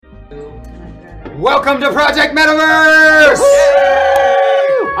Welcome to Project Metaverse!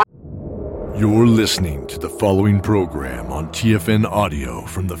 You're listening to the following program on TFN Audio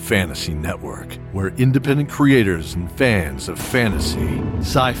from the Fantasy Network, where independent creators and fans of fantasy,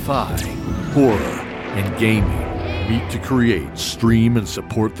 sci-fi, horror, and gaming meet to create, stream, and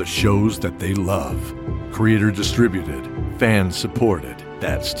support the shows that they love. Creator distributed, fan supported.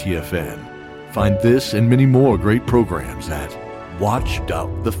 That's TFN. Find this and many more great programs at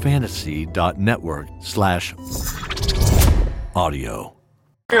watch.thefantasy.network/audio.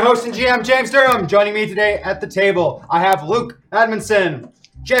 Your host and GM, James Durham. Joining me today at the table, I have Luke Admonson,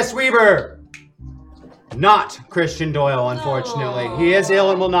 Jess Weaver, not Christian Doyle, unfortunately. He is ill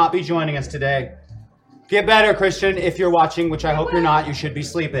and will not be joining us today. Get better, Christian. If you're watching, which I hope you're not, you should be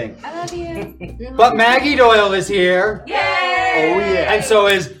sleeping. I love you. But Maggie Doyle is here. Yay! Oh, yeah. And so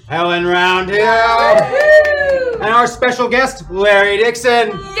is Helen Roundhill. And our special guest, Larry Dixon.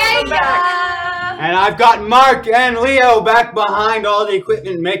 Yeah! And I've got Mark and Leo back behind all the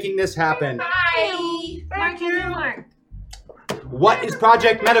equipment making this happen. Hi! Mark. What is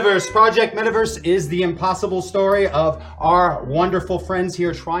Project Metaverse? Project Metaverse is the impossible story of our wonderful friends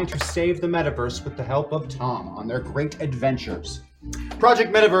here trying to save the metaverse with the help of Tom on their great adventures.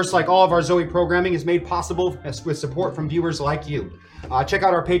 Project Metaverse, like all of our Zoe programming, is made possible with support from viewers like you. Check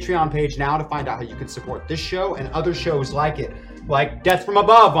out our Patreon page now to find out how you can support this show and other shows like it, like Death from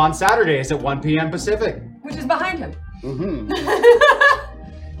Above on Saturdays at 1 p.m. Pacific. Which is behind him.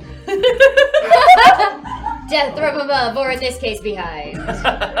 Death from above, or in this case, behind.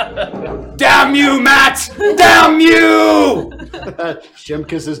 Damn you, Matt! Damn you!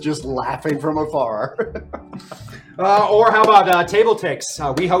 Shimkus is just laughing from afar. Or how about Table Takes?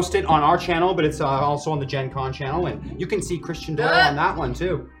 We host it on our channel, but it's also on the Gen Con channel, and you can see Christian Doyle on that one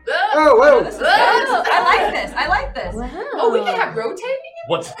too. Whoa! I like this. Wow. Oh, we can have rotating?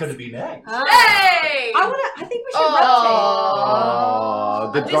 What's gonna be next? Hey! I think we should rotate.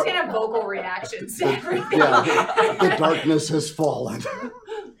 The I'm just gonna have vocal reactions to everything. Yeah, the darkness has fallen.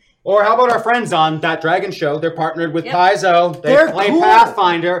 Or how about our friends on That Dragon Show? They're partnered with Paizo. They're play cool.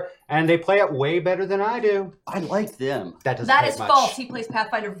 Pathfinder, and they play it way better than I do. I like them. That doesn't That take is much. false. He plays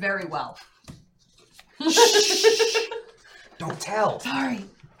Pathfinder very well. Don't tell. Sorry.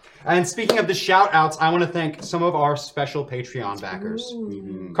 And speaking of the shout-outs, I want to thank some of our special Patreon backers.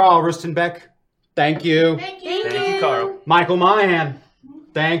 Carl Rustenbeck, thank you. Thank Thank you, Carl. Michael Monahan,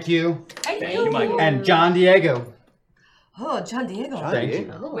 thank you. Thank you, Michael. And John Diego, Oh, John Diego. thank you.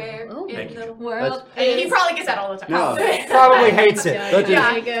 Where Thank in you. the world? He probably gets that all the time. No. Probably hates it.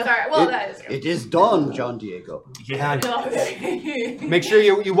 Yeah, sorry. Well, that is good. It is done, John Diego. Yeah. Make sure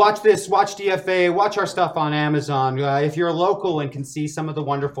you watch this, watch DFA, watch our stuff on Amazon. If you're local and can see some of the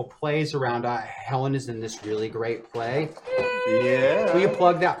wonderful plays around, Helen is in this really great play. Yeah. Will you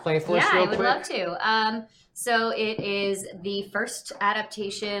plug that play for us Yeah, real I would quick? love to. So it is the first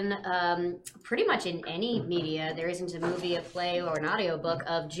adaptation, pretty much in any media. There isn't a movie, a play, or an audiobook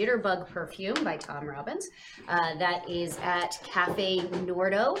of Jitterbug Perfume by Tom Robbins. That is at Cafe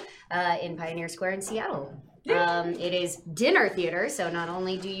Nordo in Pioneer Square in Seattle. It is dinner theater, so not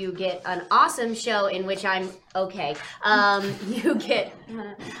only do you get an awesome show in which I'm okay, you get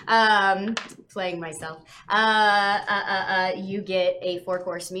playing myself. You get a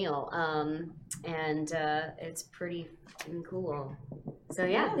 4-course meal, and it's pretty fucking cool. So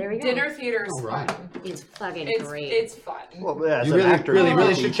yeah, there we go. Dinner theater is All right. fun. It's fucking It's great. fun. Well, as You an really, actor, really, you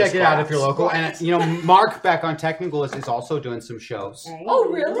really can should eat check the it out if you're scraps. local. And you know, Mark back on Technical is also doing some shows. Right? Oh,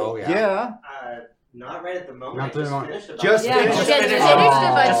 really? Oh yeah. Yeah. Not right at the moment. Not I at the just moment. finished a Just bunch. finished. Just Just finished finished. a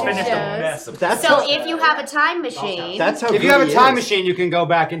bunch Just of finished a shows. mess of That's So how, if you have a time machine, that's how If good you have a he time is. machine, you can go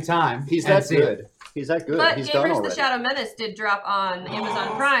back in time. He's and that see good. it. He's that good. But He's done Gamers the already. Shadow Menace did drop on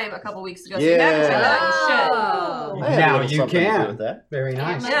Amazon Prime a couple weeks ago, so Yeah. you haven't checked that, you should. Oh. I had a Now little you something to do can. with that. Very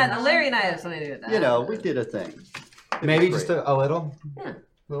nice. Yeah, Larry and I have something to do with that. You know, we did a thing. Maybe was just great. a little. Yeah.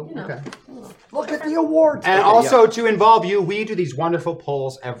 Well, You know. okay. Look at the awards. And Okay, also to involve you, we do these wonderful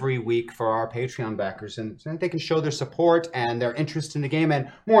polls every week for our Patreon backers, and so they can show their support and their interest in the game, and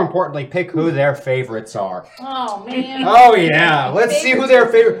more importantly, pick who their favorites are. Oh, man. Oh yeah, let's see who their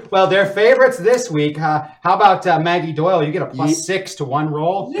favorite. Well, their favorites this week. How about Maggie Doyle? You get a +6 to 1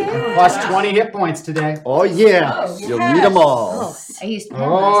 roll, plus 20 hit points today. Oh yeah, Oh, you'll yes. meet them all. Oh, I used to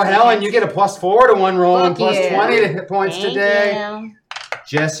Oh, Helen, you get a +4 to 1 roll and Fuck plus yeah. 20 to hit points Thank today. you.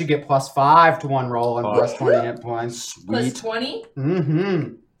 Jess, you get +5 to 1 roll and plus 20 hit points. Plus Sweet. 20?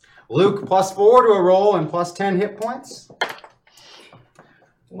 Mm-hmm. Luke, +4 to a roll and plus 10 hit points.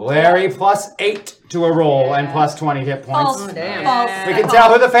 Larry +8 to a roll and +20 hit points. False. damn. False. We can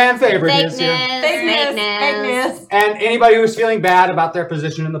tell who the fan favorite is here. Fake news. And anybody who's feeling bad about their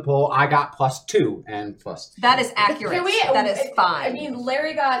position in the poll, I got +2 and +2. That is accurate. That is fine. I mean,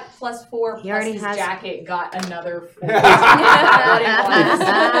 Larry got +4. He already his has- jacket got another 4.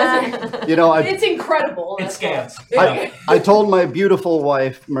 You know, It's incredible. It That's scans. I told my beautiful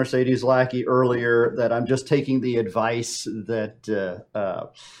wife, Mercedes Lackey, earlier that I'm just taking the advice that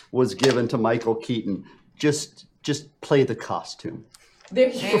was given to Michael Keaton. Just play the costume. There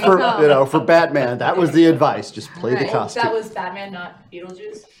you For, go. for Batman, that was the advice. Just play the costume. That was Batman, not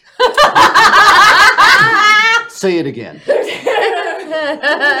Beetlejuice. Say it again.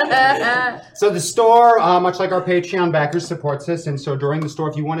 So the store, much like our Patreon backers, supports us. And so during the store,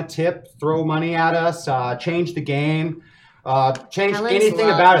 if you want to tip, throw money at us, change the game, change Helens anything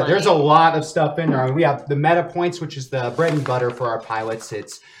love about it. money. There's a lot of stuff in there. We have the meta points, which is the bread and butter for our pilots.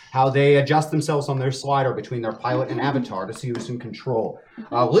 It's how they adjust themselves on their slider between their pilot and avatar to see who's in control.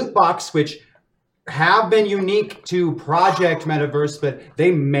 Loot box, which have been unique to Project Metaverse, but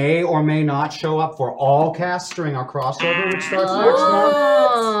they may or may not show up for all casts during our crossover, which starts next month.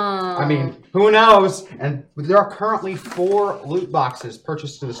 I mean, who knows? And there are currently 4 loot boxes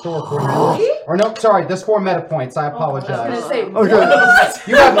purchased to the store. There's 4 meta points. I apologize. I was gonna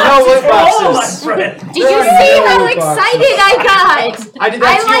say, You have no loot Oh, my boxes. friend. Did you see how excited I got? I did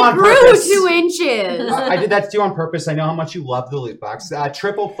that to you on grew purpose. 2 inches. I did that to you on purpose. I know how much you love the loot box.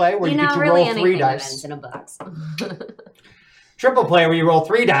 Triple play, where you get know, to really roll 3 anything dice. events in a box. Triple play, where you roll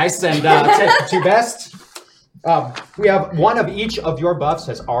 3 dice and take the 2 best. We have one of each of your buffs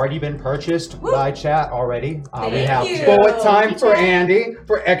has already been purchased by chat already. We have you. bullet time for Andi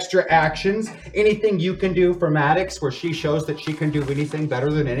for extra actions. Anything you can do for Maddox, where she shows that she can do anything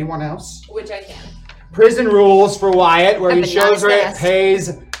better than anyone else. which I can. Prison rules for Wyatt, where he I've been shows where it obsessed.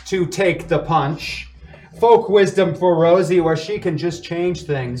 pays to take the punch. Folk wisdom for Rosie, where she can just change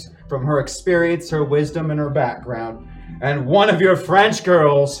things from her experience, her wisdom, and her background. And one of your French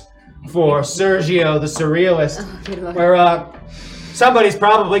girls for Sergio the Surrealist, where somebody's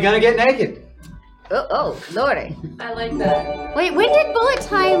probably gonna get naked. Oh, lordy. I like that. Wait, when did bullet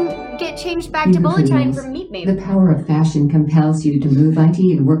time get changed back to bullet time from meat The baby? power of fashion compels you to move IT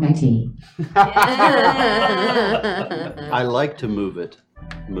and work IT. I like to move it.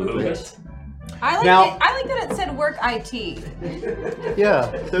 Move it. I like Now- it. I like that it said work IT. Yeah.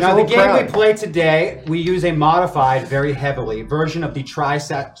 There's Now, a the whole game crowd. we play today, we use a modified, very heavily, version of the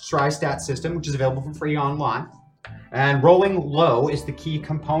Tri-Stat system, which is available for free online. And rolling low is the key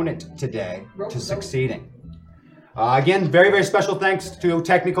component today to succeeding. Again, very, very special thanks to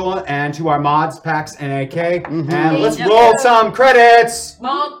Technical and to our mods, Pax and AK. And let's roll some credits!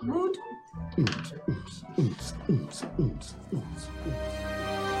 Mom.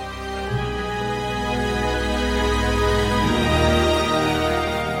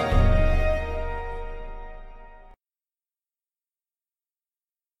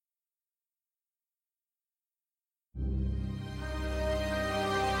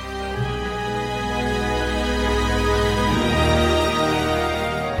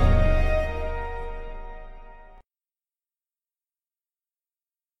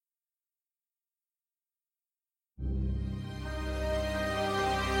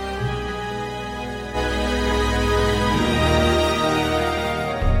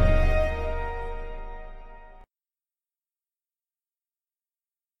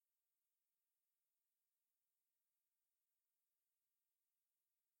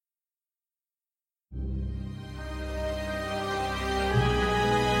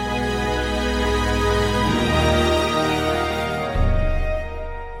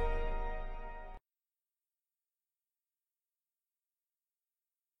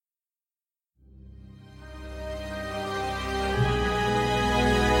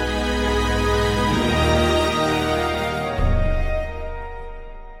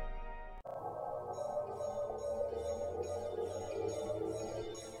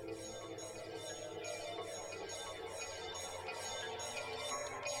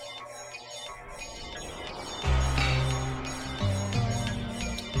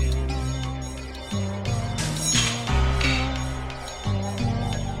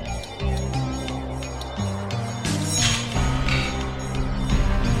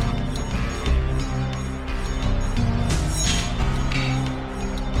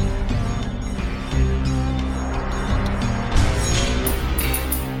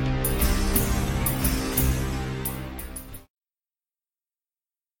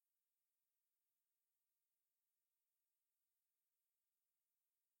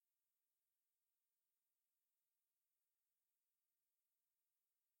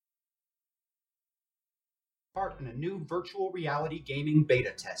 part in a new virtual reality gaming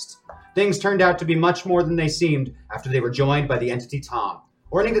beta test. Things turned out to be much more than they seemed after they were joined by the entity Tom.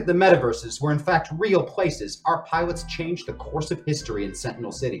 Learning that the metaverses were in fact real places, our pilots changed the course of history in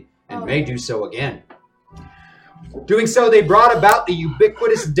Sentinel City, and may do so again. Doing so, they brought about the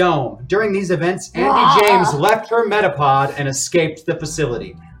ubiquitous dome. During these events, Andi James left her metapod and escaped the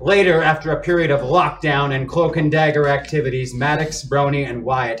facility. Later, after a period of lockdown and cloak and dagger activities, Maddox, Brony, and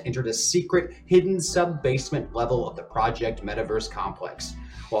Wyatt entered a secret, hidden sub-basement level of the Project Metaverse complex,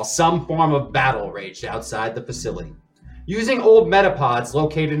 while some form of battle raged outside the facility. Using old metapods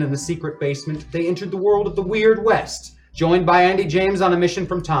located in the secret basement, they entered the world of the Weird West, joined by Andi James on a mission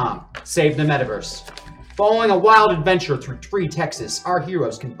from Tom: save the metaverse. Following a wild adventure through Free Texas, our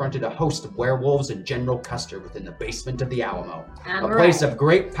heroes confronted a host of werewolves and General Custer within the basement of the Alamo, a place of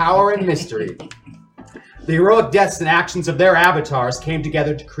great power and mystery. The heroic deaths and actions of their avatars came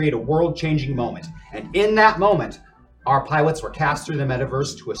together to create a world-changing moment, and in that moment, our pilots were cast through the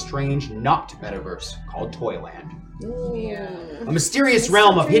metaverse to a strange, not metaverse called Toyland. A mysterious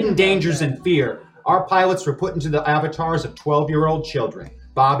realm of hidden dangers and fear. Our pilots were put into the avatars of 12-year-old children,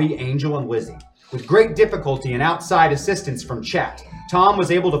 Bobby, Angel, and Lizzie. With great difficulty and outside assistance from chat, Tom was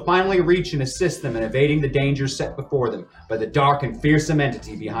able to finally reach and assist them in evading the dangers set before them by the dark and fearsome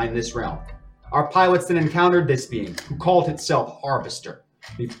entity behind this realm. Our pilots then encountered this being, who called itself Harvester.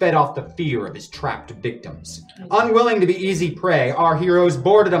 He fed off the fear of his trapped victims. Unwilling to be easy prey, our heroes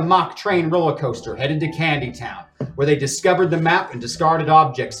boarded a mock train roller coaster headed to Candy Town, where they discovered the map and discarded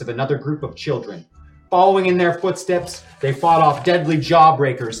objects of another group of children. Following in their footsteps, they fought off deadly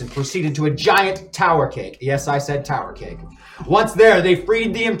jawbreakers and proceeded to a giant tower cake. Yes, I said tower cake. Once there, they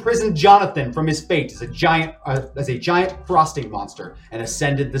freed the imprisoned Jonathan from his fate as a giant frosting monster and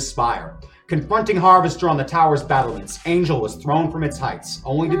ascended the spire. Confronting Harvester on the tower's battlements, Angel was thrown from its heights,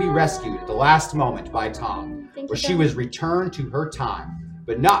 only to be rescued at the last moment by Tom, where she was returned to her time,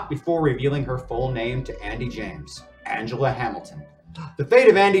 but not before revealing her full name to Andi James, Angela Hamilton. The fate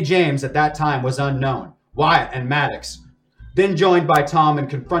of Andi James at that time was unknown. Wyatt and Maddox then joined by Tom and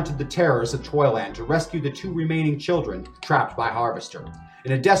confronted the terrors of Toyland to rescue the two remaining children trapped by Harvester.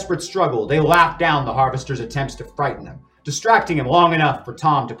 In a desperate struggle, they laughed down the Harvester's attempts to frighten them, distracting him long enough for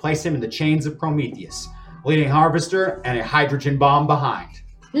Tom to place him in the chains of Prometheus, leaving Harvester and a hydrogen bomb behind.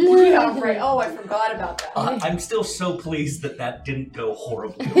 Yeah, right. Oh, I forgot about that. I'm still so pleased that didn't go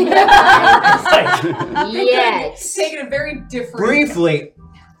horribly. Yes. Taking a very different... Briefly,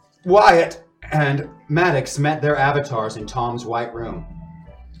 Wyatt and Maddox met their avatars in Tom's white room,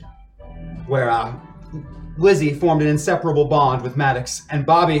 where Lizzie formed an inseparable bond with Maddox, and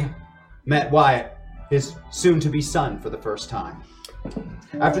Bobby met Wyatt, his soon-to-be son, for the first time.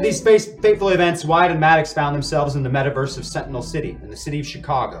 After these fateful events, Wyatt and Maddox found themselves in the metaverse of Sentinel City, in the city of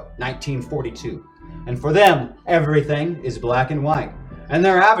Chicago, 1942. And for them, everything is black and white, and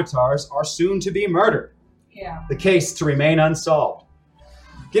their avatars are soon to be murdered. Yeah. The case to remain unsolved.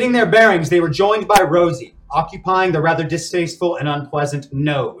 Getting their bearings, they were joined by Rosie, occupying the rather distasteful and unpleasant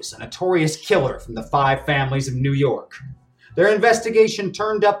Nose, a notorious killer from the 5 families of New York. Their investigation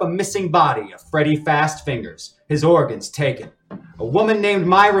turned up a missing body of Freddy Fast Fingers, his organs taken. A woman named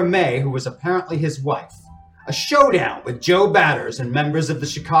Myra May, who was apparently his wife. A showdown with Joe Batters and members of the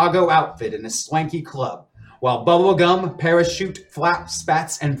Chicago outfit in a swanky club, while bubblegum, parachute, flap,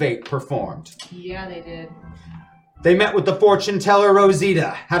 spats, and vape performed. Yeah, they did. They met with the fortune teller Rosita,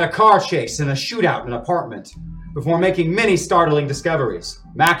 had a car chase and a shootout in an apartment, before making many startling discoveries.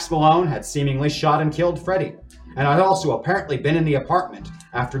 Max Malone had seemingly shot and killed Freddy, and had also apparently been in the apartment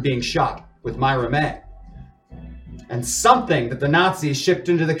after being shot with Myra May. And something that the Nazis shipped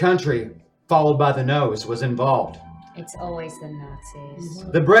into the country, followed by the Nose, was involved. It's always the Nazis.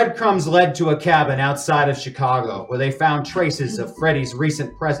 The breadcrumbs led to a cabin outside of Chicago, where they found traces of Freddy's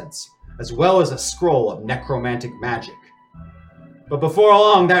recent presence, as well as a scroll of necromantic magic. But before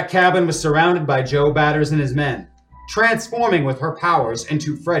long, that cabin was surrounded by Joe Batters and his men, transforming with her powers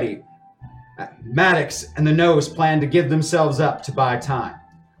into Freddy. Maddox and the Nose planned to give themselves up to buy time.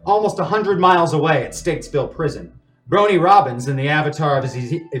 Almost 100 miles away at Statesville Prison, Brony Robbins in the avatar of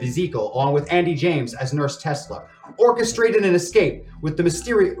Ezekiel, along with Andi James as Nurse Tesla, orchestrated an escape with the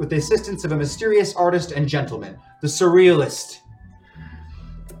assistance of a mysterious artist and gentleman, the Surrealist.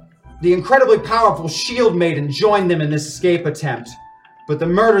 The incredibly powerful Shield Maiden joined them in this escape attempt, but the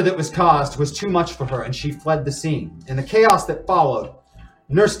murder that was caused was too much for her and she fled the scene. In the chaos that followed,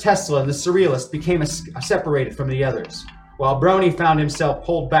 Nurse Tesla and the Surrealist became separated from the others, while Brony found himself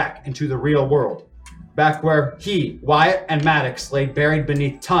pulled back into the real world, back where he, Wyatt, and Maddox lay buried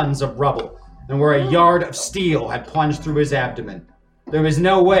beneath tons of rubble, and where a yard of steel had plunged through his abdomen. There was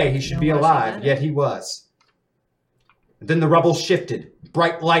no way he should be alive, yet he was. Then the rubble shifted.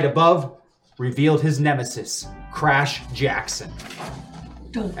 Bright light above revealed his nemesis, Crash Jackson.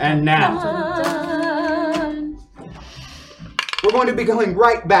 And now, we're going to be going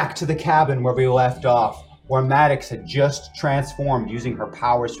right back to the cabin where we left off, where Maddox had just transformed using her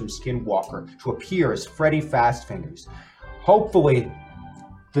powers from Skinwalker to appear as Freddy Fast Fingers. Hopefully,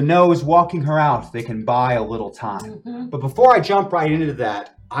 the nose walking her out, they can buy a little time. But before I jump right into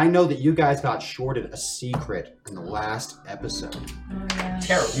that, I know that you guys got shorted a secret in the last episode.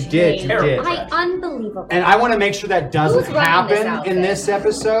 Terrible. You did. Unbelievable. And I want to make sure that doesn't Who's running this happen outfit? in this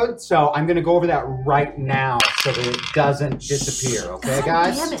episode, so I'm going to go over that right now so that it doesn't disappear, okay,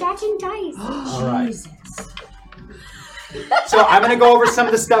 guys? Stacking dice. All right. So I'm going to go over some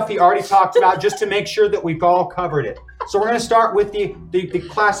of the stuff he already talked about just to make sure that we've all covered it. So we're going to start with the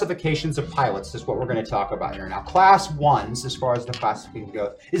classifications of pilots. This is what we're going to talk about here now. Class 1s, as far as the classification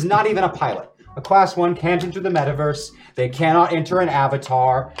goes, is not even a pilot. A Class 1 can't enter the metaverse. They cannot enter an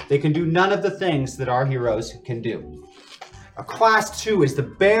avatar. They can do none of the things that our heroes can do. A Class 2 is the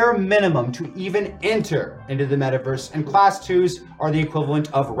bare minimum to even enter into the metaverse, and Class 2s are the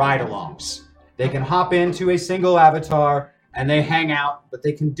equivalent of ride-alongs. They can hop into a single avatar and they hang out, but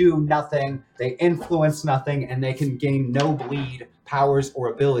they can do nothing, they influence nothing, and they can gain no bleed, powers, or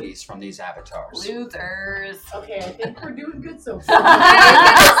abilities from these avatars. Losers. Okay, I think we're doing good so far.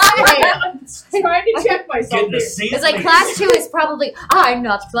 I'm trying to check myself Getting the here. seat. It's like Class 2 is probably, I'm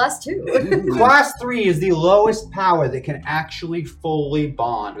not Class 2. Class 3 is the lowest power that can actually fully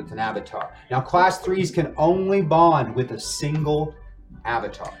bond with an avatar. Now, Class 3s can only bond with a single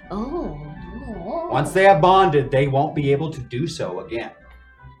avatar. Once they have bonded, they won't be able to do so again.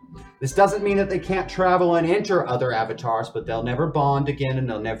 This doesn't mean that they can't travel and enter other avatars, but they'll never bond again and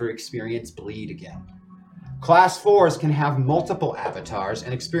they'll never experience bleed again. Class 4s can have multiple avatars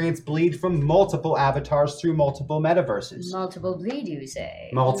and experience bleed from multiple avatars through multiple metaverses. Multiple bleed, you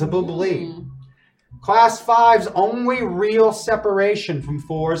say? Multiple bleed. Class 5's only real separation from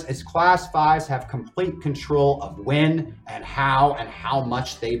 4s is Class 5s have complete control of when and how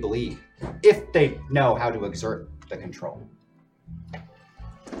much they bleed, if they know how to exert the control.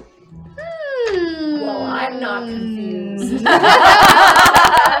 Well, I'm not confused.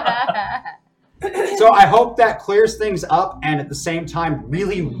 So I hope that clears things up and at the same time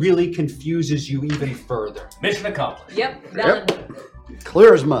really, really confuses you even further. Mission accomplished. Yep, done.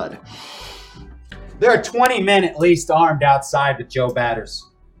 Clear as mud. There are 20 men at least armed outside with Joe Batters.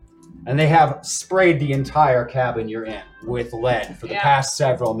 And they have sprayed the entire cabin you're in with lead for the past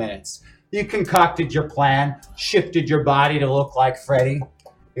several minutes. You concocted your plan, shifted your body to look like Freddy.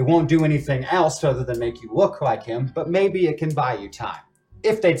 It won't do anything else other than make you look like him, but maybe it can buy you time.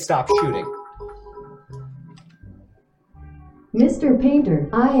 If they'd stop shooting. Mr. Painter,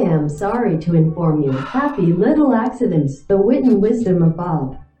 I am sorry to inform you. Happy little accidents, the wit and wisdom of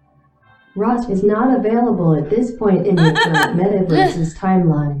Bob. Ross is not available at this point in your current metaverse's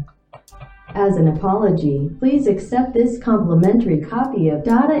timeline. As an apology, please accept this complimentary copy of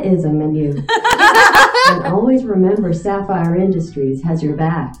Dadaism and you. And always remember Sapphire Industries has your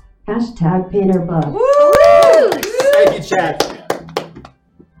back. #PainterBuff. Thank you, Chad.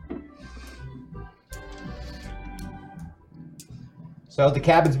 So the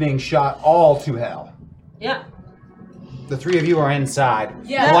cabin's being shot all to hell. Yeah. The three of you are inside.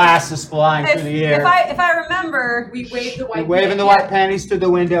 Yeah. Glass is flying through the air. If I remember, We waved the You're white waving the white panties through the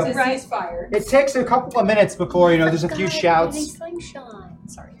window. It's a ceasefire. It takes a couple of minutes before, there's a few shouts.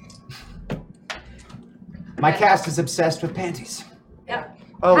 Sorry. My cast is obsessed with panties. Yeah.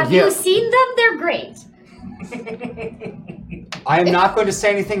 Oh, Have yeah. you seen them? They're great. I am not going to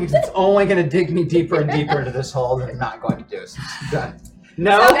say anything because it's only going to dig me deeper and deeper into this hole that I'm not going to do. So it's done.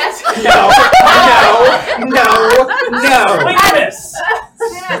 No, no, no. Wait, miss.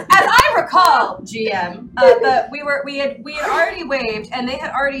 As I recall, GM, we had already waved, and they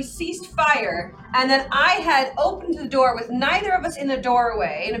had already ceased fire, and then I had opened the door with neither of us in the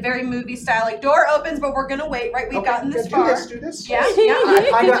doorway in a very movie style, like door opens, but we're gonna wait. Right, we've gotten this far. Do this. Yeah.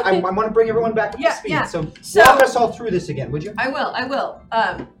 I want to bring everyone back up to speed. Yeah. So So- walk us all through this again, would you? I will. I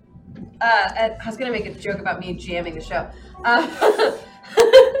was gonna make a joke about me jamming the show.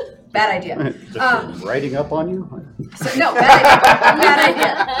 Bad idea. Just writing up on you? So, no, bad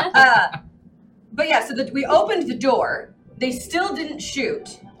idea. But yeah, so we opened the door. They still didn't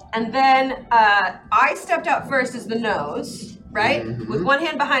shoot. And then I stepped out first as the nose, right? Mm-hmm. With one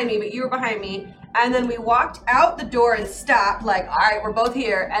hand behind me, but you were behind me. And then we walked out the door and stopped, like, all right, we're both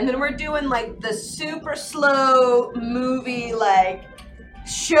here. And then we're doing, like, the super slow movie, like,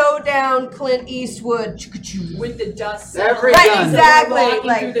 showdown Clint Eastwood. With the dust. Every Right, gun. exactly. Walking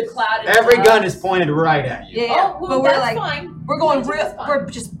Like, through the cloud. Every gun is pointed right at you. yeah. Oh, well, but we're that's like, fine. we're going That's real. fine. We're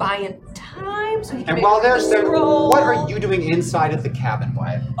just buying time. So he can And make while there's there, scroll. what are you doing inside of the cabin,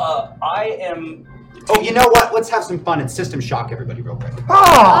 Wyatt? I am. Oh, you know what? Let's have some fun and system shock everybody real quick.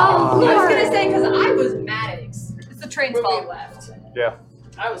 I was gonna say because I was Maddox It's the train's when we fault. left. Yeah.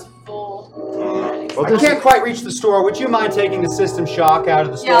 I was full. Well, I this can't is, quite reach the store. Would you mind taking the system shock out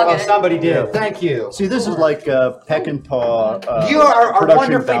of the store? Yeah, I'll Oh, get it. somebody did. Yeah. Thank you. see, this is like Peck and Paw. You are production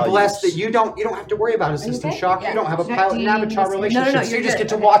wonderfully values. blessed that you don't have to worry about a system okay? shock. Yeah. You don't have a Should I pilot and do avatar this? relationship, No, so you you're just good.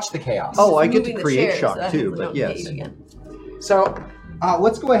 get to watch the chaos. Oh, I get to Moving the create chairs, shock so that too, means but I'm yes. paid again. So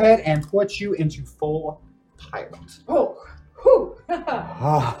let's go ahead and put you into full pilot. Oh. Whew. Wait.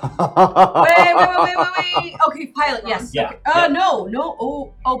 Okay, pilot. Yes. Yeah, Okay. yeah. No.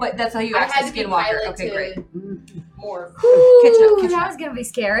 Oh, but that's how you I access had to be Skinwalker. pilot Okay, to great. more. Kitchen up, Ooh, kitchen that up. was gonna be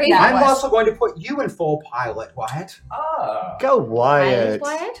scary. Yeah. I'm was. also going to put you in full pilot, Wyatt. Go Wyatt.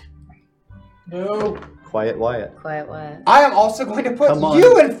 Quiet. No. Quiet Wyatt. Quiet. What? I am also going to put Come on.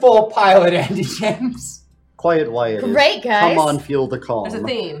 you in full pilot, Andy James. Quiet Wyatt. is, Great, guys. Come on, feel the calm. There's a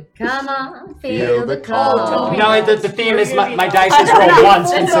theme. Come on, Feel feel the the calm. calm. No, the theme is my dice is roll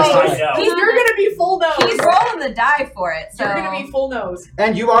once I consistently. know. You're gonna be full nose. He's rolling the die for it, so. You're gonna be full nose.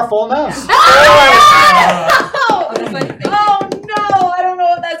 And you are full nose. Oh, that's what you think. Oh no! I don't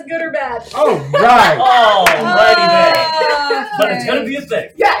know if that's good or bad. Oh, right. Alrighty then. But it's Okay. gonna be a thing.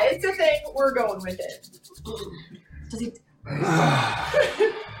 Yeah, it's a thing. We're going with it. Does he?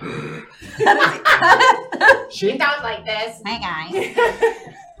 She, Sounds like this. Hey guys.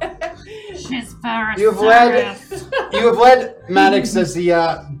 She's very you have led Maddox as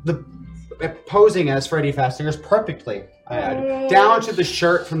the posing as Freddy Fast Fingers perfectly. Down to the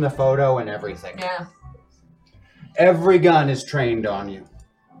shirt from the photo and everything. Yeah. Every gun is trained on you.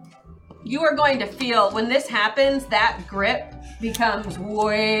 You are going to feel when this happens, that grip becomes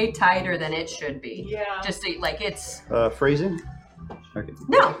way tighter than it should be. Yeah. Just to, like it's Phrasing? Okay.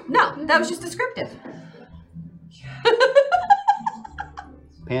 no, that was just descriptive.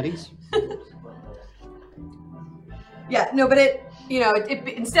 Panties? Yeah, no, but it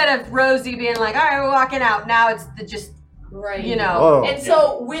instead of Rosie being like, all right, we're walking out, now it's just Right. Oh. And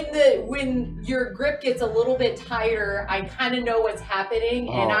so when your grip gets a little bit tighter, I kind of know what's happening,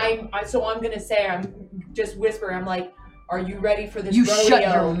 and I'm gonna say, I'm just whisper. I'm like, "Are you ready for this you rodeo?" shut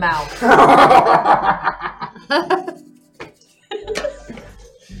your mouth.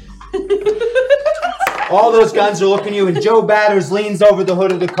 All those guns are looking at you, and Joe Batters leans over the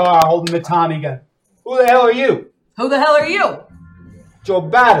hood of the car holding the Tommy gun. Who the hell are you? Who the hell are you? Joe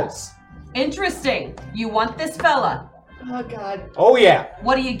Batters. Interesting. You want this fella? Oh God. Oh, yeah.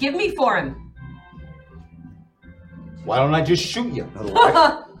 What do you give me for him? Why don't I just shoot you?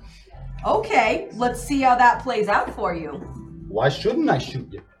 Okay, let's see how that plays out for you. Why shouldn't I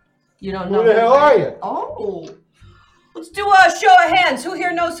shoot you? You don't know Who the hell are you? Oh. Let's do a show of hands. Who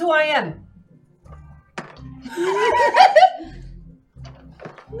here knows who I am?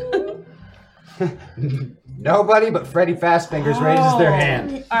 Nobody but Freddy Fast Fingers raises their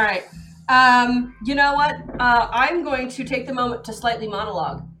hand. All right. You know what? I'm going to take the moment to slightly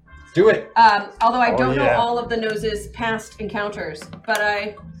monologue. Do it. Although I don't know yeah. all of the Nose's past encounters, but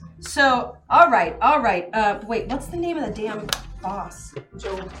all right. Wait, what's the name of the damn boss?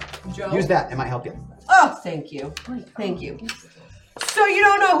 Joe. Use that. It might help you. Oh, thank you. Thank you. So you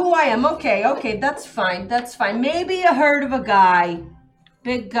don't know who I am. Okay, that's fine. Maybe you heard of a guy.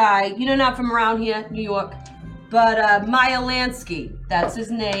 Big guy. Not from around here, New York. But Maya Lansky, that's his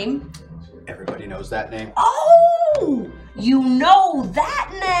name. Everybody knows that name. Oh, you know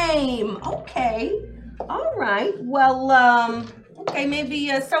that name. Okay. All right. Well, okay, maybe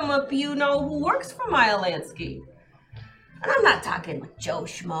some of you know who works for Maya Lansky. And I'm not talking like Joe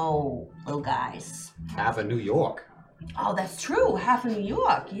Schmo, little guys. Half of New York. Oh, that's true. Half of New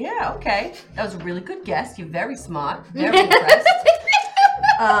York. Yeah, okay. That was a really good guess. You're very smart. Very impressed.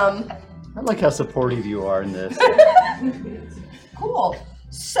 I like how supportive you are in this. Cool.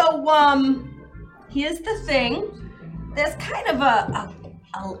 So, here's the thing. There's kind of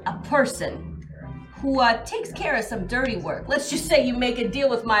a person who takes care of some dirty work. Let's just say you make a deal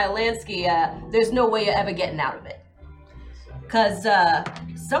with Maya Lansky. There's no way you're ever getting out of it. Because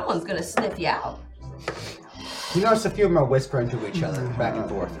someone's going to sniff you out. You notice a few of them are whispering to each other, back and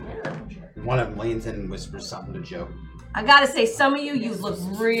forth. One of them leans in and whispers something to Joe. I gotta say, some of you look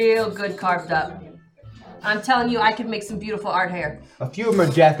real good carved up. I'm telling you, I could make some beautiful art here. A few of them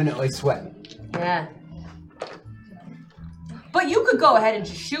are definitely sweating. Yeah. But you could go ahead and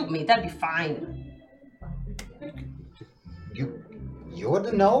just shoot me. That'd be fine. You you're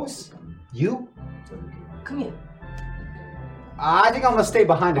the nose? You? Come here. I think I'm gonna stay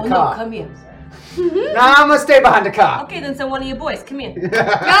behind the Oh car. no, come here. Nah, I'm gonna stay behind the car. Okay, then send one of your boys. Come here.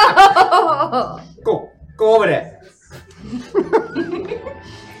 Go over there.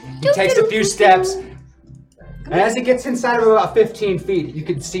 He takes a few steps, and as he gets inside of about 15 feet, you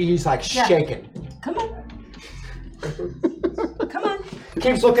can see he's like shaking. Come on. Come on. He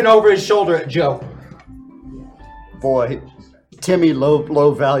keeps looking over his shoulder at Joe. Boy, Timmy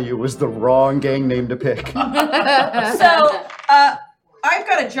low value was the wrong gang name to pick. So, I've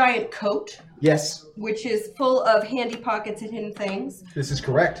got a giant coat. Yes. Which is full of handy pockets and hidden things. This is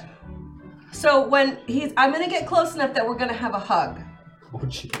correct. So when I'm gonna get close enough that we're gonna have a hug. Oh,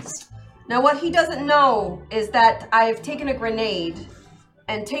 jeez. Now what he doesn't know is that I've taken a grenade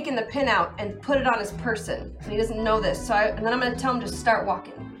and taken the pin out and put it on his person. And he doesn't know this. And then I'm gonna tell him to start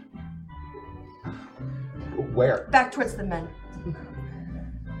walking. Where? Back towards the men.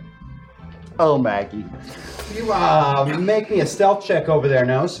 Oh, Maggie. You make me a stealth check over there,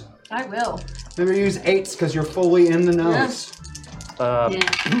 Nose. I will. Remember, use 8s because you're fully in the nose. I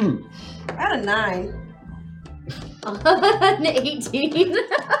had a 9. An 18.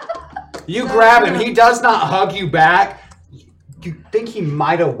 You grab him. He does not hug you back. You think he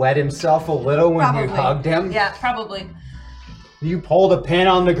might have wet himself a little when you hugged him? Yeah, probably. You pull the pin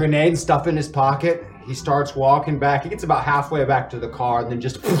on the grenade and stuff in his pocket. He starts walking back. He gets about halfway back to the car and then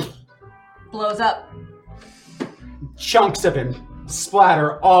just blows up. Chunks of him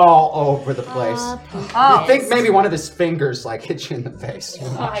splatter all over the place. I think maybe one of his fingers like hit you in the face.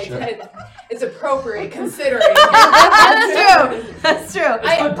 You're not sure. It's appropriate considering. That's true. That's true.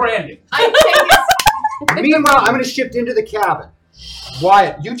 It's good branding. Meanwhile, I'm going to shift into the cabin.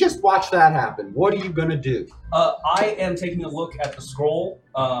 Wyatt, you just watched that happen. What are you going to do? I am taking a look at the scroll.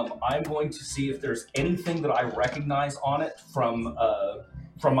 I'm going to see if there's anything that I recognize on it from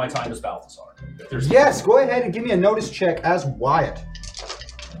my time as Balthazar. Yes, go ahead and give me a notice check as Wyatt.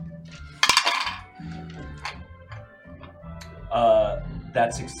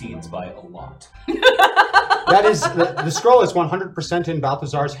 That succeeds by a lot. That is, the scroll is 100% in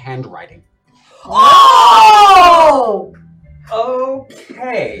Balthazar's handwriting. Oh!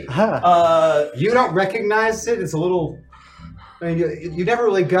 Okay. You don't recognize it? It's a little... I mean, you never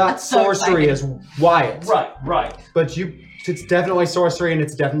really got sorcery as Wyatt. Right. But it's definitely sorcery, and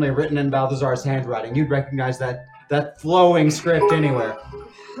it's definitely written in Balthazar's handwriting. You'd recognize that flowing script anywhere.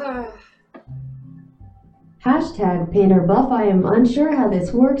 Hashtag Painter Buff. I am unsure how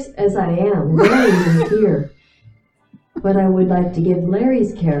this works as I am Larry here. But I would like to give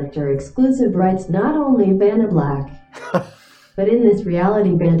Larry's character exclusive rights not only Vanta Black, but in this reality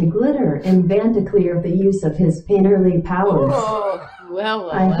Vanta Glitter and Vanta Clear of the use of his painterly powers.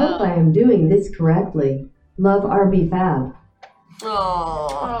 Well. I hope I am doing this correctly. Love RB Fab.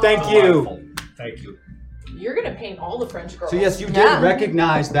 Oh. Thank you. Thank you. You're gonna paint all the French girls. So yes, you did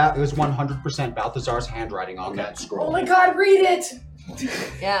recognize that it was 100% Balthazar's handwriting on that scroll. Oh my God, read it!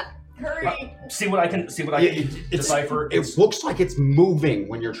 Yeah. Hurry. See what I can decipher. It looks like it's moving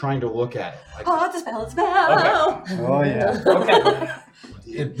when you're trying to look at it. Like, Oh, it's a spell. Okay. Oh, yeah. Okay.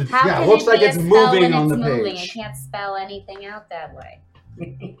 It looks like it's moving on the page. I can't spell anything out that way.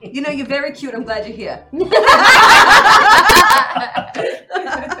 You know, you're very cute. I'm glad you're here.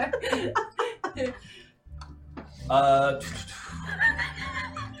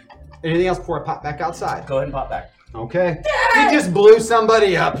 Anything else before I pop back outside? Go ahead and pop back. Okay. You just blew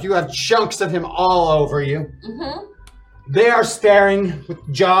somebody up. You have chunks of him all over you. Mm-hmm. They are staring with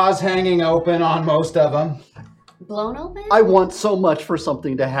jaws hanging open on most of them. Blown open? I want so much for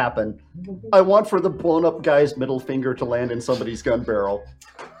something to happen. I want for the blown up guy's middle finger to land in somebody's gun barrel.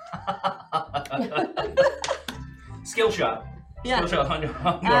 Skill shot. Yeah. Skill shot on your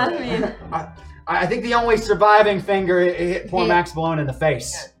I mean, I think the only surviving finger hit poor Max Malone in the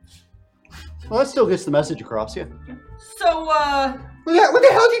face. Well, that still gets the message across, yeah. so, What the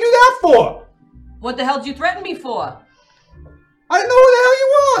hell did you do that for? what the hell did you threaten me for? I didn't know who the hell you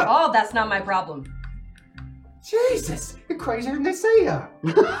were. Oh, that's not my problem. Jesus, you're crazier than they say you are.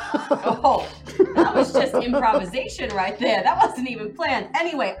 Oh, that was just improvisation right there. That wasn't even planned.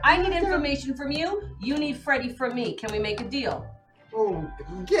 Anyway, I need information from you. You need Freddy from me. Can we make a deal? Oh,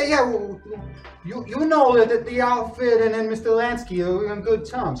 yeah. Well, you know that the outfit and then Mr. Lansky are on good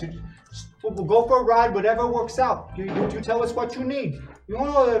terms. We'll go for a ride, whatever works out. You tell us what you need. You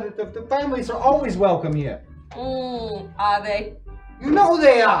know that the families are always welcome here. Are they? You know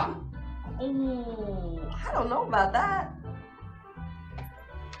they are. I don't know about that.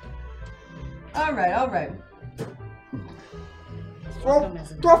 All right.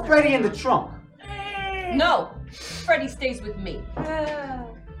 Throw Freddy in the trunk. No. Freddy stays with me. I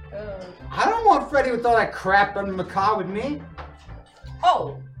don't want Freddy with all that crap under the car with me.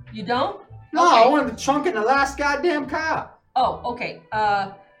 Oh, you don't? No, Okay. I want him to trunk in the last goddamn car. Oh, okay.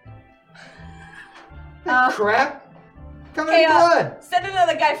 Crap. Come Okay, in blood. send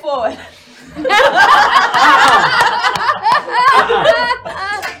another guy forward.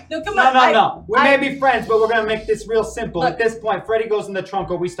 No, come on. No. We may be friends, but we're gonna make this real simple. Look. At this point, Freddy goes in the trunk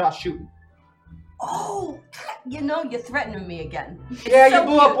or we start shooting. Oh, you know you're threatening me again. Yeah, So you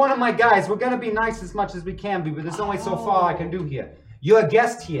blew up cute. one of my guys. We're gonna be nice as much as we can be, but there's only so far I can do here. You're a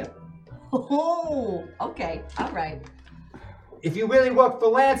guest here. Oh, okay. All right. If you really work for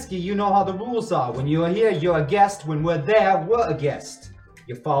Lansky, you know how the rules are. When you're here, you're a guest. When we're there, we're a guest.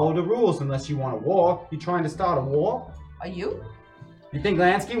 You follow the rules unless you want a war. You trying to start a war? Are you? You think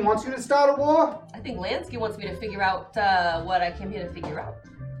Lansky wants you to start a war? I think Lansky wants me to figure out what I came here to figure out.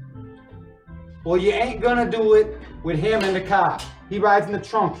 Well, you ain't gonna do it with him in the car. He rides in the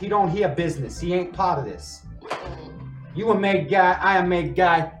trunk. He don't hear business. He ain't part of this. You a made guy. I a made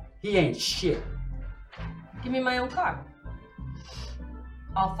guy. He ain't shit. Give me my own car.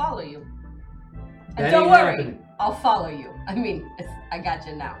 I'll follow you. That And don't ain't worry, happening. I'll follow you. I mean, I got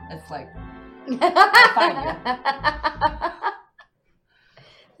you now. It's like, I'll find you.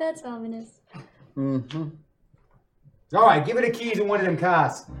 That's ominous. Mm-hmm. All right, give it a key to one of them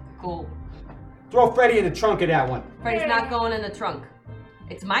cars. Cool. Throw Freddy in the trunk of that one. Freddy's not going in the trunk.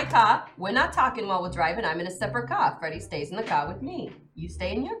 It's my car. We're not talking while we're driving. I'm in a separate car. Freddy stays in the car with me. You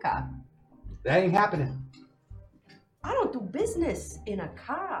stay in your car. That ain't happening. I don't do business in a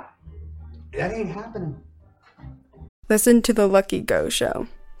car. That ain't happening. Listen to the Lucky Go Show.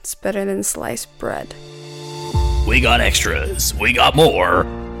 It's better than sliced bread. We got extras. We got more.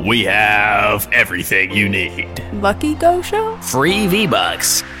 We have everything you need. Lucky Go Show? Free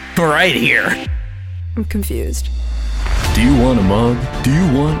V-Bucks. Right here. I'm confused. Do you want a mug? Do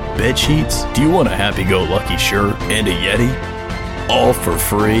you want bed sheets? Do you want a happy-go-lucky shirt and a Yeti? All for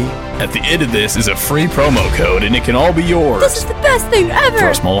free? At the end of this is a free promo code and it can all be yours. This is the best thing ever! For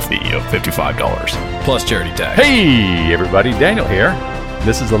a small fee of $55. Plus charity tax. Hey, everybody, Daniel here.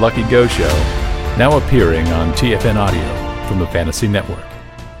 This is the Lucky Go Show, now appearing on TFN Audio from the Fantasy Network.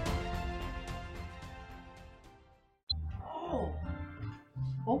 Oh.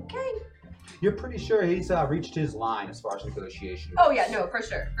 Okay. You're pretty sure he's reached his line as far as negotiation. Oh yeah, no, for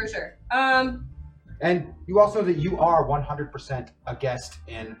sure, for sure. And you also know that you are 100% a guest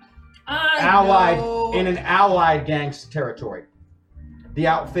in know. in an allied gang's territory. The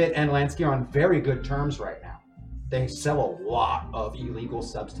outfit and Lansky are on very good terms right now. They sell a lot of illegal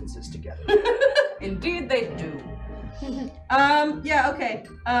substances together. Indeed they do. Yeah, okay.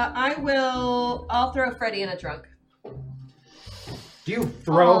 I'll throw Freddy in a trunk. Do you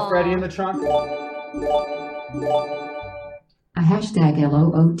throw Freddy in the trunk? A hashtag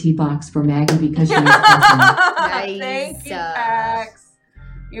LOOT box for Maggie because she is awesome. Nice. Thank you, Pax.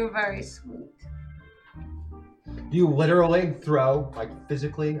 You're very sweet. Do you literally throw, like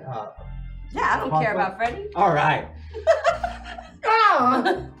physically? Yeah, I don't care about Freddy. All right.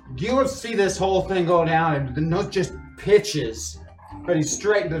 Do you see this whole thing go down and the note just pitches? Freddy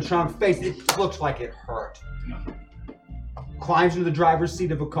straight into the trunk face. It looks like it hurt. Climbs into the driver's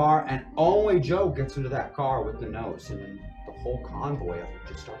seat of a car, and only Joe gets into that car with the nose, and then the whole convoy of it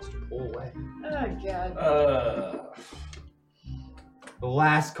just starts to pull away. Oh, God. The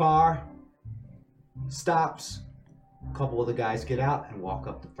last car stops. A couple of the guys get out and walk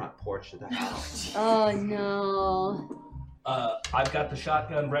up the front porch of the house. Oh no. I've got the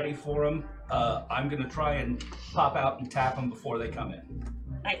shotgun ready for him. I'm gonna try and pop out and tap them before they come in.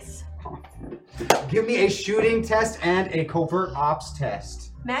 Nice. Give me a shooting test and a covert ops test.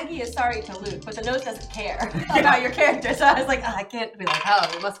 Maggie is sorry to loot, but the nose doesn't care about your character. So I was like, I can't be like,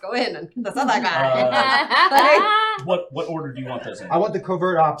 oh, we must go in and this other guy. What order do you want those in? I want the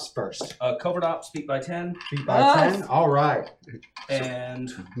covert ops first. Covert ops, beat by 10. Beat by 10? All right.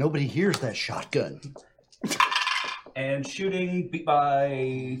 And nobody hears that shotgun. And shooting, beat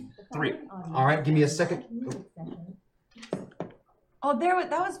by 3. All right, give me a second. Oh, that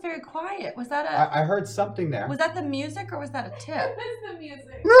was very quiet. Was that I heard something there. Was that the music or was that a tip? It's the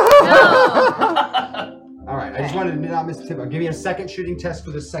music. All right, I just wanted to not miss a tip. Give me a second shooting test for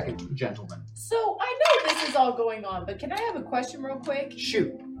the second gentleman. So I know this is all going on, but can I have a question real quick?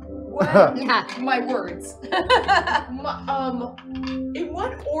 Shoot. What? My words. In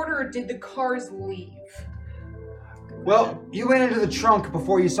what order did the cars leave? Well, you went into the trunk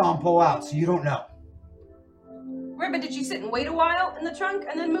before you saw him pull out, so you don't know. Right, but did you sit and wait a while in the trunk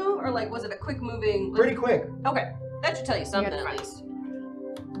and then move? Or like, was it a quick moving? Pretty quick. Okay, that should tell you something at least.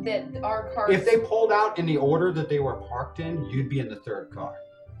 that our cars. If they pulled out in the order that they were parked in, you'd be in the third car.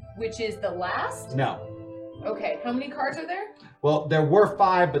 Which is the last? No. Okay, how many cars are there? Well, there were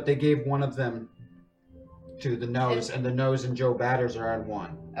 5, but they gave one of them to the nose, and the nose and Joe Batters are on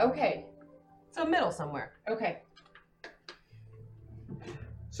one. Okay. So middle somewhere. Okay.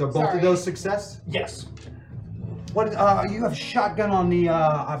 So both of those success? Yes. What? You have shotgun on the,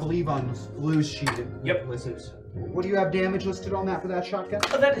 I believe on Lou's sheet. Yep. What do you have damage listed on that for that shotgun?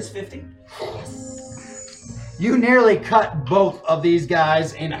 Oh, that is 50. You nearly cut both of these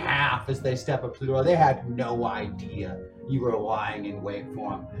guys in half as they step up to the door. They had no idea you were lying in wait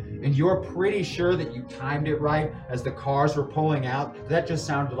for them. And you're pretty sure that you timed it right as the cars were pulling out. That just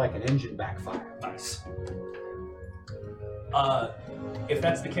sounded like an engine backfire. Nice. If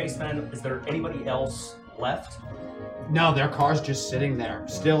that's the case, then, is there anybody else left? No, their car's just sitting there,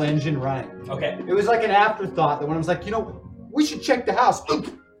 still engine running. Okay. It was like an afterthought that when I was like, we should check the house.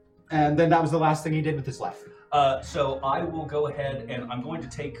 And then that was the last thing he did with his life. So I will go ahead and I'm going to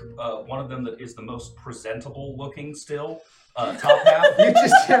take one of them that is the most presentable looking still, top half. You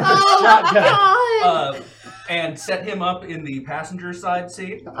just have a shotgun. And set him up in the passenger side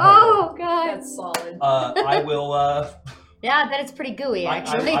seat. Oh, God. That's solid. I will... yeah, I bet it's pretty gooey,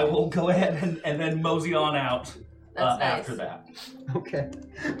 actually. I will go ahead and then mosey on out after that. Okay.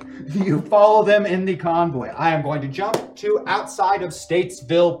 You follow them in the convoy. I am going to jump to outside of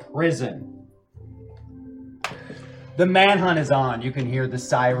Statesville Prison. The manhunt is on. You can hear the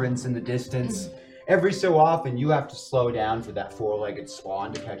sirens in the distance. Every so often, you have to slow down for that 4-legged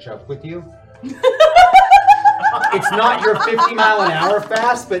swan to catch up with you. It's not your 50-mile-an-hour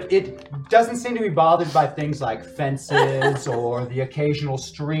fast, but it doesn't seem to be bothered by things like fences or the occasional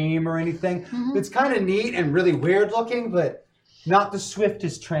stream or anything. It's kind of neat and really weird looking, but not the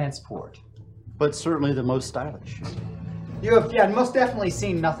swiftest transport. But certainly the most stylish. You have, most definitely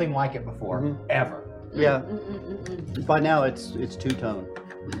seen nothing like it before, ever. Yeah. By now it's two-tone.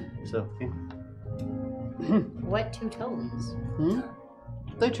 So, yeah. What 2 tones?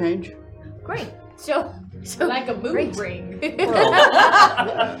 They change. Great. So like a moon ring.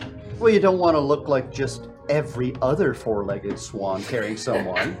 Well, you don't want to look like just every other 4-legged swan carrying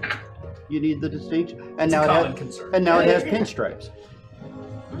someone. You need the distinction. And now it has pinstripes.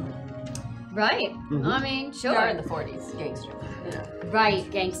 Right. I mean, sure. We are in the 40s, gangster. Yeah. Right,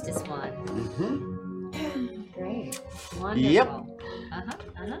 gangsta swan. Great. Wonderful.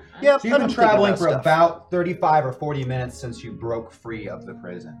 Yep. So you've been traveling for about 35 or 40 minutes since you broke free of the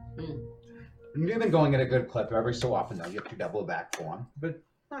prison. You've been going at a good clip. Every so often, though, you have to double back for him, but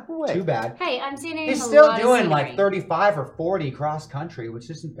not too bad. Hey, I'm seeing He's still doing like 35 or 40 cross country, which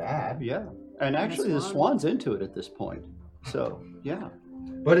isn't bad. Yeah, and actually the swan's into it at this point. So, yeah.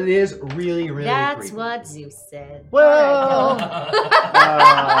 But it is really, really That's creepy. what Zeus said. Well,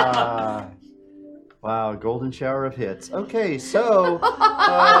 wow, golden shower of hits. Okay, so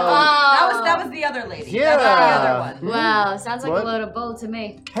that was the other lady. Yeah. That was the other one. Wow, sounds like a load of bull to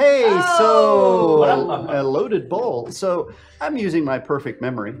me. Hey, so a loaded bowl. So I'm using my perfect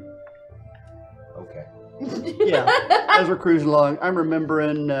memory. Okay. Yeah, as we're cruising along, I'm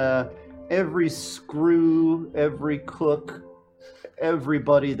remembering every screw, every cook,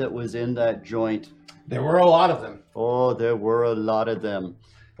 everybody that was in that joint. There were a lot of them. Oh, there were a lot of them.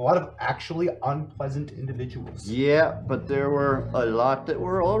 A lot of actually unpleasant individuals. Yeah, but there were a lot that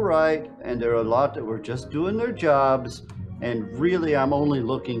were all right, and there were a lot that were just doing their jobs, and really I'm only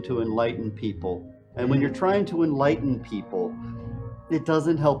looking to enlighten people. And when you're trying to enlighten people, it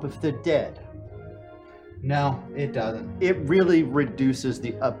doesn't help if they're dead. No, it doesn't. It really reduces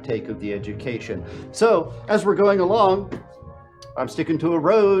the uptake of the education. So, as we're going along, I'm sticking to a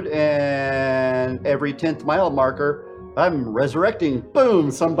road, and every 10th mile marker, I'm resurrecting,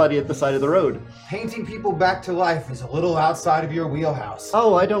 boom, somebody at the side of the road. Painting people back to life is a little outside of your wheelhouse.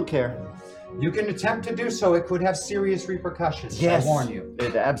 Oh, I don't care. You can attempt to do so. It could have serious repercussions. Yes, I warn you.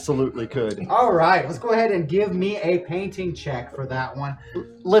 It absolutely could. All right, let's go ahead and give me a painting check for that one.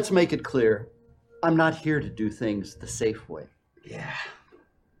 Let's make it clear. I'm not here to do things the safe way. Yeah.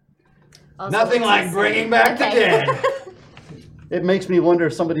 Also, Nothing like bringing back the dead. It makes me wonder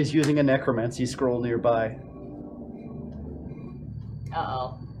if somebody's using a necromancy scroll nearby.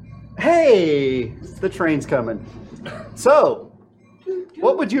 Uh-oh. Hey, the train's coming. So,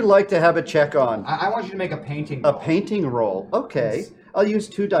 what would you like to have a check on? I want you to make a painting roll. A painting roll. Okay. I'll use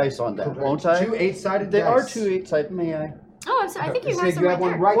 2 dice on that, won't I? 2 8-sided dice. They are 2 8-sided. May I? Oh, I'm sorry. I think you have some you have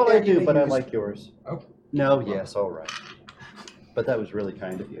one right Well, there. I do, but I like yours. Oh. No, yes, all right. But that was really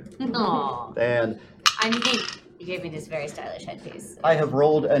kind of you. Aw. And I mean, You gave me this very stylish headpiece. I have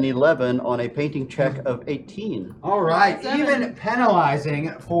rolled an 11 on a painting check of 18. All right, even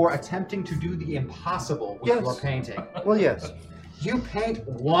penalizing for attempting to do the impossible with your painting. Well, yes. You paint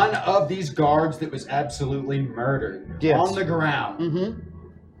one of these guards that was absolutely murdered on the ground.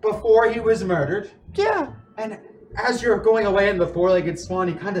 Before he was murdered. Yeah. And as you're going away in the four-legged swan,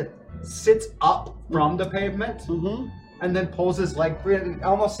 he kind of sits up from the pavement and then pulls his leg free. It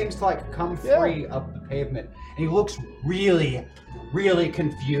almost seems to like come free up the pavement. And he looks really, really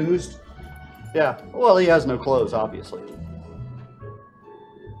confused. Yeah. Well, he has no clothes, obviously.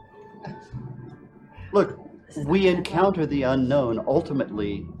 Look, we encounter the unknown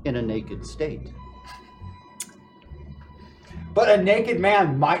ultimately in a naked state. But a naked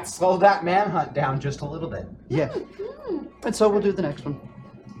man might slow that manhunt down just a little bit. Yeah. And so we'll do the next one.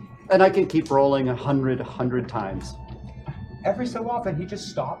 And I can keep rolling 100 times. Every so often, he just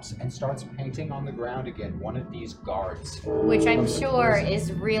stops and starts painting on the ground again, one of these guards. Which I'm sure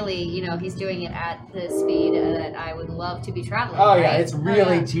is really, he's doing it at the speed that I would love to be traveling. Oh, yeah, it's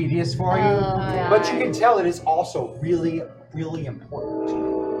really tedious for you. God. But you can tell it is also really, really important.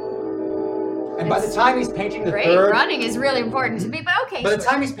 And by the time he's painting the third... running is really important to me, but okay. By the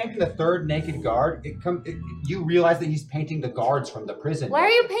time he's painting the third naked guard, you realize that he's painting the guards from the prison. Why are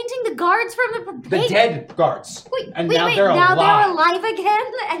you painting the guards from the dead guards? Wait, now they're now alive. they're alive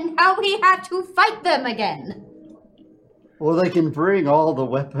again, and now we have to fight them again. Well, they can bring all the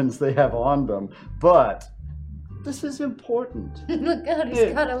weapons they have on them, but this is important. Look out,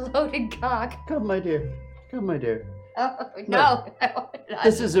 he's got a loaded cock. Come, my dear. Come, my dear. Oh, no.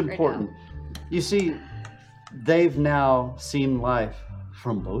 This is important. You see, they've now seen life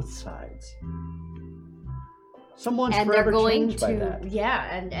from both sides. Someone's and forever they're going changed by that.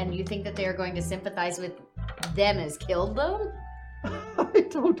 and you think that they're going to sympathize with them as killed them? I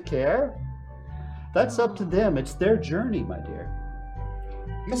don't care. That's up to them. It's their journey, my dear.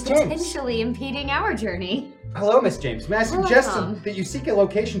 Miss James. Potentially impeding our journey. Hello, Miss James. May I suggest Tom. that you seek a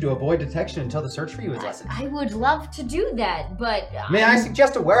location to avoid detection until the search for you is lessened? I would love to do that, but... May I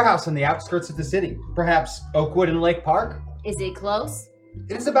suggest a warehouse on the outskirts of the city? Perhaps Oakwood and Lake Park? Is it close?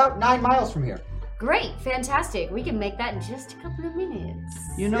 It is about 9 miles from here. Great, fantastic. We can make that in just a couple of minutes.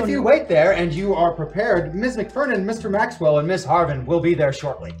 If you wait there and you are prepared, Ms. McFernan, Mr. Maxwell, and Miss Harvin will be there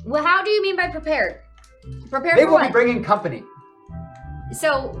shortly. Well, how do you mean by prepared? Prepared They for will what? be bringing company.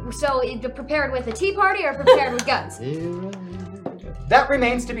 So prepared with a tea party or prepared with guns? That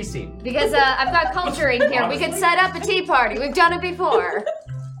remains to be seen. Because I've got culture in here. We could set up a tea party. We've done it before.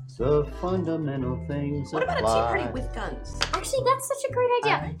 The fundamental things What about a tea party with guns? Actually, that's such a great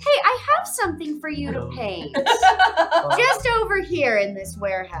idea. Hey, I have something for you to paint. Just over here in this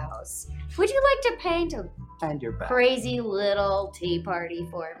warehouse. Would you like to paint a And you're back. crazy little tea party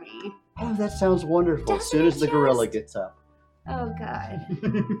for me? Oh, that sounds wonderful. As soon as the gorilla gets up. Oh, God.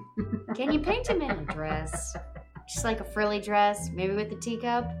 Can you paint him in a dress? Just like a frilly dress, maybe with a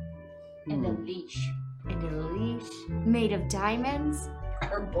teacup? And a leash. And a leash made of diamonds?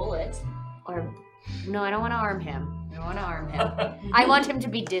 Or bullets. Or, no, I don't want to arm him. I want him to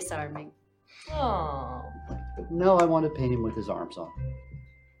be disarming. Oh. No, I want to paint him with his arms on.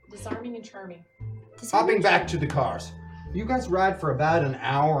 Disarming and charming. Hopping back to the cars. You guys ride for about an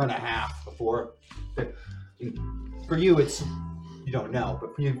hour and a half before... For you, it's... You don't know,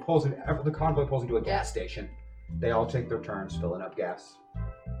 but for you, the convoy pulls into a gas station. They all take their turns filling up gas.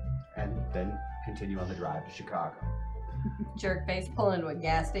 And then continue on the drive to Chicago. Jerk face pull into a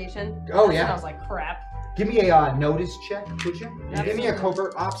gas station. Oh, That yeah. sounds like crap. Give me a notice check, would you? And give me a Absolutely.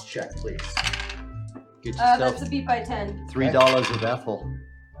 covert ops check, please. Get yourself That's a beat by 10. $3 of Ethel.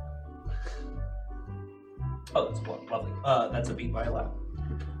 Oh, that's lovely. That's a beat by 11.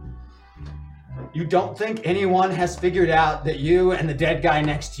 You don't think anyone has figured out that you and the dead guy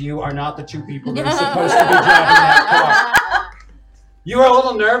next to you are not the two people that are supposed to be driving that car? You were a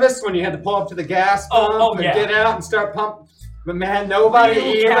little nervous when you had to pull up to the gas pump and get out and start pumping. But man, nobody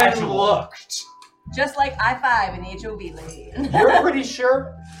Real even casual. looked. Just like I-5 in HOV lane. You're pretty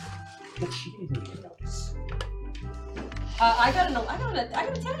sure that she didn't even notice. I got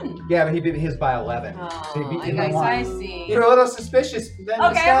a 10. Yeah, but he beat his by 11. Oh, So he beat I you by guess 1. I see. You're a little suspicious. Then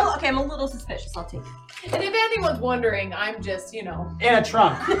you stop I'm a little suspicious. I'll take it. And if anyone's wondering, I'm just, in a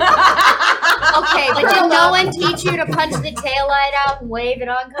trunk. Okay, but did no one teach you to punch the taillight out and wave it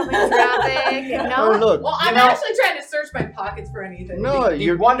oncoming traffic? No? Oh, look. well, I'm actually trying to search my pockets for anything. No,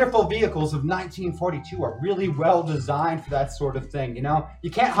 The wonderful vehicles of 1942 are really well designed for that sort of thing,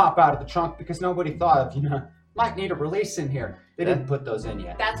 You can't hop out of the trunk because nobody thought of, might need a release in here. They didn't put those in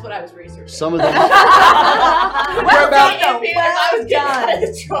yet. That's what I was researching. Some of them. We're about I was getting out of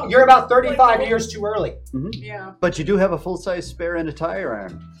the trunk. You're about 35 years too early. Yeah. But you do have a full-size spare and a tire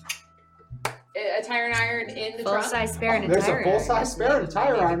iron. A tire iron in the trunk. Full-size spare and a There's tire a full-size spare and a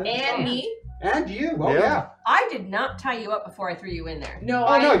tire iron. in the And trunk. me. And you. Oh, yeah. I did not tie you up before I threw you in there. No,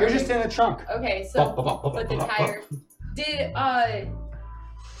 Oh, no, you're just in a trunk. Okay, so but the tire did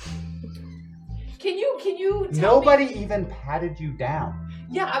Can you tell Nobody me? even patted you down.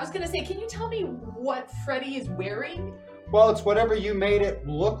 Yeah, I was gonna say, can you tell me what Freddy is wearing? Well, it's whatever you made it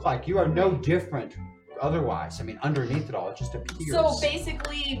look like. You are no different otherwise. I mean, underneath it all, it just appears. So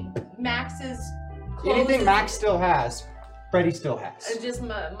basically, Max's clothes. Anything Max still has, Freddy still has. Just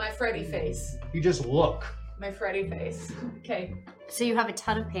my Freddy face. You just look. My Freddy face. Okay. So you have a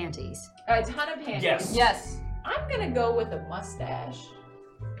ton of panties. A ton of panties. Yes. Yes. I'm gonna go with a mustache.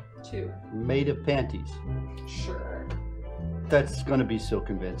 2. Made of panties. Sure. That's going to be so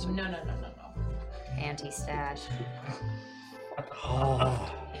convincing. No. Panty stash.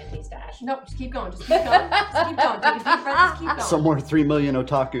 Panty stash. Nope, just keep going. Just keep going. Just keep going. Take a deep breath. Just keep going. Somewhere 3 million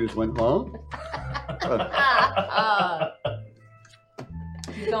otakus went, huh?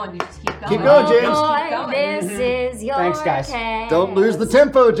 Keep going, dude. Just keep going. Keep going, James. Just keep going. This is your Thanks, guys. test. Don't lose the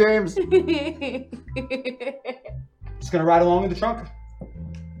tempo, James. Just gonna ride along in the trunk.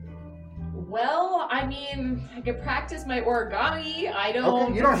 Well, I mean, I could practice my origami. I don't.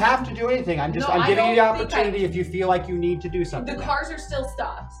 Okay, you don't have to do anything. I'm No, I'm I giving you the don't think opportunity if you feel like you need to do something. The cars are still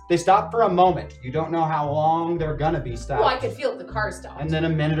stopped. They stop for a moment. You don't know how long they're gonna be stopped. Well, I could feel the car stopped. And then a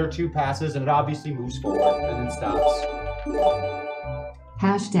minute or two passes, and it obviously moves forward and then stops.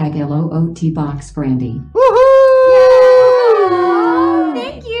 Hashtag LOOT box for Andi.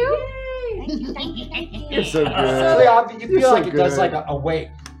 Thank you. You're so good. So you You're feel so like it does good. like a wait,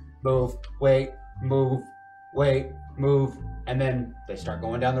 move, wait, move, wait, move, and then they start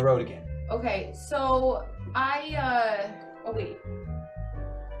going down the road again. Okay, so oh wait.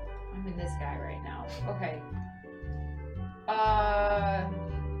 I'm in this guy right now. Okay.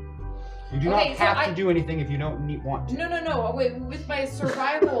 You do Okay, not so have to do anything if you don't want to. No. Wait, with my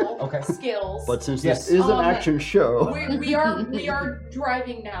survival Okay. skills. But since Yes. this is an action show, we are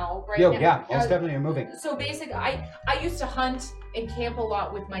driving now, right? Yo, now. yeah, most definitely are moving. So basically, I used to hunt and camp a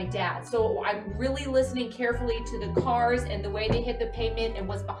lot with my dad, so I'm really listening carefully to the cars and the way they hit the pavement and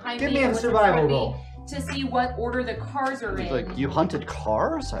what's behind Give me me a and what's in survival front of me roll. to see what order the cars are in. it's like you hunted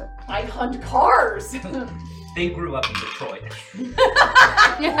cars. I hunt cars. They grew up in Detroit.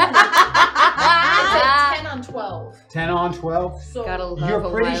 I said 10 on 12. 10 on 12. So You're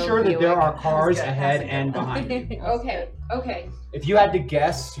pretty sure that there are cars ahead and behind you. Okay. If you had to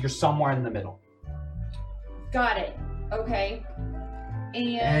guess, you're somewhere in the middle. Got it. Okay.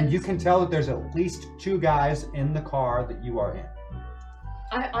 And you can tell that there's at least 2 guys in the car that you are in.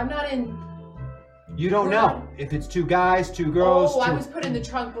 I'm not in. You don't know if it's 2 guys, 2 girls. Oh, I 2 was put in the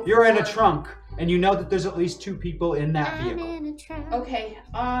trunk before. You're in a trunk, and you know that there's at least 2 people in that vehicle. Okay.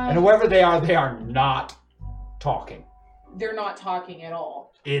 And whoever they are not talking. They're not talking at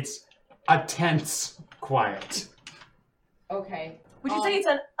all. It's a tense quiet. Okay. Would you say it's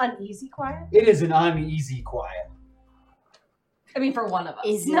an uneasy quiet? It is an uneasy quiet. I mean, for one of us.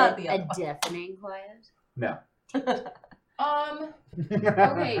 Is not it the a other one. deafening quiet? No. Okay.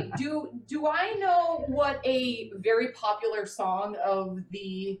 Do I know what a very popular song of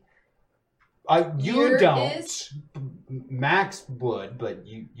the You year don't. is? Max would, but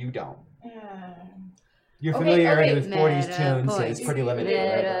you don't. Your Okay, familiarity okay. with 40s tunes points. is pretty limited.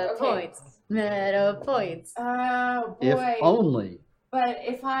 Meta points. Meta points. Oh boy. If only. But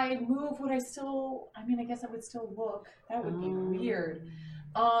if I move, would I still? I mean, I guess I would still look. That would be weird.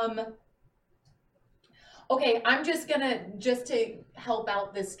 Okay, I'm just to help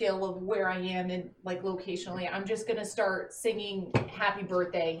out the skill of where I am and like locationally, I'm just gonna start singing "Happy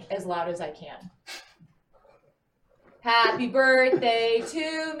Birthday" as loud as I can. Happy birthday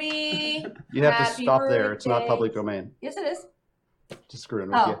to me. You have to Happy stop there. It's not birthday public domain. Yes, it is. Just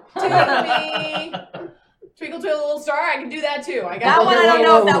screwing with you. To me. Twinkle, twinkle, little star. I can do that too. I got That one, I don't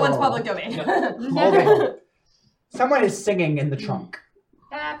know if that one's whoa. public domain. Okay. Someone is singing in the trunk.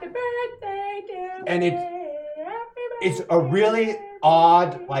 Happy birthday to And me. It's a really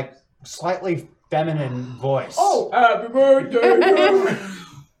odd, like slightly feminine voice. Oh, happy birthday to me.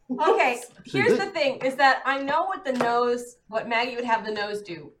 Okay, here's the thing, is that I know what Maggie would have the nose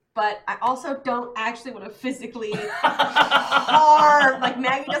do, but I also don't actually want to physically harm, like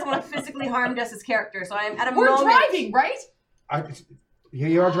Maggie doesn't want to physically harm Jess's character, so I'm at a We're moment. driving, right? Here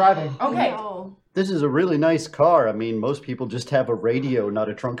you are driving. Okay. No. This is a really nice car. I mean, most people just have a radio, not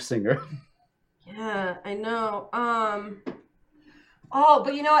a trunk singer. Yeah, I know. Oh,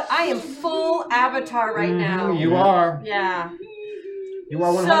 but you know what? I am full Avatar right now. You are. Yeah. You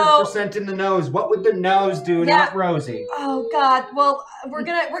are 100% in the nose. What would the nose do, not Rosie? Oh God. Well, we're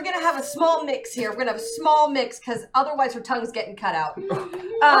gonna have a small mix here. We're gonna have a small mix because otherwise her tongue's getting cut out.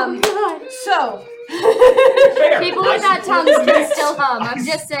 So people without tongues can still hum. I'm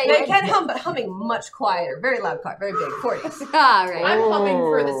just saying. They can hum, but humming much quieter. Very loud, quiet, very big. 40s. All right. I'm humming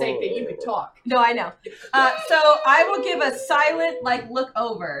for the sake that you could talk. No, I know. So I will give a silent look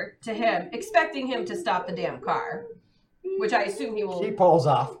over to him, expecting him to stop the damn car. Which I assume he will. He pulls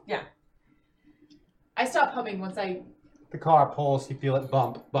off. Yeah. I stop humming once The car pulls. You feel it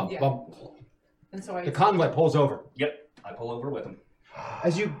bump, bump, bump. And so The convoy pulls over. Yep, I pull over with him.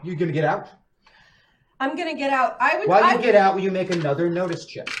 As you gonna get out? I'm gonna get out. While you get out, will you make another notice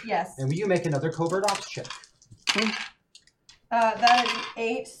check? Yes. And will you make another covert ops check? That is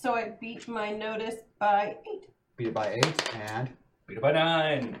 8, so I beat my notice by 8. Beat it by 8 and beat it by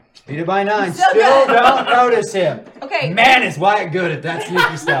 9. Beat it by 9. Still Still good. don't notice him. Okay. Man, is Wyatt good at that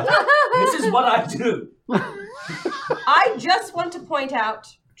sneaky stuff. This is what I do. I just want to point out,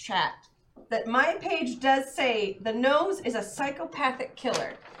 chat, that my page does say the nose is a psychopathic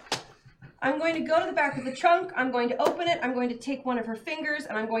killer. I'm going to go to the back of the trunk. I'm going to open it. I'm going to take one of her fingers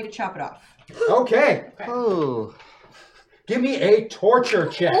and I'm going to chop it off. Okay. Oh. Give me a torture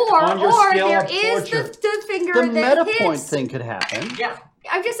check on your Or skill there of is torture. the finger The that meta hits. point thing could happen. Yeah.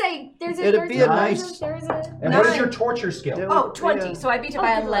 I'm just saying, there's a. It'd be a nice. There's a. And what is your torture skill? Oh, 20. So I beat it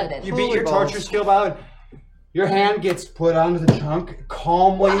by 11. You beat your torture skill by. Your hand gets put onto the trunk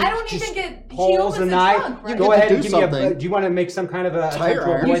calmly. Well, I don't just even get. He pulls opens the the knife. trunk, right? Go ahead and do give me a. something. Do you want to make some kind of a Tire attempt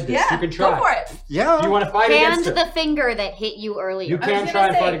to iron. avoid this? Yeah, You can try. go for it. Yeah. Do you want to fight Hand against it? the finger that hit you earlier. You I can was try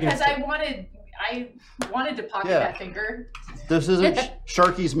gonna and fight say against because it. I wanted to pocket Yeah. that finger. This isn't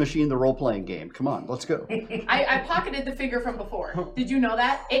Sharky's Machine, the role-playing game. Come on, let's go. I pocketed the finger from before. Did you know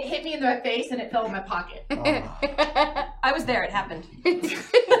that? It hit me in the face and it fell in my pocket. I was there. It happened.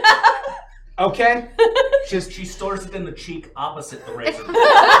 Okay. She stores it in the cheek opposite the razor.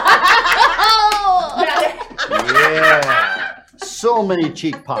 Oh! Yeah. So many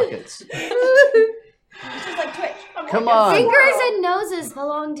cheek pockets. It's just like Twitch. Come on. Fingers and noses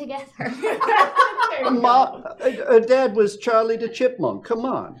belong together. Dad was Charlie the Chipmunk. Come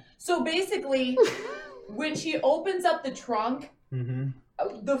on. So basically, when she opens up the trunk,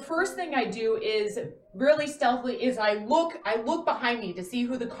 the first thing I do is really stealthily is I look behind me to see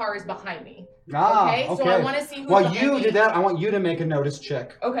who the car is behind me. Ah, Okay, so I want to see who's While behind you me. do that, I want you to make a notice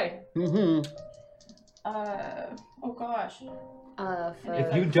check. Okay. Mm-hmm. Oh gosh.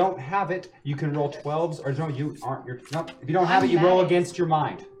 If you don't have it, you can roll 12s, or no, you aren't. No, if you don't have it, you roll Maddox. against your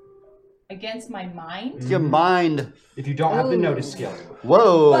mind. Against my mind? Your mind. If you don't have the notice skill.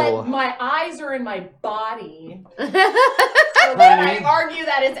 Whoa. But my eyes are in my body. So then I argue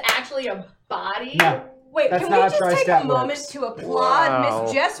that it's actually a body? No. Wait, That's can we not just how take a Tri-Stat moment works. to applaud Wow.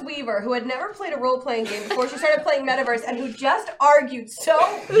 Miss Jess Weaver, who had never played a role-playing game before she started playing Metaverse, and who just argued so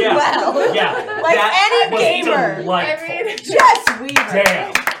well. Yeah. Like That any was gamer. delightful. I mean, Jess Weaver.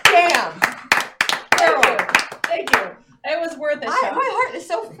 Damn. Damn. thank you. Thank you. It was worth a shot. My heart is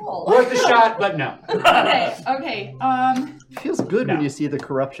so full. Worth the shot, but no. Okay. Feels good when you see the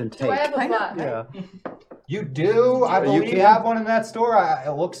corruption tape. Do I have a butt? Yeah. You do. I You believe you can. have one in that store.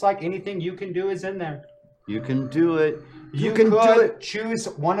 It looks like anything you can do is in there. You can do it. You can could do it. choose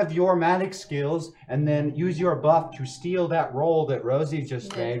one of your Maddox skills and then use your buff to steal that roll that Rosie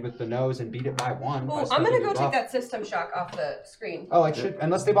just made with the nose and beat it by 1. by Ooh, I'm spending gonna your go take buff. that system shock off the screen. Oh, it should.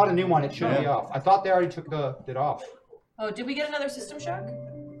 Unless they bought a new one, it should be Yeah. off. I thought they already took it off. Oh, did we get another system shock?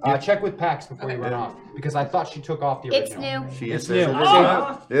 Check with PAX before you run off because I thought she took off the It's original. new. She It's says new. It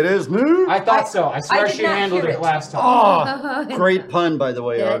is, it is new. I thought so. I swear did she not handled hear it it. last time. Oh, great pun, by the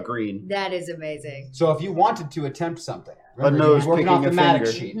way, That- Green. That is amazing. So if you wanted to attempt something, remember, nose you're working picking off the a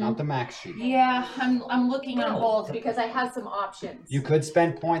Maddox finger. sheet, not the max sheet. Yeah, I'm looking on both because I have some options. You could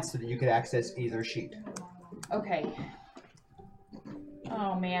spend points so that you could access either sheet. Okay.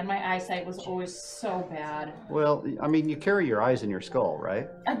 Oh man, my eyesight was always so bad. Well, I mean, you carry your eyes in your skull, right?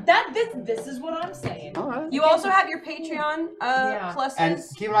 This is what I'm saying. All right. You also have your Patreon pluses. And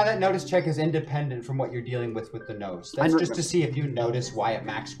keep in mind that notice check is independent from what you're dealing with the nose. That's And just to see if you notice Wyatt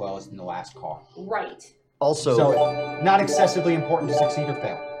Maxwell is in the last car. Right. Also, So, not excessively important to succeed or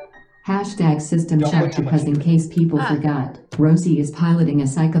fail. Hashtag system Don't shock put too much because in case people forgot, Rosie is piloting a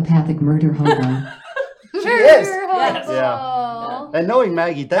psychopathic murder hobo. She is. yeah. And knowing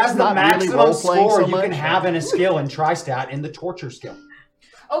Maggie, that's That's the not really maximum role playing score so you much. can have in a skill in Tri-Stat in the torture skill.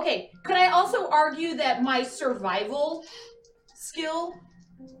 Okay, could I also argue that my survival skill,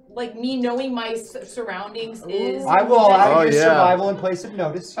 like me knowing my surroundings, is... I will allow Oh, your yeah. survival in place of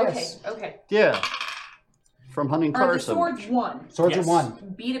notice. Yes. Okay. Yeah. from hunting Or cars. the sword's 1. Swords are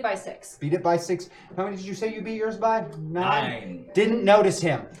 1. Beat it by 6. Beat it by 6. How many did you say you beat yours by? 9. 9. Didn't notice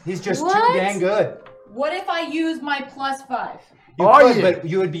him. He's just What? too dang good. What if I use my +5? You could, but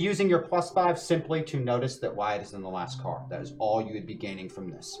you would be using your +5 simply to notice that Wyatt is in the last car. That is all you would be gaining from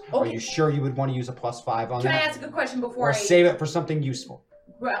this. Are Okay. you sure you would want to use a +5 on Can I that? ask a question before Or save it for something useful?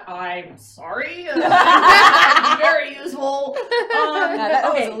 Well, I'm sorry. Very useful.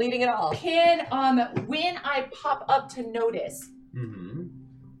 That wasn't leading at all. Can when I pop up to notice, Mm-hmm.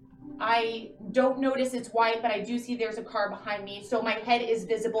 I don't notice it's Wyatt, but I do see there's a car behind me, so my head is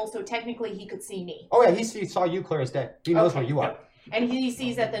visible. So technically, he could see me, Oh yeah, he saw you clear as day. He knows where you are. and he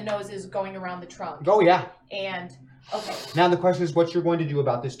sees that the nose is going around the trunk. Oh yeah. And okay, Now the question is what you're going to do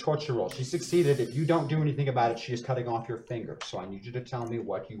about this torture roll. She succeeded. If you don't do anything about it, she is cutting off your finger. So I need you to tell me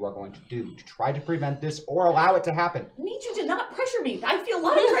what you are going to do to try to prevent this or allow it to happen. I need you to not pressure me. I feel a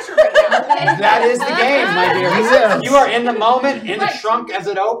lot of pressure right now. Okay? That is the game, my dear. Yes. You are in the moment, in the Right. trunk as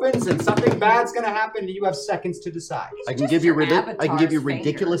it opens, and something bad's going to happen. You have seconds to decide. I can give you I can give Avatar's you finger.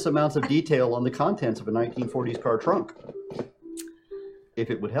 ridiculous amounts of detail on the contents of a 1940s car trunk, if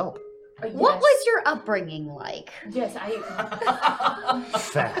it would help. What was your upbringing like? Yes, I.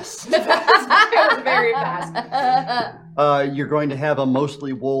 Fast. It was very fast. You're going to have a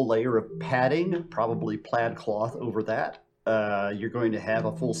mostly wool layer of padding, probably plaid cloth over that. You're going to have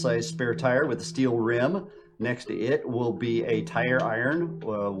a full-size spare tire with a steel rim. Next to it will be a tire iron,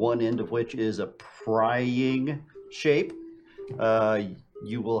 one end of which is a prying shape.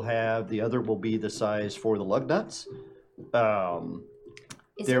 You will have, the other will be the size for the lug nuts.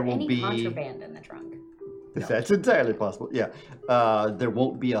 Is there there will any be contraband in the trunk? That's entirely possible. Yeah, there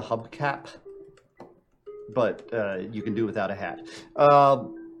won't be a hubcap, but you can do without a hat.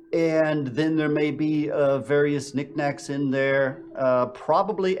 And then there may be various knickknacks in there.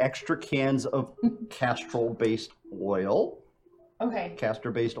 Probably extra cans of castrol-based oil. Okay.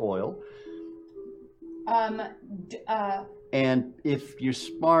 Castor-based oil. And if you're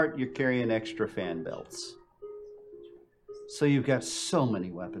smart, you're carrying extra fan belts. So you've got so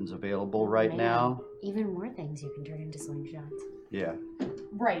many weapons available right now. Even more things you can turn into slingshots. Yeah.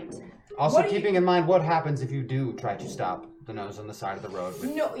 Right. Also, What do keeping in mind what happens if you do try to stop the nose on the side of the road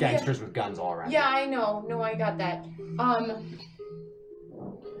with No, gangsters with guns all around. Yeah, I know. No, I got that.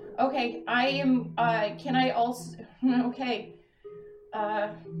 Okay, I am. Can I also? Okay.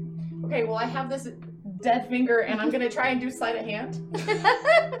 Okay. Well, I have this dead finger, and I'm gonna try and do sleight of hand.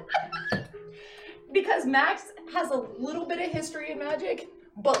 Because Max has a little bit of history in magic,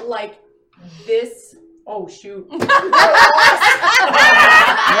 but like this. Oh shoot! I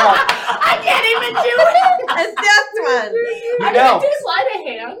can't even do it. That's one. I'm gonna do sleight of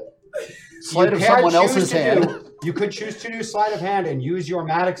hand. Sleight of someone else's hand. You could choose to do sleight of hand and use your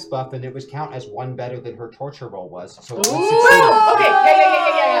Maddox buff, and it would count as one better than her torture roll was. So it would succeed. Okay,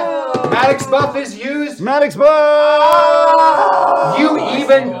 yeah. Maddox buff is used. Maddox buff! You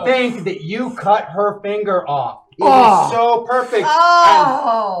even think that you cut her finger off. It Oh. is so perfect.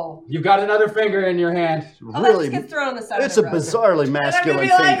 Oh. And you've got another finger in your hand. Oh, Really, that just gets thrown on the side it's of a the road. bizarrely masculine be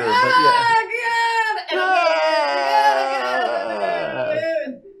like, finger, but yeah.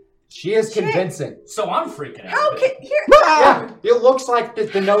 She is convincing. So I'm freaking out. How can here? Yeah, it looks like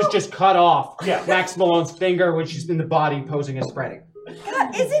the nose just cut off. Yeah. Max Malone's finger when she's in the body posing as Freddy.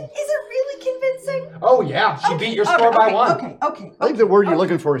 God, is it really convincing? Oh yeah, she beat your score by one. Okay. I think the word you're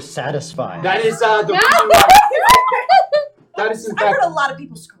looking for is satisfying. That is the reason that is in I fact heard a lot of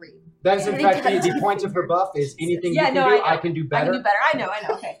people scream. that is in fact the point of her buff is anything Yeah, you can no, do, I know. I can do better. I can do better. I know.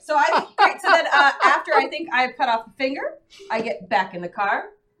 Okay. So great. So then after I think I've cut off a finger, I get back in the car,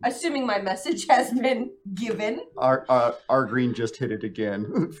 assuming my message has been given. Our green just hit it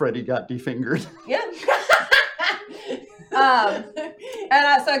again. Freddy got defingered. Yeah.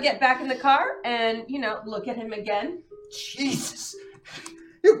 So I get back in the car and, look at him again. Jesus,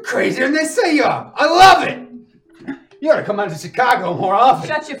 you're crazier than they say you are. I love it. You ought to come out to Chicago more often.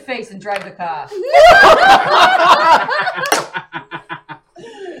 Shut your face and drive the car.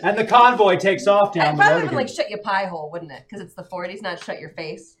 And the convoy takes off down I'd the road probably again. like shut your pie hole, wouldn't it? Because it's the 40s, not shut your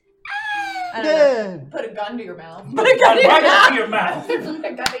face. I don't know. Yeah. Put a gun to your mouth. Put a gun in your Right mouth. into your mouth. Put a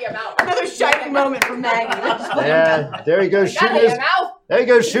gun to your mouth. Another shining moment for Maggie. Yeah, there he goes Gun shooting to his. your mouth. There he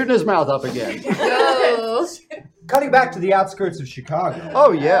goes shooting his mouth up again. Cutting back to the outskirts of Chicago.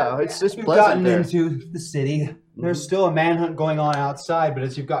 Oh yeah, it's just You've pleasant gotten there. into the city. There's still a manhunt going on outside, but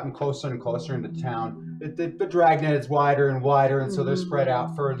as you've gotten closer and closer into town, the dragnet is wider and wider, and so they're spread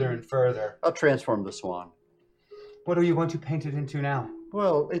out further and further. I'll transform the swan. What are you going to paint it into now?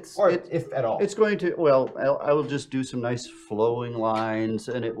 Well, if at all. It's going to. Well, I will just do some nice flowing lines,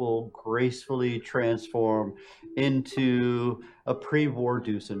 and it will gracefully transform into a pre-war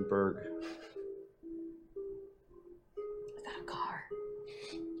Duesenberg. Is that a car?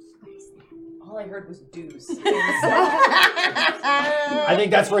 All I heard was deuce. I think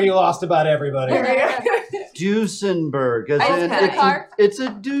that's where you lost about everybody. Duesenberg, as in it's a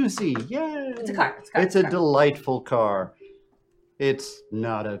doozy. Yeah, It's a car. It's a delightful car. It's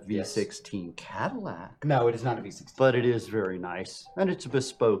not a V16 Cadillac. No, it is not a V16. But it is very nice. And it's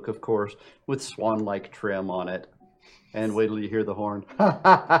bespoke, of course, with swan-like trim on it. And wait till you hear the horn.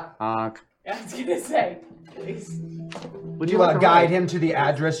 Honk. I was going to say, please. Would you guide him to the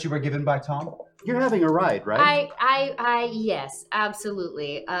address you were given by Tom? You're having a ride, right? Yes,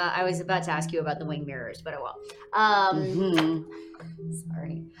 absolutely. I was about to ask you about the wing mirrors, but I won't.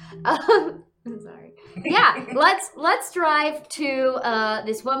 Sorry. I'm sorry. Yeah, let's drive to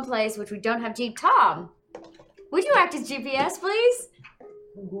this one place which we don't have Jeep. Tom, would you act as GPS, please?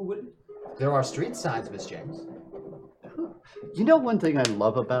 There are street signs, Miss James. You know one thing I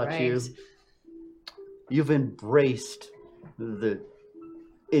love about you? You've embraced the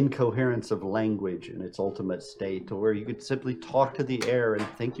incoherence of language in its ultimate state, to where you could simply talk to the air and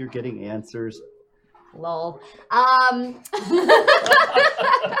think you're getting answers. Lol. I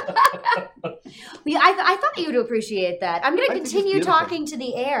thought you'd appreciate that. I'm going to continue talking to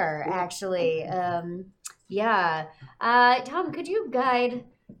the air, actually. Yeah. Tom, could you guide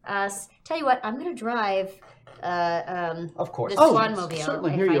us? Tell you what, I'm going to drive of course. the Swanmobile.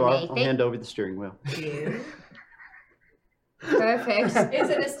 Certainly, here you are. I'll hand over the steering wheel. Perfect. Is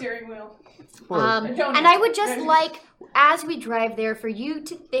it a steering wheel? And I would just like, as we drive there, for you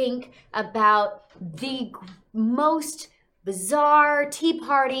to think about the most bizarre Tea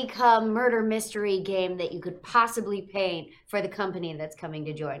Party come murder mystery game that you could possibly paint for the company that's coming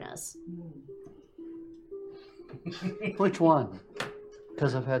to join us. Which one?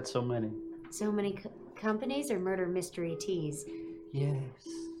 Because I've had so many. So many companies or murder mystery teas? Yes.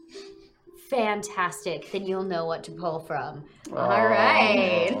 Fantastic. Then you'll know what to pull from. All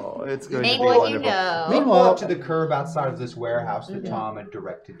right. It's going Make to be what wonderful. you know. Meanwhile, up to the curb outside of this warehouse that Tom had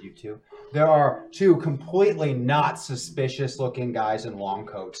directed you to, there are two completely not suspicious-looking guys in long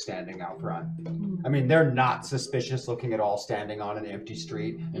coats standing out front. I mean, they're not suspicious-looking at all, standing on an empty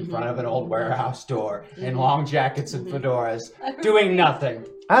street in front of an old warehouse door in long jackets and fedoras, doing nothing.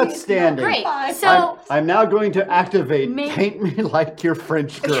 Outstanding. Great. So I'm now going to activate Paint Me Like Your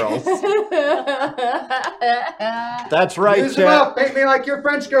French Girls. That's right, Use them Chad. up, paint me like your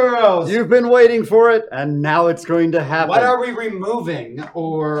French girls. You've been waiting for it, and now it's going to happen. What are we removing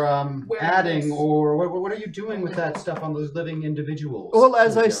or adding, or what are you doing with that stuff on those living individuals? Well,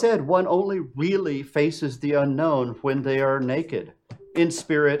 as I said, one only really faces the unknown when they are naked, in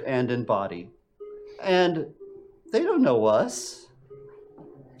spirit and in body. And they don't know us.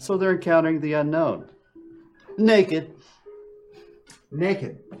 So they're encountering the unknown. Naked.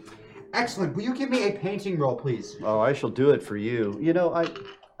 Naked. Excellent. Will you give me a painting roll, please? Oh, I shall do it for you. You know,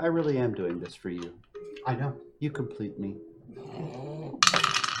 I really am doing this for you. I know. You complete me. Hello.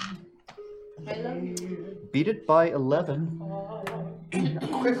 Beat it by 11. A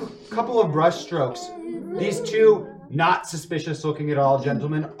quick couple of brush strokes. These two not suspicious looking at all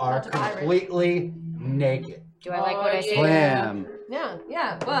gentlemen are completely naked. Do I like what I see? Blam.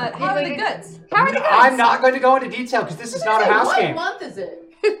 Yeah, but how are the goods? How are the goods? I'm not going to go into detail because this is not a house game. What month is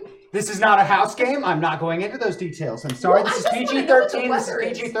it? This is not a house game. I'm not going into those details. I'm sorry. Well, This I is just wanna know what the PG-13. This is weather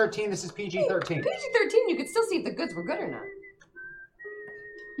is. PG-13. This is PG-13. PG-13, you could still see if the goods were good or not.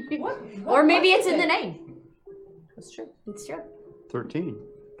 What Or maybe it's in the name. That's true. It's true. 13.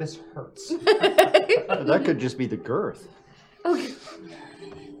 This hurts. That could just be the girth. Okay.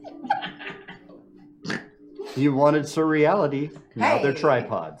 You wanted surreality. Now they're Hey.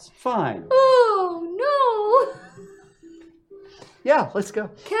 tripods. Fine. Oh no! Yeah, let's go.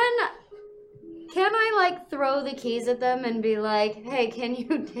 Can I like throw the keys at them and be like, hey, can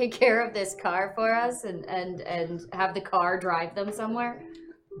you take care of this car for us and have the car drive them somewhere?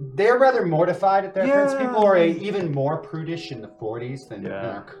 They're rather mortified at their appearance. Yeah. People are even more prudish in the 40s than in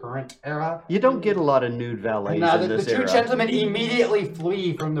our current era. You don't get a lot of nude valets Now, in the this two era. gentlemen immediately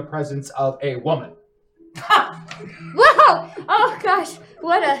flee from the presence of a woman. Wow! Oh gosh,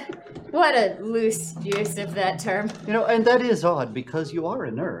 what a loose use of that term. You know, and that is odd because you are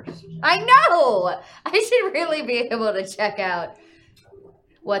a nurse. I know! I should really be able to check out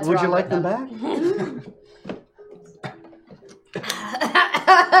what's Would wrong you like with them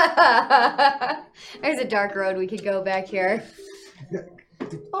There's a dark road we could go back here.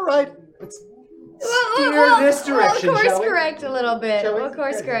 All right. steer this direction, We'll shall course we? correct a little bit. Shall we? We'll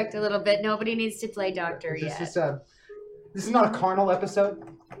course correct a little bit. Nobody needs to play doctor yet. This is not a carnal episode.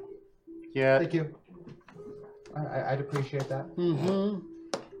 Yeah. Thank you. I'd appreciate that. Mm-hmm.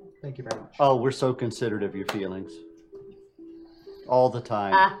 Thank you very much. Oh, we're so considerate of your feelings. All the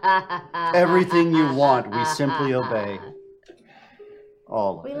time. Everything you want, we simply obey.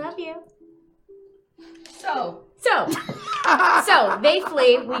 All of We it. love you. So They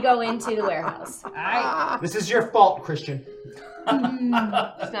flee. We go into the warehouse. This is your fault, Christian.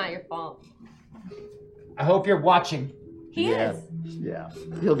 It's not your fault. I hope you're watching. He is. Yeah.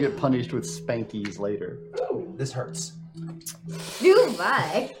 He'll get punished with spankies later. This hurts. Do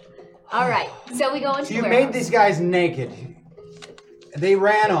my. All right. So we go into So the you warehouse. made these guys naked. They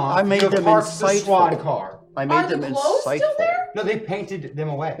ran off. I made You them parked the insightful. SWAT car. I made them insightful. No, they painted them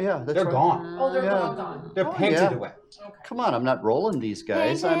away. Yeah, that's They're right. gone. Oh, they're Yeah. all gone. They're painted yeah. away. Come on, I'm not rolling these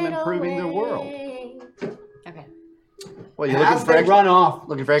guys. I'm improving their world. Okay. Well, you As they run off,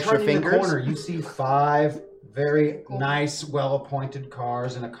 looking for extra turning the fingers? corner, you see 5 very nice, well-appointed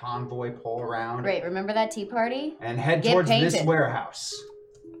cars in a convoy pull around Great. Remember that tea party? and head Get towards this painted. warehouse.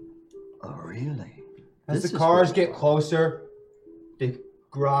 Oh, really? As This the is cars what- get closer, the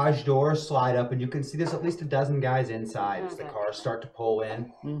garage doors slide up, and you can see there's at least a dozen guys inside as the cars start to pull in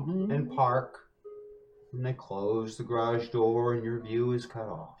and park. And they close the garage door, and your view is cut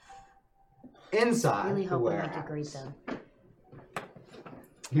off. Inside Really the hope we warehouse. make a great them.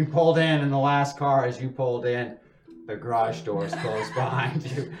 You pulled in the last car as you pulled in, the garage doors closed behind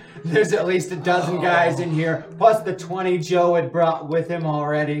you. There's at least a dozen guys in here, plus the 20 Joe had brought with him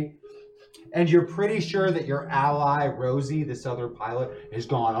already. And you're pretty sure that your ally, Rosie, this other pilot, has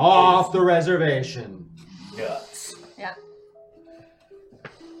gone off the reservation. Nuts. Yeah.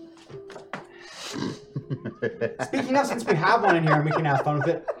 Speaking of, since we have one in here and we can have fun with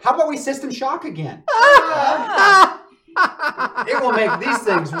it, how about we system shock again? It will make these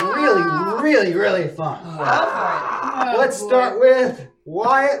things really, really, really fun. Let's start with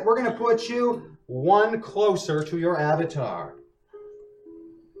Wyatt. We're going to put you one closer to your avatar.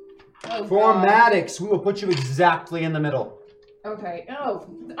 Oh, For God. Maddox, we will put you exactly in the middle. Okay. Oh,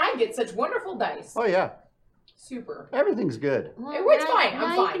 I get such wonderful dice. Oh, yeah. Super. Everything's good. It's fine.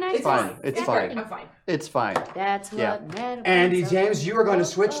 I'm fine. It's fine. It's fine. I'm fine. It's fine. That's Yeah. what men Andy James, you are going to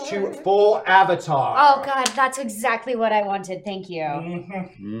switch to full avatar. Oh God, that's exactly what I wanted. Thank you.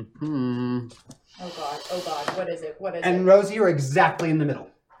 Mm-hmm. Oh God. Oh God. What is it? What is And it? Rosie, you're exactly in the middle.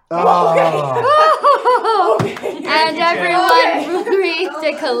 Oh. And everyone breathed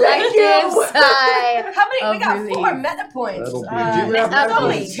a collective sigh. How many? We of got relief. 4 meta points. That'll be- You do have That's meta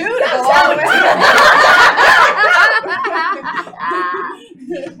only points. 2 to go on with.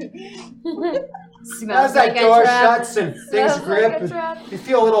 Smells As that like a door trap. shuts and things Smells grip, like a trap. you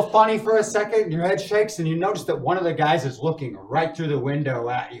feel a little funny for a second, your head shakes, and you notice that one of the guys is looking right through the window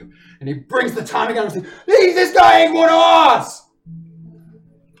at you. And he brings the Tommy gun and says, "Hey, this guy ain't one of us!"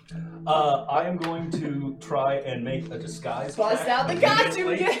 I am going to try and make a disguise. Bust check out the costume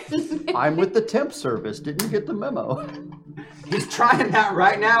immediately. again. I'm with the temp service. Didn't you get the memo? He's trying that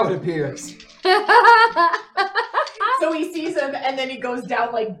right now, it appears. So he sees him and then he goes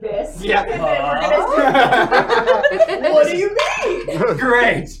down like this. Yep. And then we're gonna what do you mean?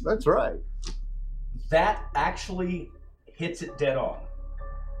 Great. That's right. That actually hits it dead on.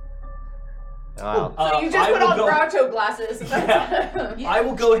 Wow. So you just I put will on go- Groucho glasses. Yeah. I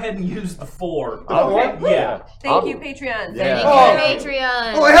will go ahead and use the 4. Okay. Yeah. Thank you, Patreon. Yeah. Thank you,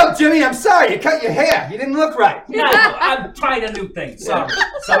 Patreon. Oh, hell, Jimmy, I'm sorry. You cut your hair. You didn't look right. No, I'm trying a new thing. Sorry.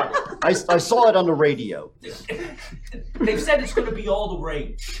 Sorry. I saw it on the radio. They've said it's going to be all the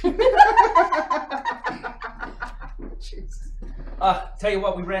rage. Tell you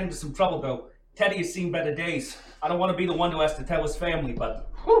what, we ran into some trouble, though. Teddy has seen better days. I don't want to be the one who has to tell his family, but...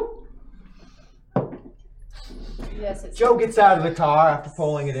 whew. Yes, it's Joe gets out of the car after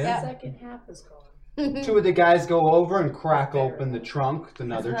pulling it in. the second half is gone. 2 of the guys go over and crack open the trunk.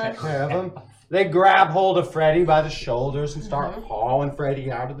 Another pair of them. They grab hold of Freddy by the shoulders and start hauling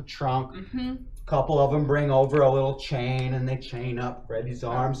Freddy out of the trunk. A couple of them bring over a little chain and they chain up Freddy's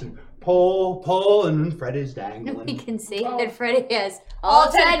arms and pull, and Freddy's We dangling. can see that Freddy has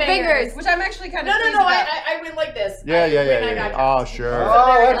all 10 fingers. Which I'm actually kind of No, I went like this. Yeah. I got Oh, sure.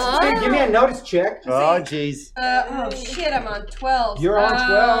 Oh, that's give me a notice check. Oh, jeez. oh shit, I'm on 12. You're on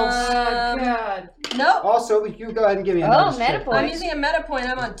 12s. Oh, God. Nope. Also, you go ahead and give me a Oh, notice meta check. point. I'm using a meta point.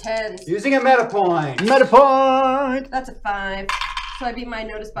 I'm on 10s. Using a meta point. Meta point. That's a 5. So I beat my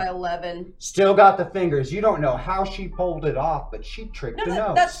notice by 11. Still got the fingers. You don't know how she pulled it off, but she tricked No, the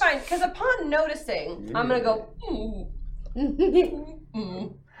nose. that's fine. Because upon noticing, I'm gonna go.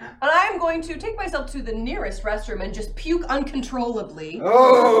 And I am going to take myself to the nearest restroom and just puke uncontrollably.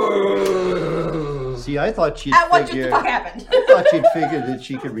 Oh! See, I thought she'd At what just the fuck happened? I thought she'd figure that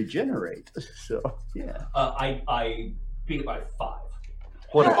she could regenerate. So, yeah. I beat it by 5.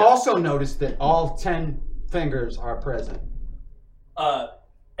 You also noticed that all 10 fingers are present.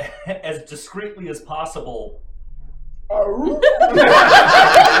 As discreetly as possible.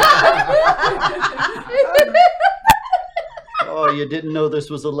 Oh, you didn't know this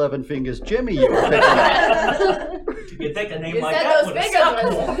was 11 Fingers Jimmy you were picking up. You'd think a name You like said that those would have stopped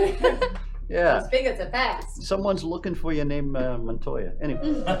fingers. more. Yeah. Those fingers are fast. Someone's looking for your name, Montoya.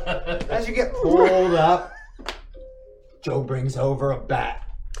 Anyway. As you get pulled up, Joe brings over a bat.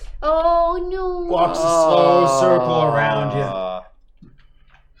 Oh no! Walks a slow circle around you.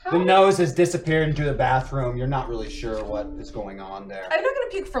 The nose has disappeared into the bathroom. You're not really sure what is going on there. I'm not going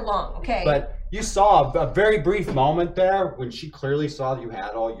to puke for long, okay? But you saw a very brief moment there when she clearly saw that you had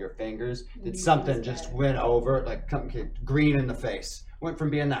all your fingers. That something just went over, like green in the face. Went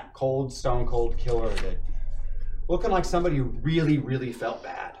from being that cold, stone cold killer to looking like somebody who really, really felt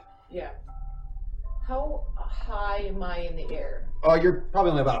bad. Yeah. How high am I in the air? Oh, you're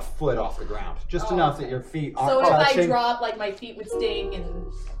probably only about a foot off the ground. Just enough that your feet aren't So touching. if I drop, like my feet would sting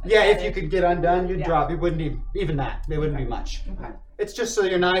and... Yeah, if you could get undone, you'd drop. It wouldn't even that. It wouldn't be much. Okay. It's just so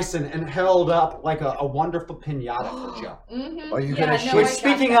you're nice and held up like a wonderful pinata for Joe. Mm-hmm. Are you gonna shoot? Which,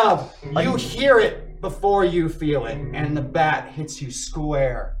 speaking of, you hear it before you feel it, and the bat hits you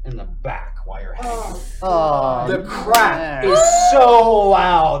square in the back while you're hanging. Oh, The crack is so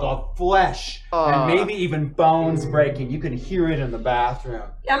loud of flesh and maybe even bones breaking. You can hear it in the bathroom.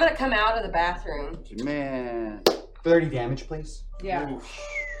 Yeah, I'm going to come out of the bathroom. Man. 30 damage, please. Yeah.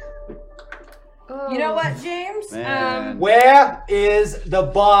 You know what, James? Man. Where is the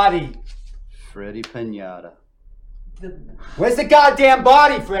body? Freddy Pinata. Where's the goddamn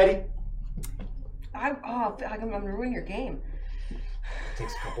body, Freddy? I'm going to ruin your game.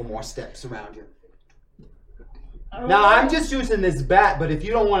 Takes a couple more steps around you. Now, I'm just using this bat, but if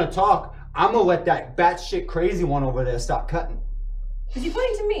you don't want to talk, I'm going to let that batshit crazy one over there stop cutting. Is he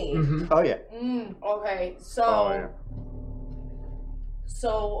pointing to me? Mm-hmm. Oh, yeah. Okay, so... Oh, yeah.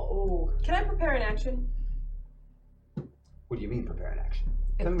 Can I prepare an action? What do you mean prepare an action?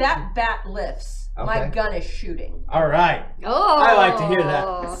 If that bat lifts, my gun is shooting. All right. Oh. I like to hear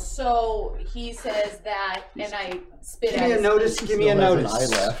that. So he says that, and I spit Give at me a his notice. feet. Give me a notice. I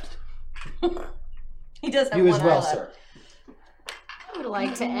left. He does have You one as well, eye left. sir. I would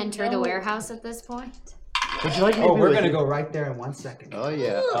like to enter the warehouse at this point. Would you like me to Oh, be we're with going to you? go right there in 1 second. Oh,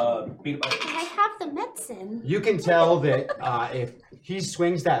 yeah. Beat it by... I have the medicine. You can tell that if he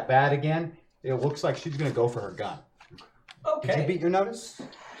swings that bat again, it looks like she's going to go for her gun. Okay. Did you beat your notice? I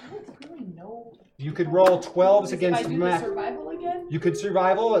don't really know. You could roll 12s If against I do the max. survival again? You could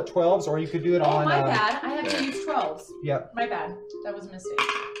survival at 12s, or you could do it Oh, on. my bad. I have to use 12s. Yep. My bad. That was a mistake.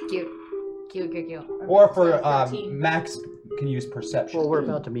 Cute. Or for 13. Max can use perception. Well, we're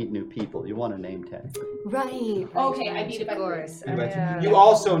about to meet new people. You want a name tag. Right. Okay, I beat it by 3. You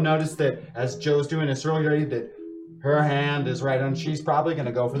also notice that as Joe's doing this earlier, that her hand is right on. She's probably going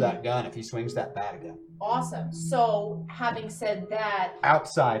to go for that gun if he swings that bat again. Awesome. So, having said that...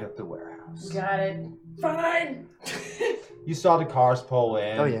 Outside of the warehouse. Got it. Fine. You saw the cars pull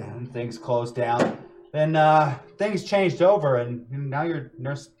in. Oh, yeah. And things closed down. Then things changed over, and now you're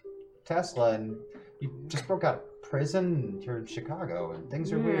Nurse Tesla, and you just broke out of prison, and you're in Chicago, and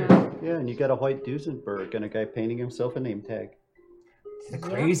things are weird. Yeah, and you got a white Duesenberg and a guy painting himself a name tag. The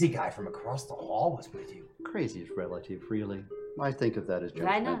crazy guy from across the hall was with you. Crazy is relative, really. I think of that as